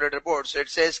with this audit report. So it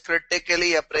says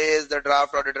critically appraise the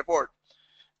draft audit report.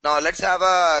 Now let's have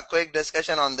a quick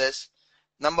discussion on this.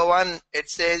 Number one, it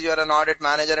says you're an audit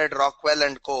manager at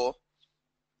Rockwell & Co.,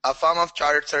 a firm of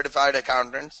chartered certified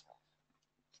accountants,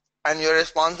 and you're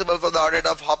responsible for the audit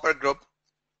of Hopper Group,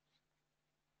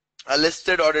 a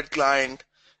listed audit client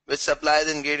which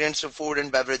supplies ingredients to food and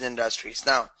beverage industries.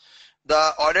 Now,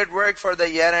 the audit work for the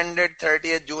year ended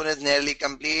 30th June is nearly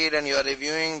complete, and you are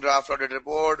reviewing draft audit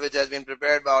report which has been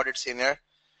prepared by audit senior.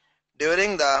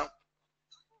 During the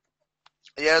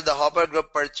year, the Hopper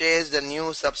Group purchased a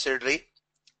new subsidiary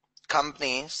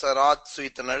company, Sarat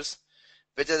Sweeteners,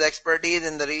 which has expertise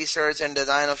in the research and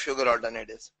design of sugar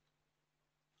alternatives.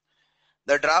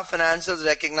 The draft financials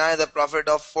recognize a profit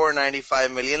of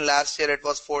 495 million. Last year it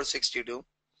was 462.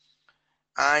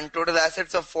 And total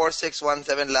assets of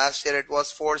 4617. Last year it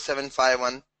was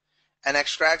 4751. An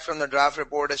extract from the draft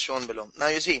report is shown below. Now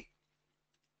you see,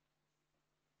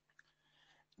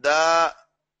 the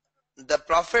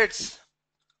profits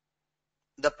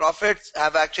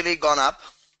have actually gone up.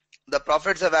 The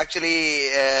profits have actually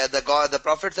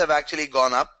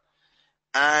gone up,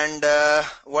 and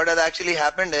what has actually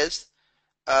happened is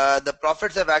the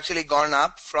profits have actually gone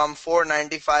up from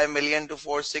 495 million to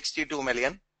 462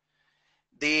 million.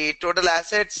 The total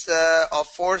assets of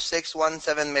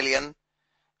 4617 million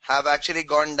have actually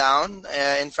gone down.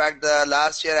 In fact, the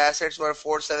last year assets were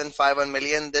 4751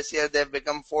 million. This year they've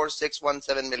become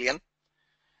 4617 million.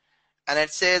 And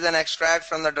it says an extract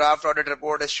from the draft audit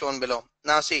report is shown below.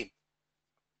 Now see,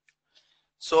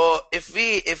 so if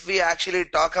we actually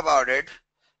talk about it,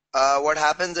 what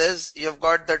happens is you've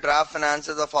got the draft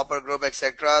finances of Hopper Group,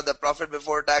 etc. The profit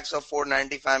before tax of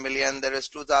 495 million. There is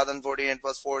 2014 it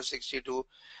was 462.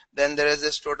 Then there is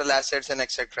this total assets and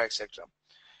etc. etc.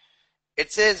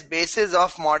 It says basis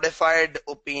of modified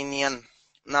opinion.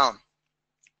 Now,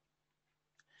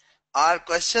 our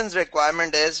question's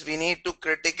requirement is we need to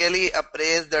critically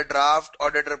appraise the draft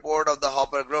audit report of the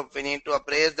Hopper Group. We need to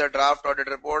appraise the draft audit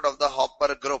report of the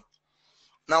Hopper Group.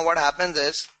 Now what happens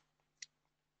is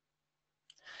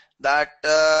that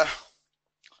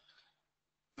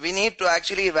we need to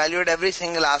actually evaluate every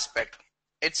single aspect.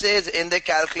 It says in the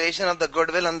calculation of the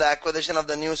goodwill and the acquisition of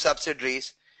the new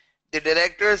subsidiaries, the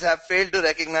directors have failed to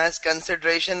recognize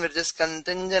consideration which is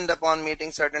contingent upon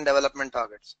meeting certain development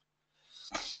targets.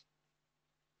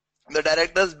 The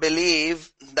directors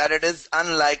believe that it is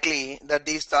unlikely that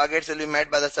these targets will be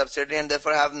met by the subsidiary and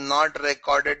therefore have not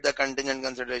recorded the contingent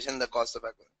consideration, the cost of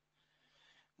acquisition.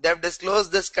 They have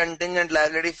disclosed this contingent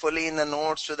liability fully in the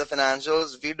notes to the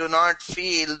financials. We do not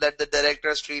feel that the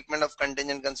director's treatment of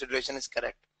contingent consideration is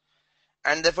correct,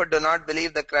 and therefore do not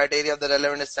believe the criteria of the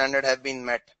relevant standard have been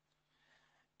met.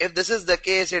 If this is the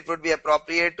case, it would be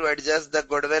appropriate to adjust the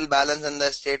goodwill balance in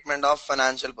the statement of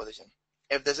financial position.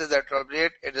 If this is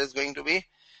appropriate, it is going to be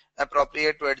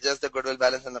appropriate to adjust the goodwill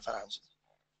balance in the financials.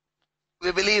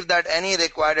 We believe that any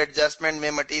required adjustment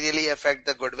may materially affect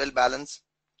the goodwill balance.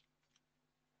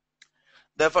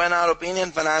 Therefore, in our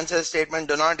opinion, financial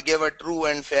statements do not give a true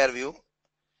and fair view.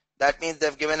 That means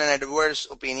they've given an adverse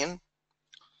opinion.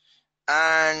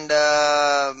 And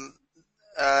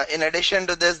in addition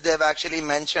to this, they've actually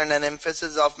mentioned an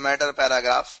emphasis of matter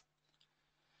paragraph.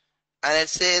 And it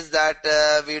says that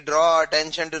we draw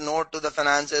attention to note to the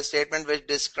financial statement which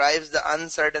describes the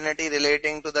uncertainty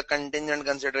relating to the contingent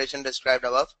consideration described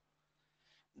above.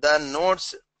 The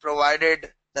note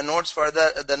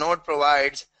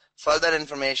provides further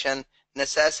information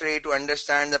necessary to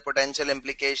understand the potential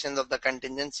implications of the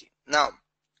contingency. Now,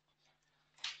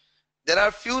 there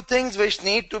are few things which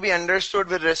need to be understood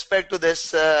with respect to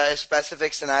this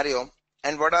specific scenario.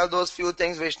 And what are those few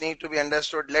things which need to be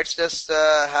understood? Let's just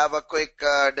have a quick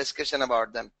discussion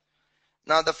about them.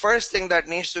 Now, the first thing that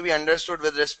needs to be understood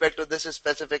with respect to this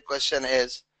specific question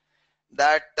is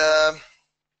that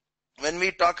when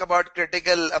we talk about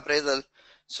critical appraisal,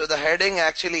 so the heading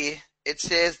actually, it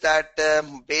says that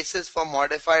basis for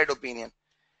modified opinion.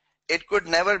 It could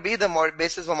never be the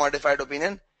basis for modified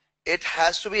opinion. It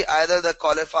has to be either the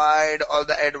qualified or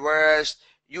the adverse.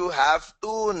 You have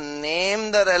to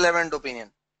name the relevant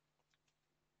opinion.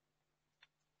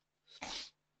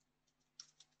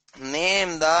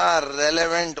 Name the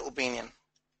relevant opinion.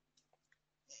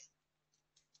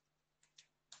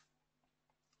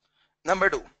 Number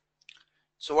two.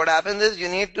 So what happens is you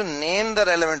need to name the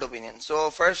relevant opinion. So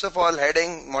first of all,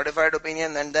 heading, modified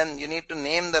opinion, and then you need to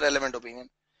name the relevant opinion.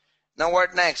 Now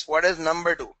what next? What is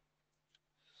number two?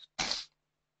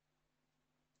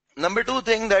 Number two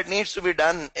thing that needs to be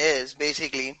done is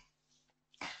basically,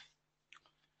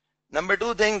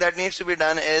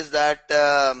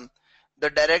 the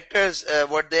directors,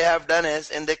 what they have done is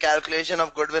in the calculation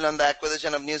of goodwill on the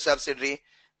acquisition of new subsidiary,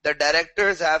 the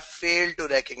directors have failed to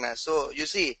recognize. So you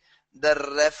see, the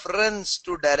reference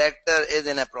to director is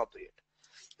inappropriate.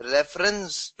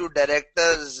 Reference to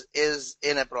directors is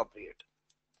inappropriate.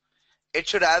 It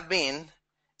should have been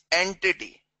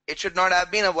entity. It should not have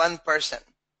been a one person.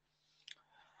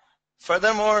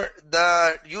 Furthermore,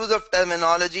 the use of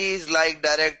terminologies like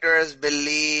directors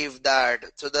believe that.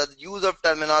 So the use of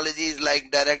terminologies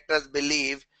like directors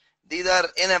believe, these are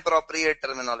inappropriate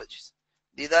terminologies.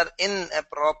 These are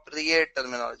inappropriate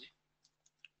terminology.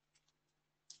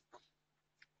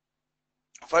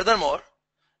 Furthermore,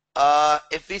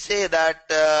 if we say that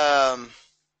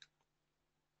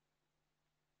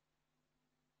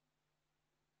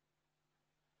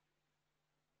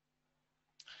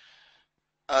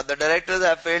the directors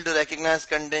have failed to recognize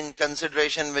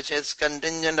consideration which is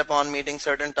contingent upon meeting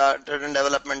certain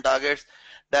development targets.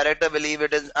 Director believe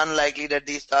it is unlikely that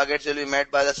these targets will be met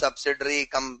by the subsidiary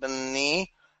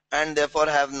company and therefore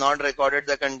have not recorded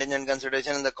the contingent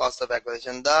consideration in the cost of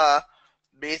acquisition. The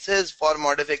basis for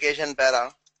modification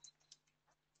para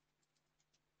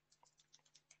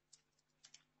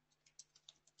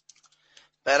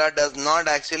does not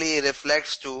actually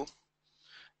reflects to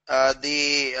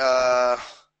the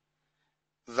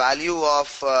value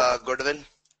of goodwill,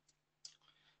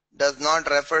 does not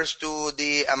refers to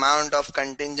the amount of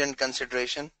contingent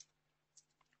consideration,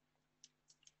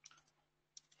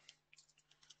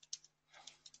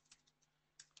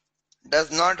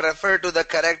 does not refer to the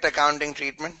correct accounting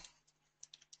treatment,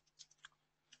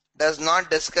 does not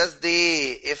discuss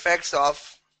the effects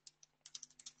of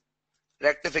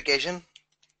rectification,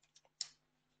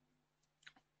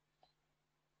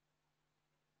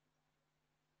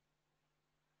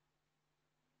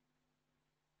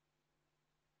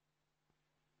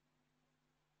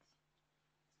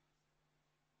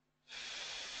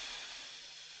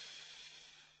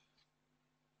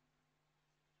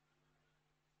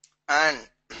 and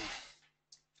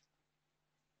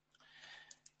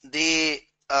the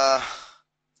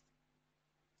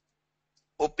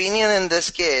opinion in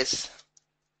this case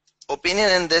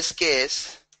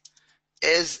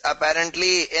is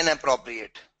apparently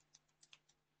inappropriate.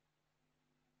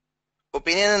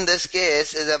 Opinion in this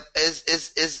case is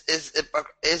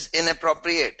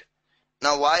inappropriate.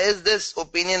 Now why is this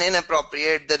opinion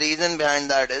inappropriate? The reason behind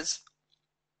that is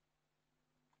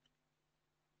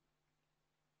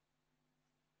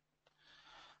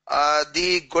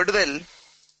the goodwill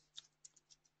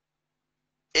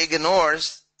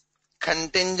ignores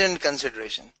contingent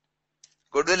consideration.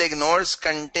 Goodwill ignores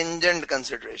contingent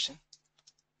consideration.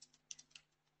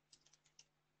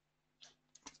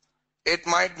 It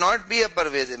might not be a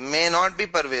pervasive, may not be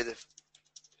pervasive.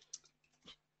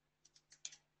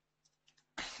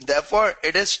 Therefore,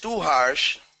 it is too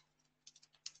harsh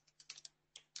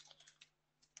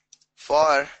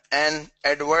for an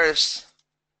adverse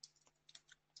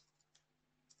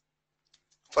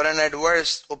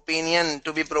opinion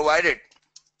to be provided.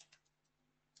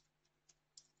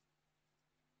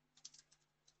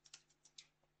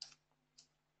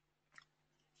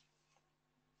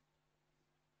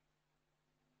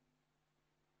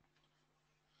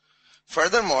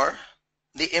 Furthermore,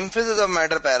 the emphasis of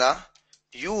matter para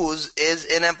use is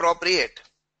inappropriate.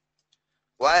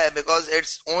 Why? Because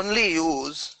it's only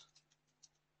used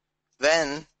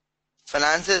when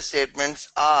financial statements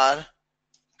are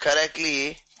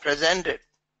correctly presented.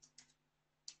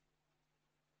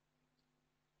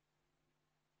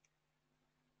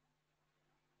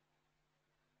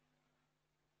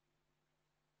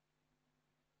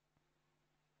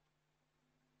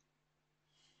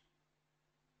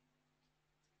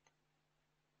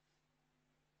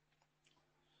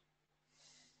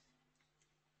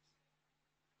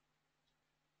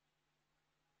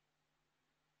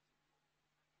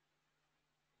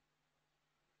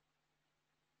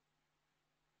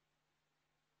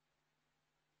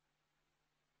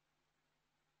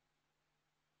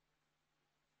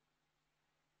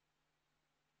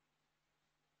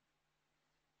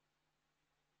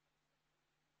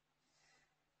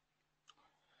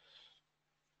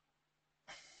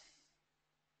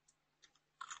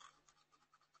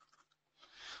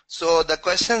 So the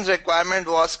question's requirement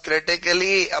was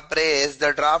critically appraise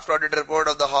the draft audit report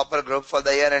of the Hopper Group for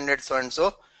the year ended so and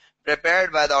so,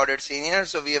 prepared by the audit senior.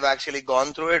 So we have actually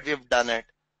gone through it, we've done it.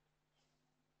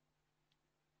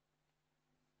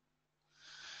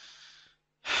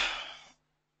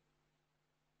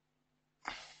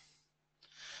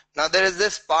 Now there is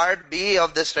this part B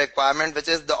of this requirement, which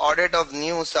is the audit of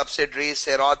new subsidiaries,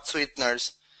 Serot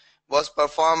Sweeteners, was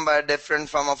performed by a different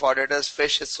firm of auditors,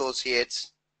 Fish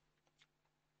Associates.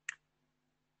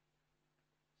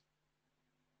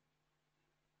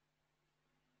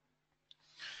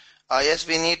 Yes,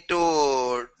 we need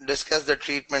to discuss the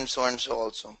treatment so and so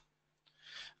also.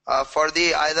 For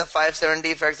the either 570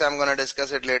 effects, I'm going to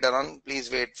discuss it later on.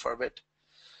 Please wait for a bit.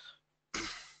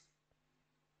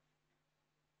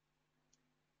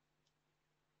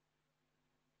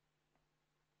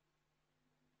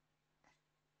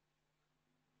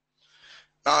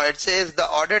 Now it says the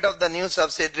audit of the new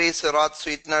subsidiary Serot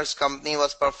Sweeteners Company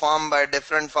was performed by a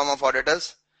different firm of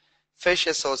auditors, Fish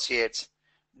Associates.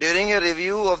 During a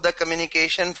review of the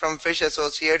communication from Fish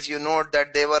Associates, you note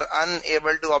that they were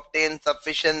unable to obtain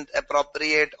sufficient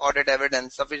appropriate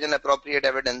evidence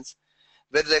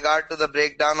with regard to the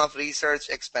breakdown of research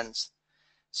expense.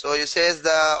 So it says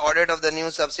the audit of the new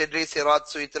subsidiary Serot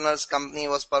Sweeteners Company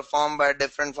was performed by a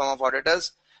different firm of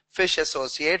auditors, Fish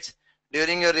Associates.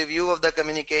 During a review of the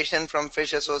communication from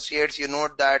Fish Associates, you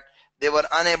note that they were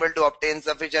unable to obtain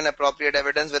sufficient appropriate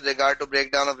evidence with regard to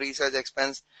breakdown of research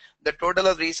expense. The total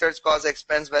of research cost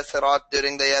expense by Serot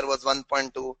during the year was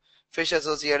 1.2. Fish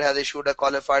Associate has issued a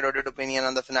qualified audit opinion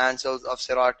on the financials of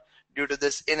Serot due to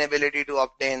this inability to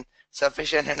obtain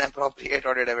sufficient and appropriate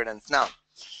audit evidence. Now,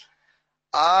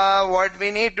 what we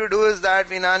need to do is that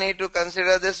we now need to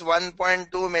consider this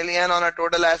 1.2 million on a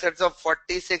total assets of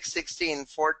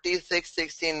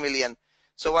 4616 million.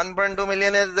 So 1.2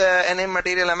 million is an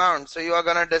immaterial amount. So you are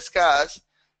going to discuss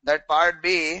that part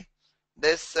B,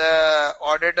 this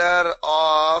auditor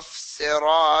of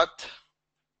Serot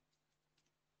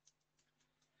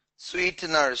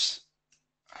Sweeteners.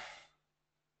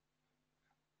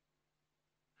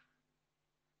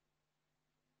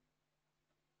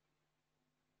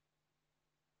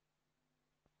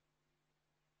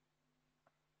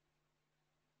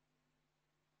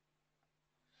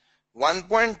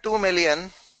 $1.2 million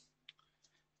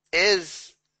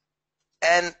is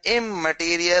an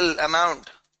immaterial amount.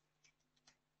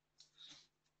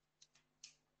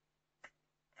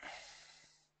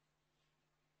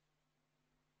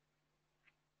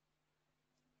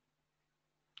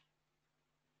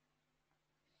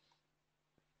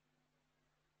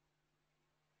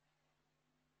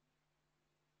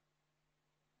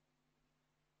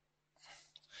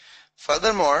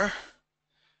 Furthermore,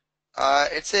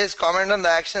 it says comment on the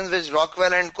actions which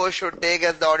Rockwell and Co. should take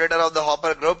as the auditor of the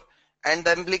Hopper Group and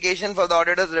the implication for the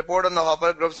auditor's report on the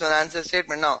Hopper Group's financial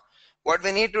statement. Now, what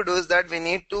we need to do is that we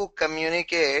need to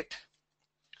communicate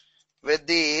with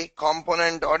the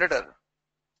component auditor.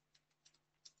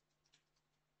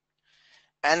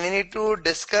 And we need to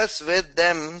discuss with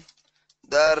them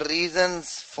the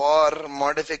reasons for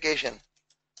modification.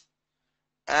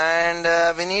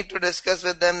 And we need to discuss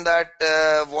with them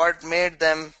that what made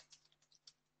them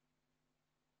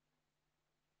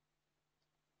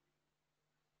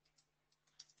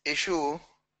issue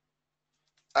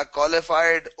a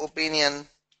qualified opinion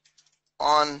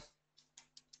on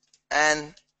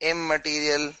an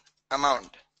immaterial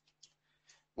amount.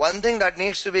 One thing that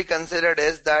needs to be considered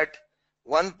is that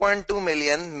 1.2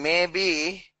 million may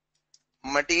be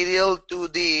material to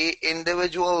the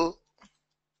individual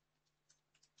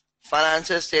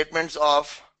financial statements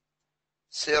of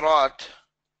Serot,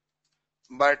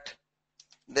 but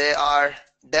they are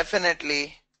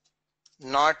definitely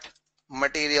not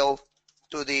material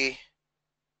to the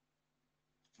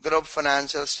group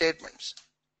financial statements.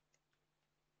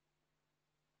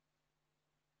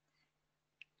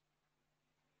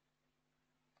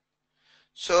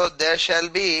 So there shall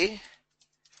be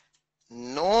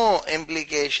no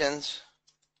implications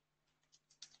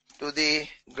to the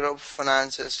group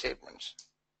financial statements.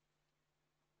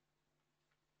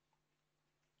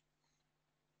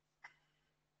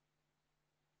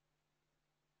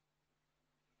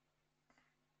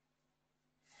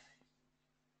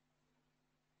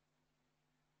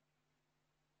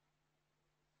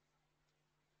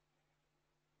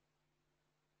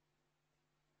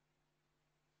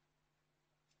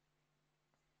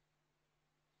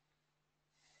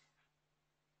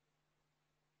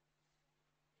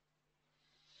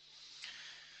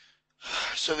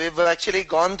 So we've actually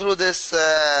gone through this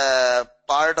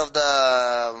part of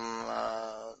the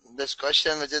this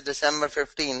question, which is December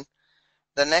 15.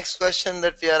 The next question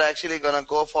that we are actually going to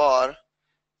go for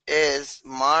is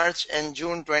March and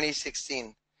June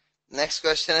 2016. Next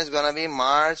question is going to be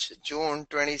March, June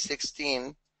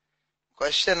 2016.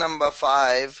 Question number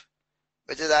 5,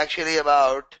 which is actually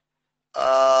about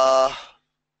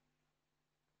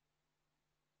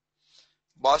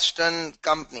Boston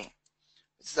company.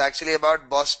 It's actually about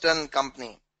Boston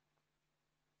company.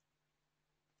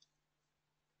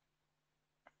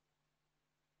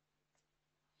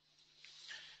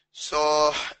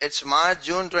 So it's March,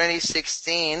 June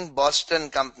 2016, Boston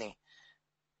company.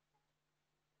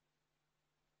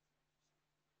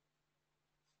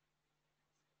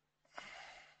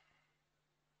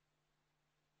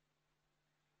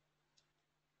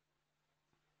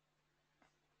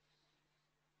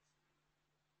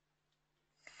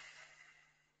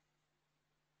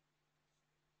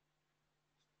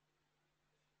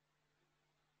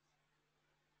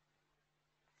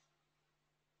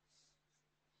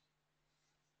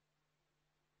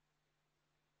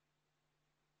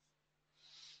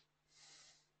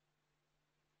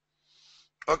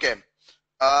 Okay.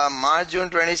 March, June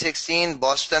 2016,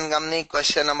 Boston company,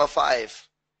 question number 5.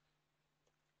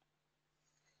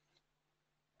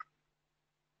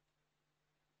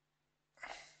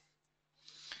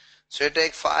 So you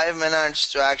take 5 minutes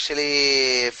to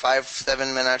actually,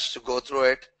 7 minutes to go through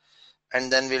it, and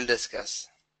then we'll discuss.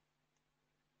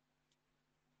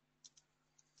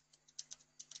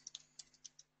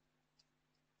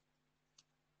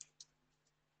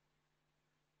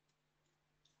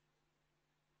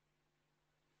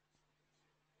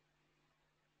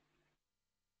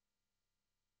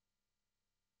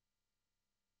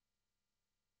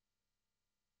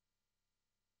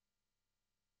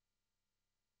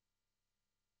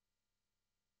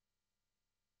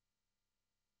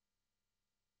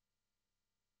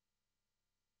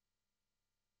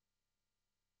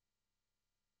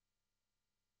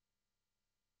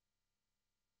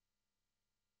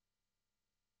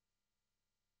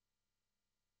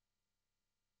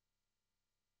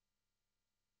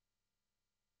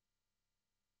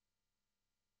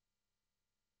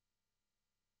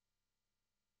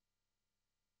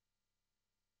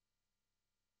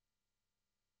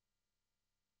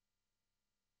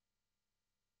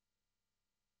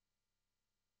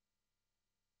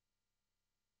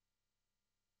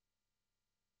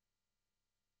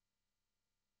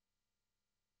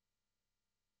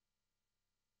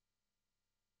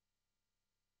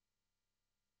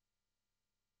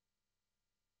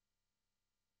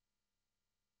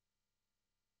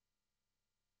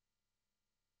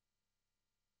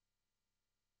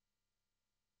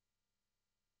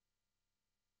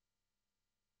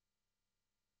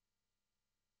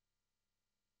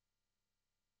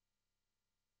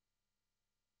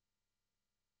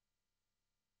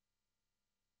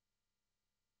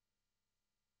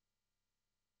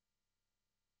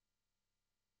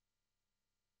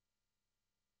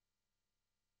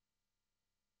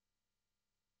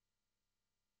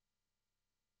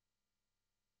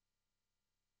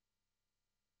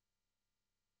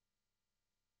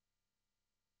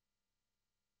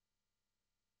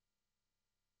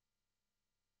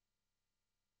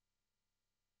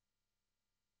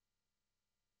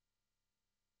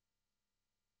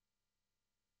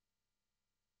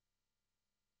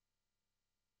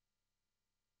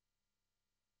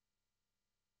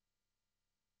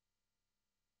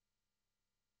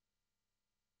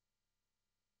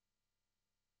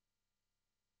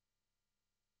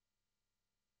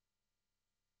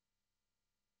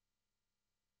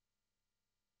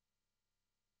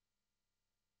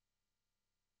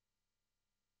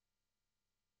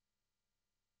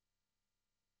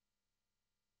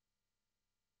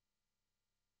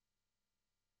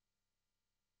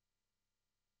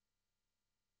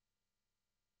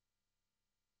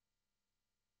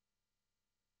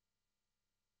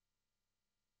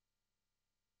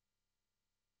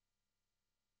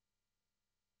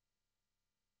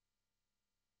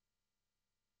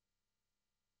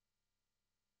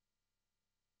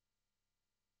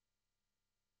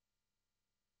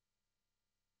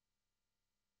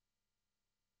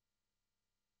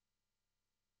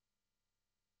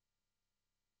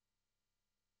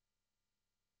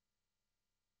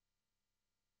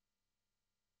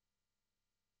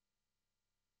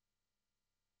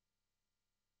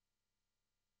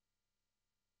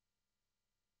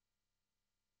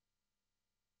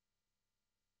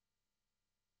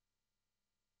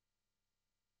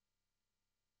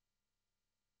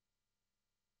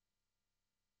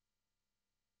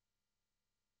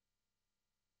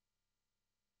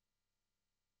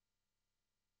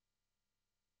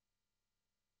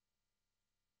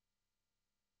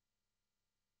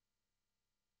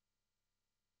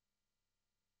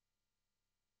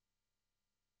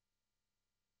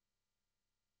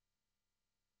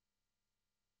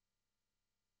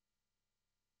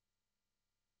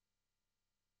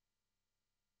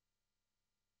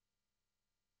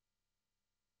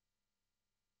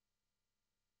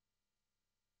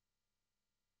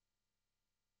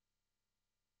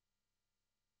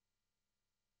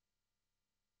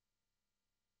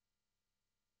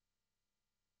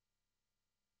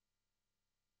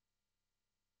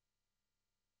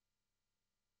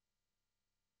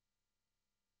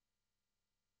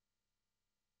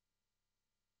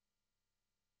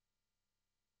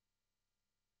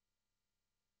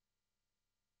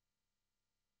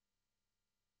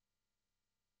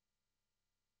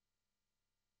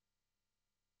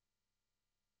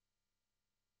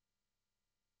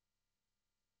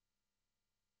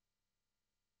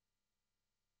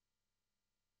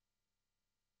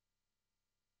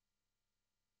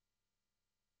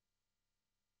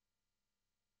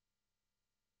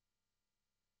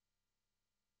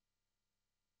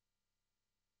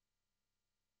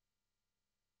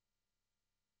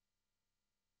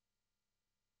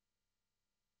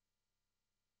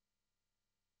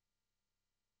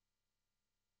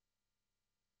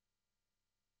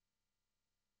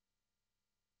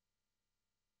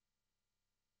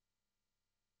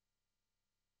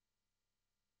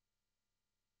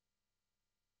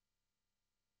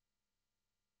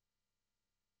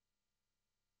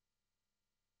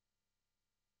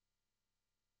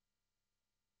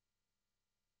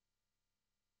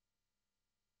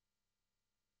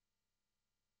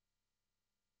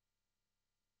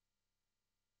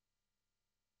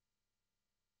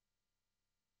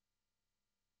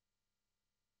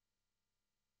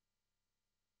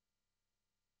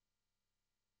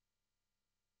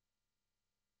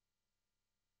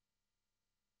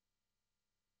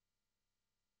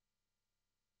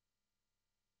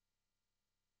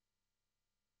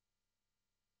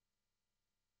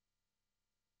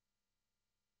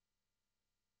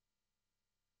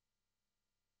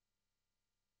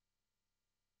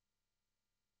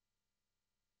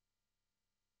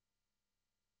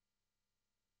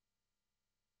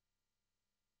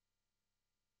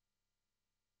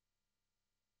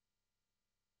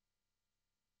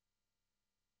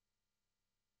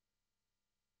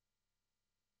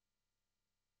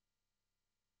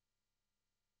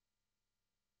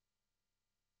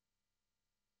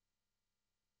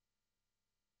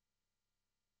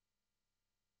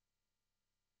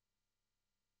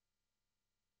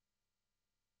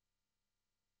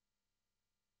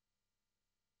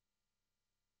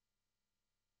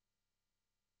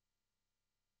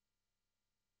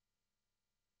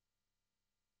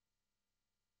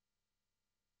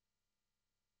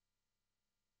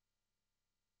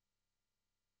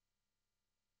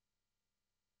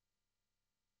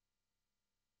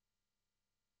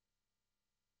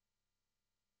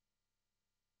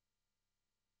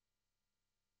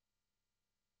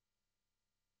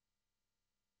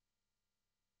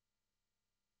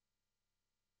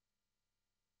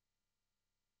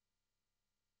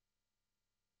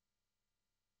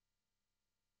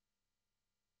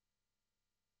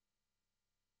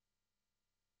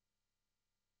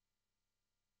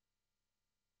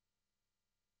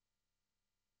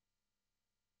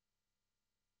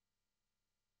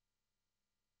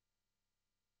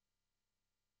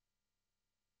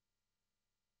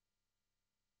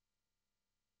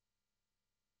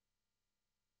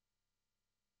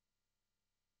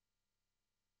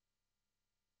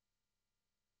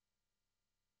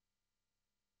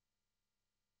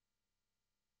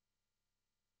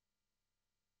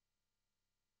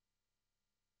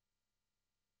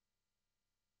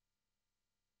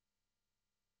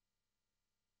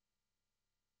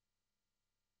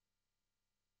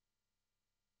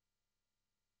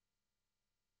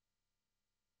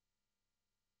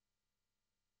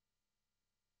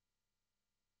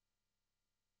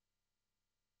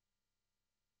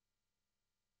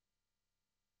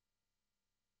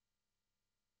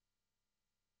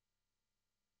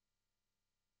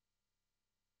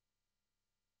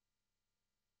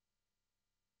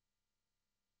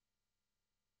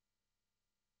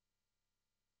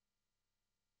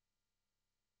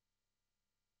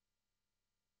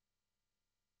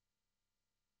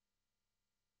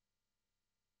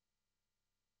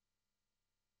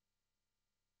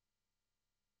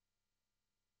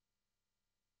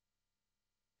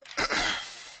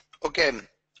 Okay.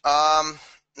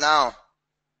 Now,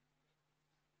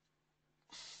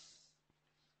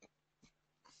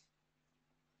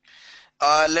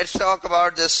 let's talk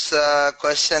about this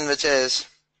question, which is,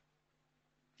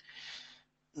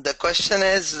 the question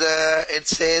is, it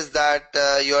says that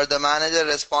you are the manager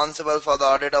responsible for the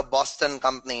audit of Boston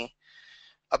Company,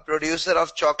 a producer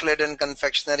of chocolate and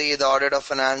confectionery. The audit of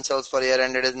financials for year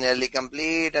ended is nearly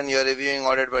complete, and you are reviewing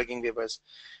audit working papers.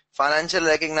 Financial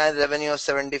recognized revenue of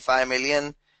 75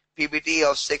 million, PBT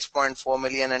of 6.4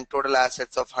 million, and total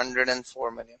assets of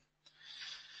 104 million.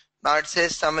 Now it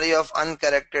says summary of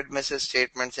uncorrected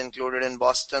misstatements included in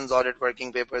Boston's audit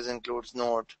working papers includes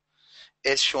note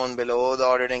is shown below. The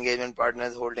audit engagement partner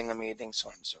is holding a meeting, so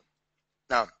and so.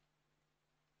 Now,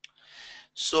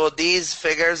 so these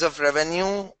figures of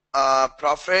revenue,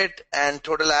 profit, and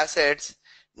total assets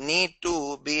need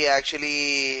to be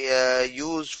actually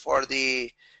used for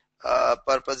the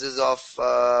purposes of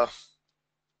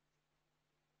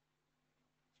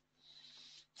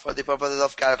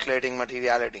calculating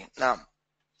materiality. Now,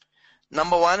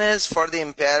 number one is for the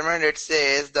impairment. It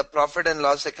says the profit and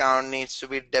loss account needs to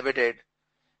be debited,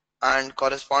 and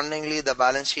correspondingly the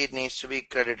balance sheet needs to be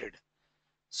credited.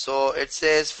 So it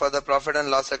says for the profit and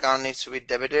loss account needs to be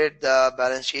debited, the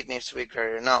balance sheet needs to be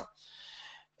credited. Now,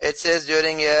 it says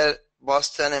during year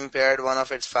Boston impaired one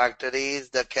of its factories.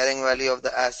 The carrying value of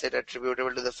the asset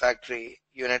attributable to the factory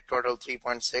unit total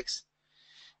 3.6.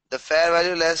 The fair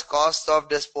value less cost of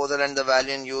disposal and the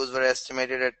value in use were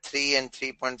estimated at 3 and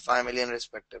 3.5 million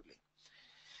respectively.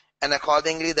 And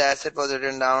accordingly, the asset was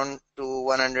written down to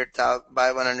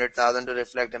 100,000 to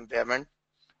reflect impairment.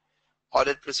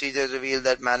 Audit procedures revealed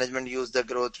that management used the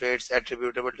growth rates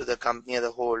attributable to the company as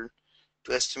a whole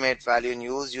to estimate value in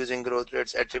use. Using growth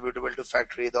rates attributable to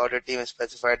factory, the audit team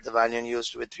specified the value in use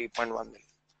to be 3.1 million.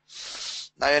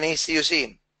 Now you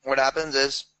see, what happens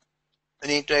is we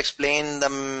need to explain the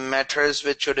matters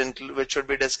which should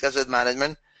be discussed with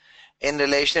management in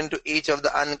relation to each of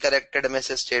the uncorrected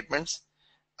misstatements,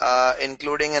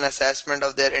 including an assessment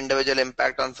of their individual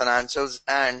impact on financials,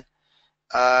 and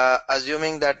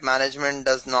assuming that management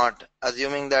does not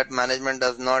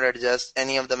adjust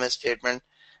any of the misstatement,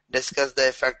 discuss the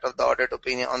effect of the audit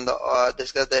opinion on the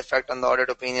audit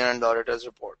opinion and the auditor's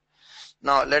report.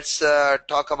 Now let's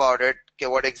talk about it. Okay,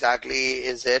 what exactly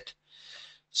is it?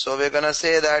 So we're gonna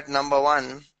say that number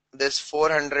one, this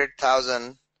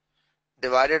 400,000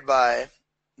 divided by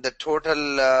the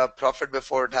total profit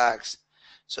before tax.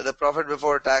 So the profit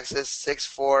before tax is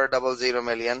 6,400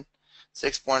 million,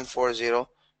 6.40.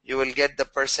 You will get the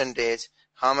percentage.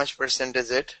 How much percent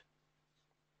is it?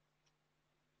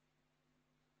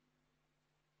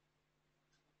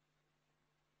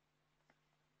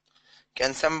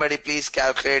 Can somebody please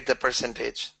calculate the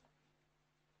percentage?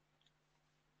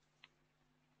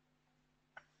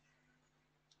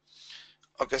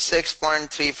 Okay,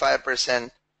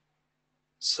 6.35%.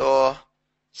 So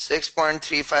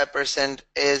 6.35%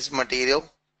 is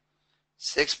material.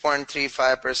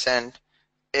 6.35%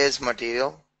 is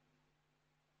material.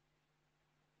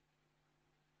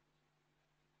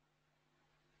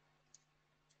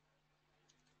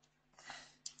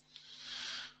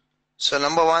 So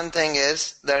number one thing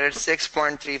is that it's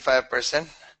 6.35%,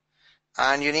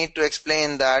 and you need to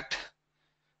explain that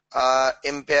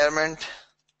impairment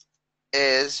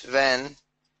is when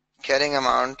carrying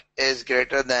amount is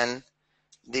greater than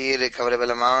the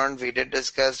recoverable amount. We did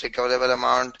discuss recoverable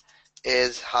amount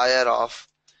is higher of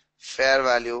fair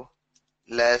value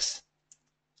less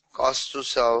cost to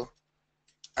serve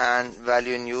and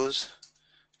value in use.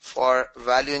 For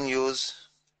value in use,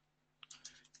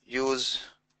 use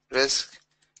risk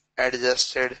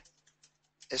adjusted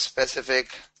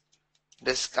specific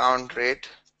discount rate.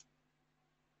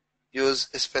 Use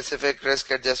specific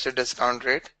risk adjusted discount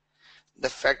rate. The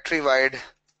factory wide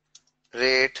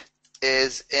rate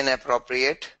is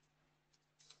inappropriate.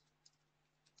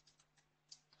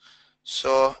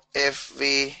 So if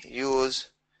we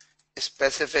use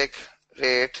specific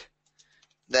rate,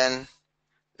 then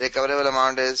recoverable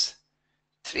amount is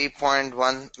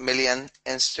 3.1 million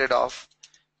instead of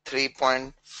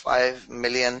 3.5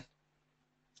 million,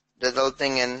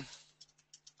 resulting in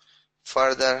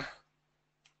further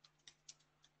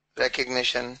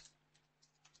recognition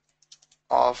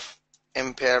of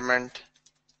impairment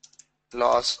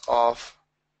loss of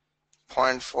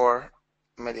 0.4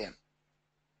 million.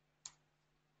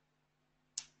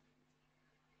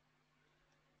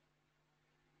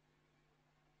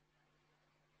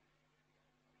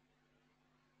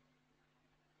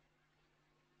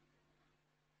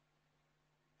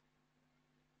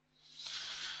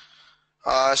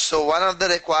 So one of the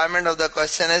requirement of the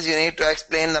question is you need to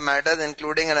explain the matters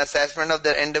including an assessment of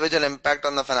their individual impact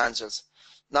on the financials.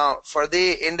 Now for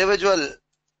the individual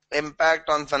impact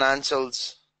on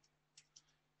financials,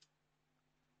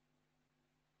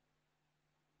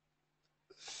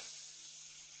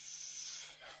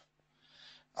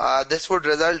 this would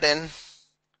result in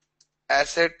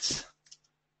assets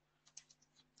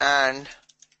and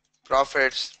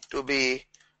profits to be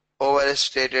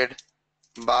overstated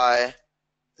by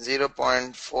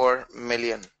 0.4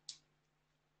 million.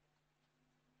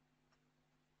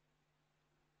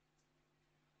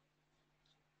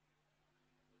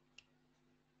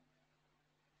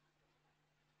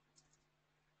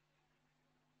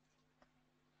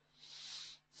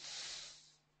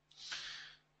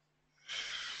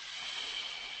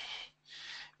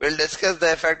 We'll discuss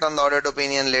the effect on the audit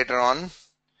opinion later on.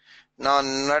 Now,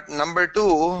 number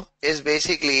 2 is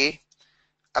basically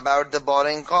about the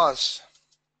borrowing costs.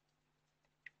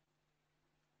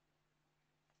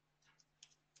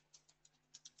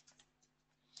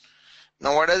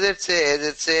 Now, what does it say?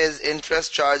 It says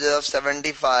interest charges of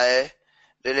 75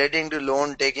 relating to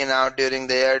loan taken out during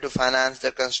the year to finance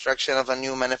the construction of a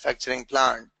new manufacturing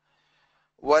plant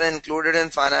were included in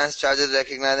finance charges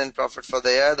recognized in profit for the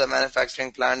year. The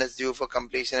manufacturing plant is due for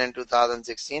completion in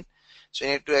 2016. So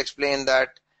you need to explain that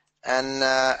an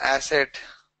asset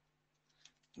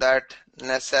that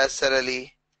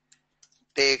necessarily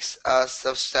takes a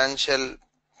substantial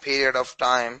period of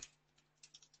time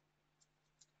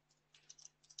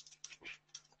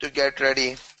to get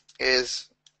ready is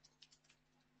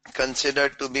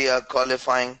considered to be a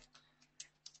qualifying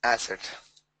asset.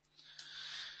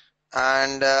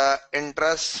 And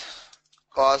interest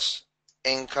costs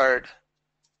incurred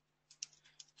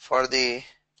for the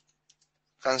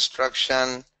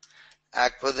construction,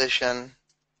 acquisition,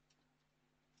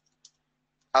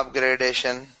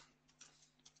 upgradation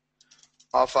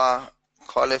of a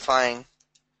qualifying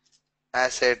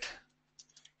asset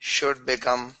should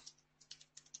become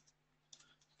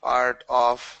part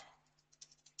of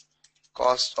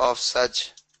cost of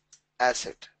such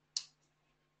asset.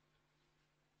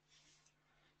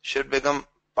 Should become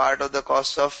part of the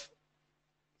cost of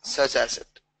such asset.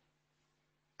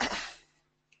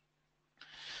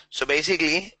 So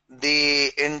basically,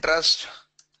 the interest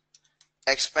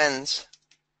expense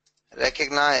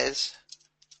recognized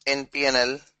in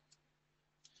P&L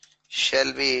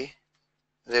shall be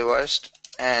reversed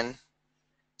and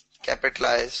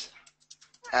capitalized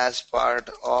as part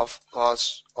of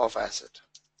cost of asset.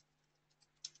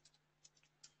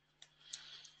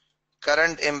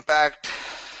 Current impact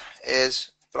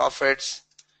is profits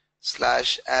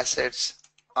 / assets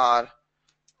are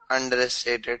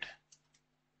understated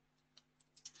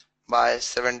by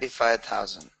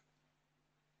 75,000.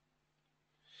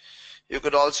 You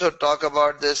could also talk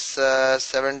about this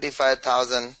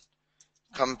 75,000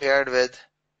 compared with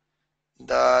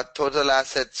the total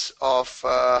assets of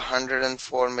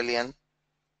 104 million.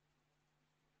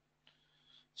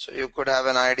 So you could have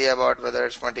an idea about whether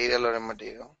it's material or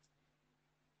immaterial.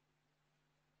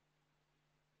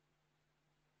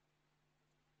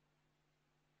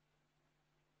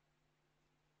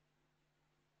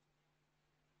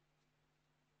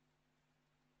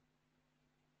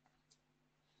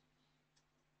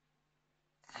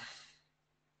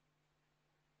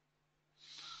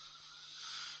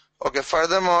 Okay,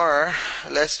 furthermore,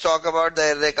 let's talk about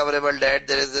the irrecoverable debt.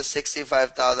 There is the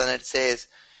 65,000. It says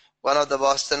one of the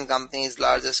Boston company's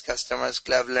largest customers,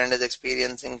 Cleveland, is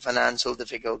experiencing financial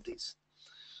difficulties.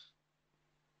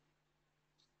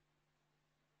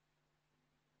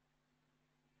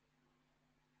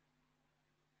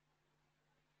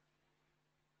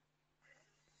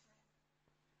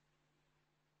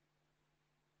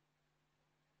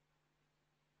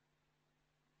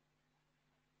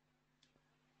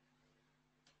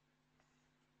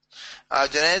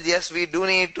 Junaid, yes, we do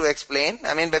need to explain.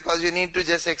 I mean, because you need to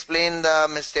just explain the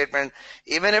misstatement.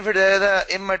 Even if it is an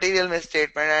immaterial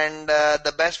misstatement, and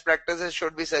the best practices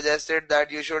should be suggested that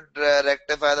you should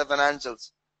rectify the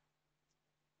financials.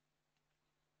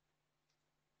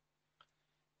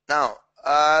 Now,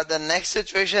 the next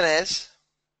situation is,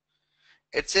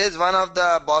 it says one of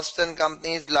the Boston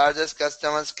company's largest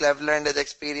customers, Cleveland, is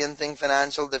experiencing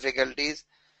financial difficulties.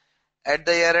 At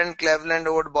the year-end, Cleveland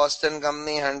owed Boston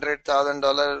Company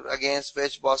 $100,000, against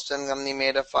which Boston Company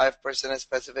made a 5%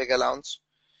 specific allowance.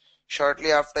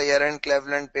 Shortly after year-end,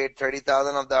 Cleveland paid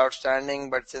 $30,000 of the outstanding,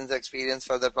 but since experienced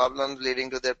further problems, leading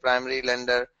to their primary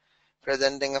lender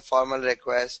presenting a formal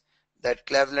request that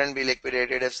Cleveland be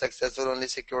liquidated. If successful, only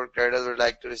secured creditors would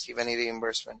like to receive any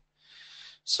reimbursement.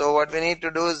 So what we need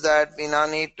to do is that we now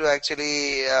need to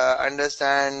actually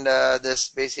understand this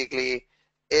basically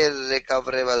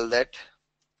irrecoverable debt,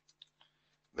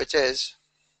 which is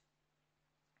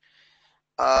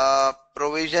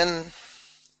provision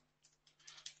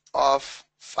of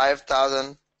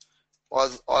 5,000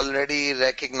 was already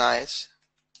recognized.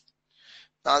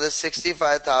 Now this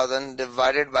 65,000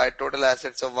 divided by total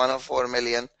assets of 104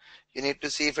 million, you need to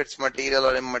see if it's material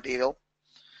or immaterial.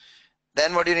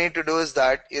 Then what you need to do is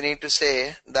that you need to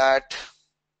say that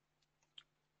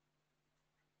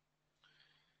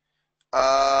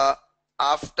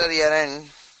after year end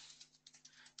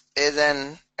is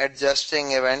an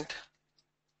adjusting event,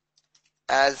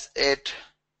 as it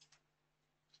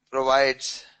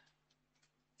provides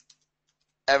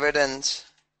evidence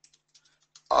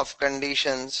of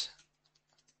conditions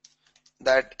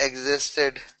that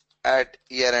existed at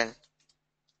year end.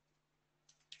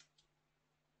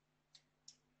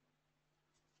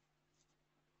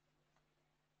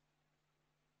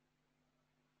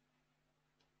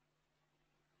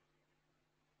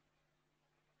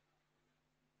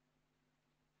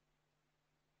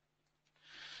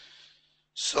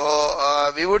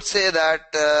 So we would say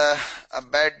that a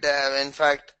bad, in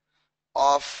fact,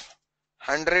 of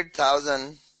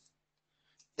 100,000,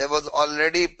 there was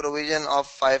already provision of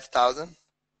 5,000.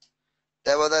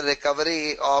 There was a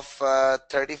recovery of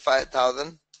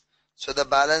 35,000. So the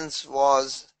balance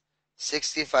was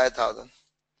 65,000.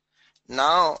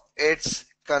 Now it's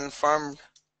confirmed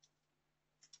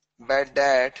bad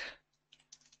debt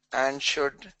and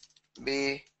should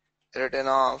be written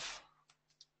off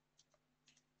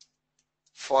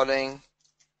following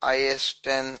IS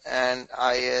 10 and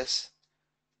IFRS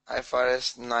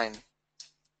 9.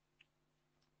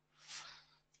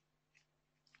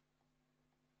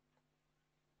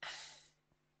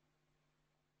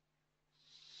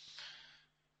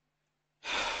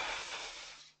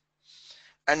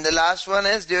 And the last one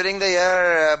is, during the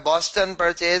year, Boston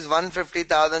purchased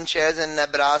 150,000 shares in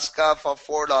Nebraska for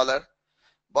 $4.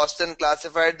 Boston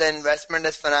classified the investment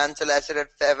as financial asset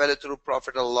at fair value through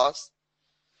profit or loss.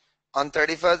 On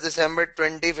 31st December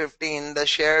 2015, the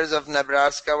shares of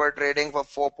Nebraska were trading for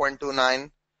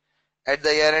 4.29. At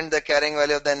the year end, the carrying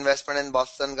value of the investment in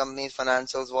Boston Company's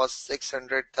financials was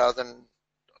 600,000.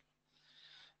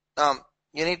 Now,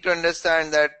 you need to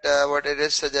understand that what it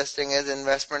is suggesting is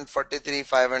investment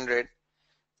 43,500.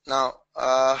 Now,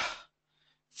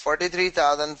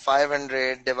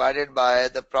 43,500 divided by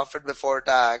the profit before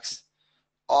tax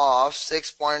of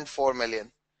 6.4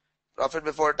 million. Profit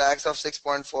before tax of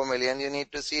 6.4 million, you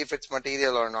need to see if it's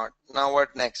material or not. Now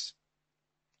what next?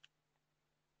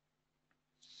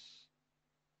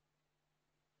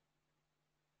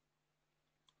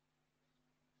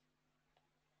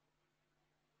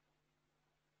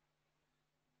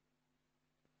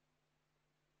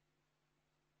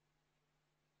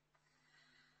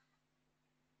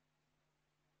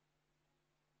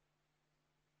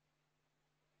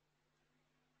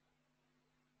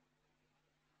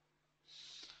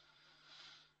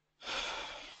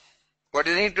 What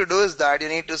you need to do is that you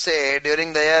need to say,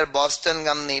 during the year, Boston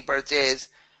Company purchased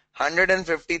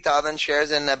 150,000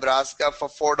 shares in Nebraska for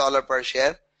 $4 per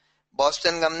share.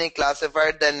 Boston Company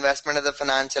classified the investment as a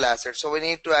financial asset. So we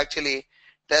need to actually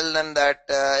tell them that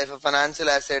if a financial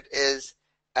asset is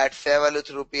at fair value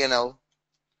through P&L,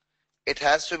 it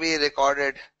has to be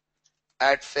recorded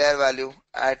at fair value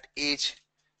at each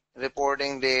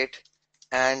reporting date,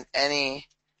 and any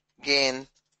gain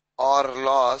or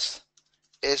loss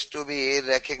is to be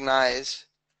recognized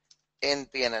in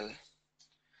P&L.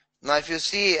 Now if you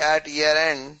see at year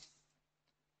end,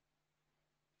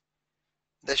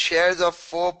 the shares of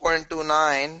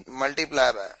 4.29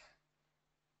 multiplied by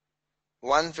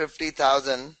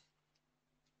 150,000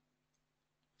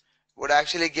 would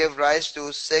actually give rise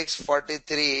to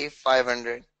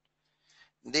 643,500.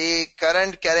 The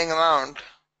current carrying amount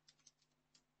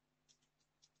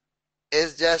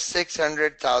is just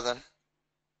 600,000.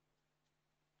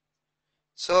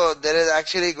 So there is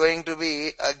actually going to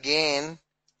be a gain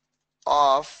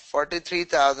of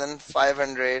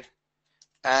 43,500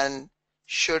 and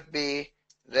should be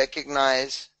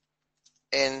recognized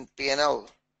in P&L.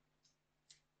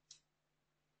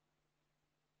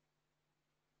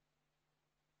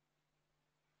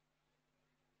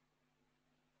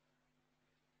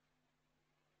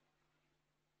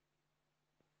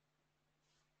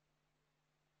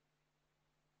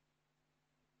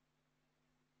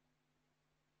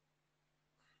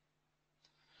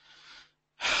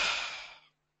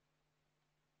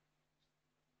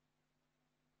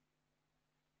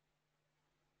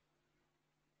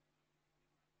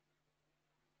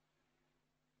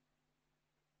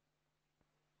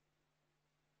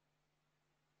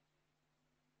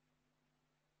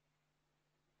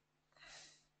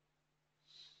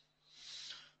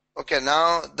 Okay,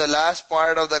 now the last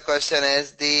part of the question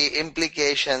is the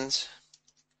implications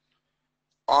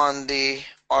on the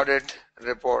audit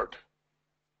report.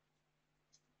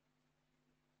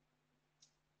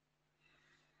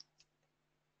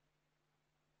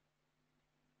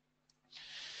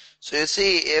 So you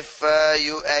see, if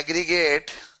you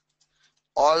aggregate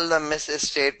all the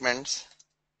misstatements,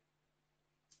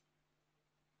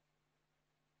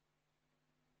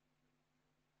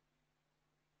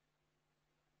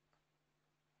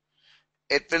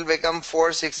 it will become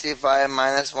 465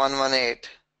 minus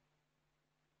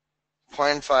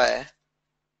 118.5,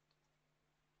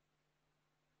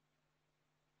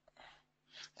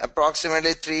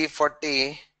 approximately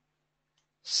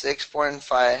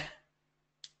 346.5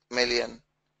 million,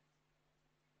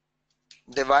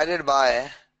 divided by,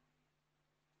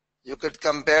 you could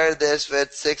compare this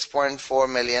with 6.4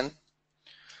 million.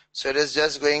 So it is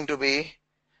just going to be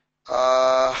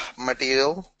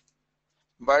material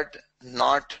but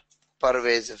not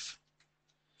pervasive.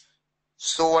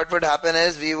 So what would happen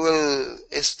is we will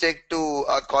stick to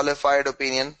a qualified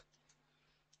opinion,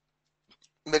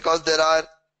 because there are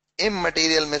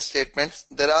immaterial misstatements.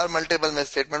 There are multiple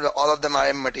misstatements, but all of them are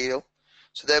immaterial.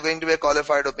 So they are going to be a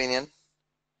qualified opinion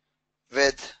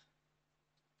with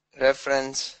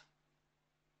reference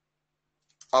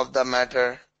of the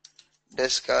matter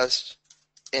discussed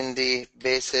in the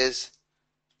basis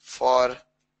for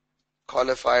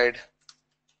qualified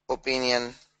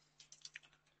opinion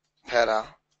para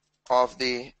of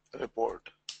the report.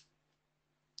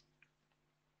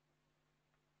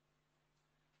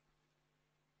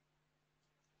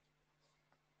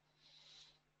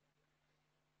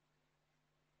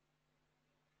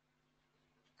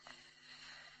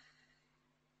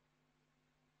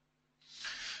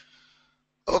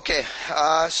 Okay,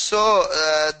 so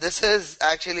this is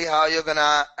actually how you're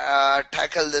gonna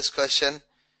tackle this question.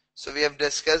 So we have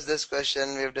discussed this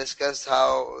question. We have discussed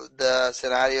how the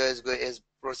scenario is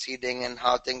proceeding and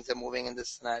how things are moving in this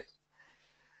scenario.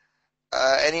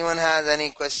 Anyone has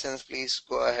any questions? Please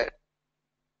go ahead.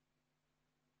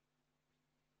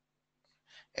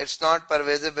 It's not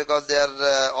pervasive because they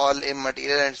are all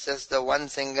immaterial, and it's just the one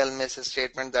single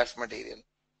misstatement that's material.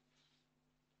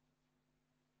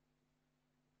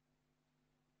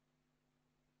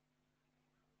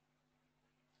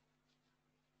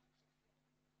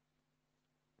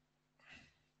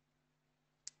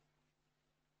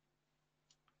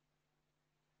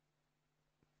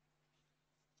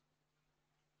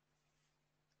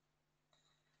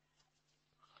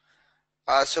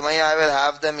 Sumaya, I will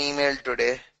have them emailed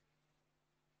today.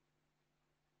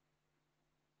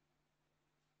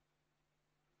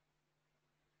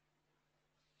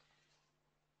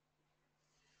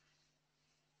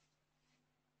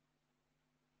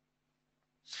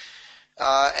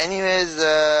 Anyways,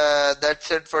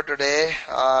 that's it for today.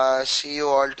 See you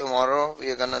all tomorrow. We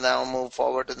are gonna now move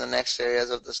forward to the next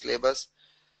areas of the syllabus.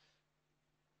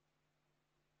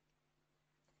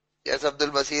 Yes, Abdul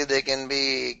Basir, they can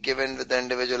be given with the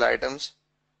individual items.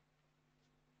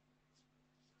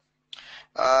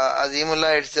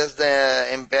 Azimullah, it's just the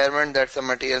impairment that's a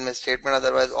material misstatement,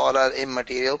 otherwise all are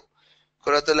immaterial.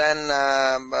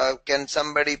 Kuratulan, can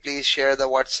somebody please share the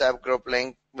WhatsApp group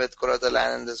link with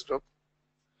Kuratulan in this group?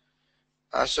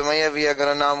 Sumaya, we are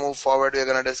going to now move forward. We are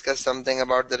going to discuss something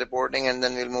about the reporting, and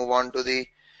then we'll move on to the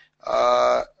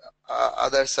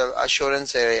other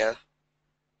assurance area.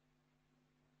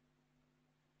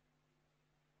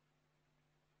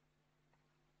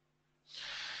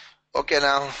 Okay,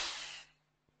 now.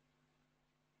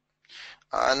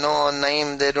 No,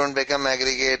 Naeem, they don't become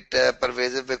aggregate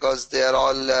pervasive because they are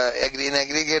all in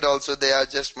aggregate also they are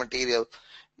just material.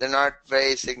 They're not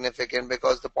very significant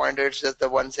because the point is just the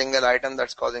one single item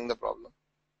that's causing the problem.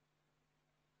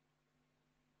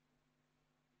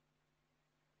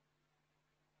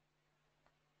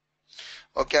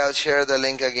 Okay, I'll share the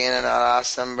link again and I'll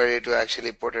ask somebody to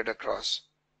actually put it across.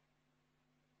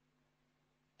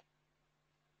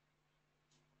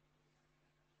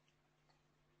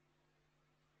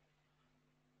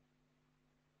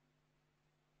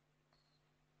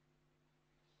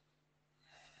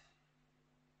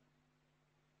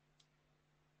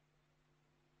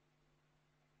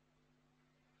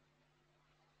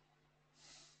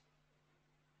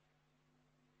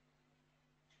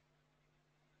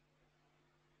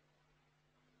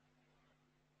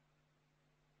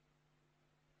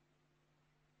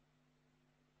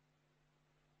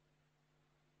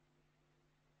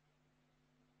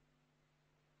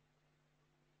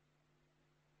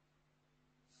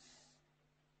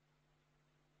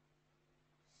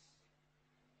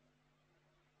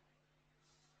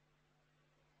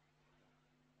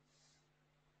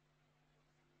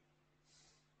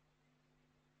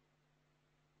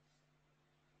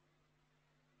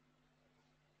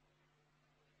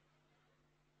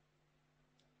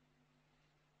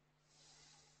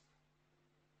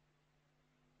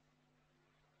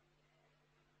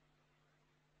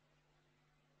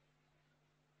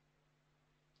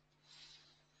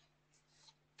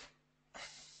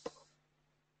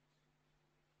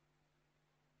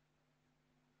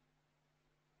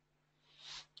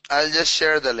 I'll just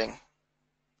share the link.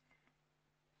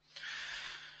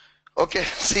 Okay,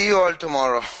 see you all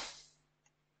tomorrow.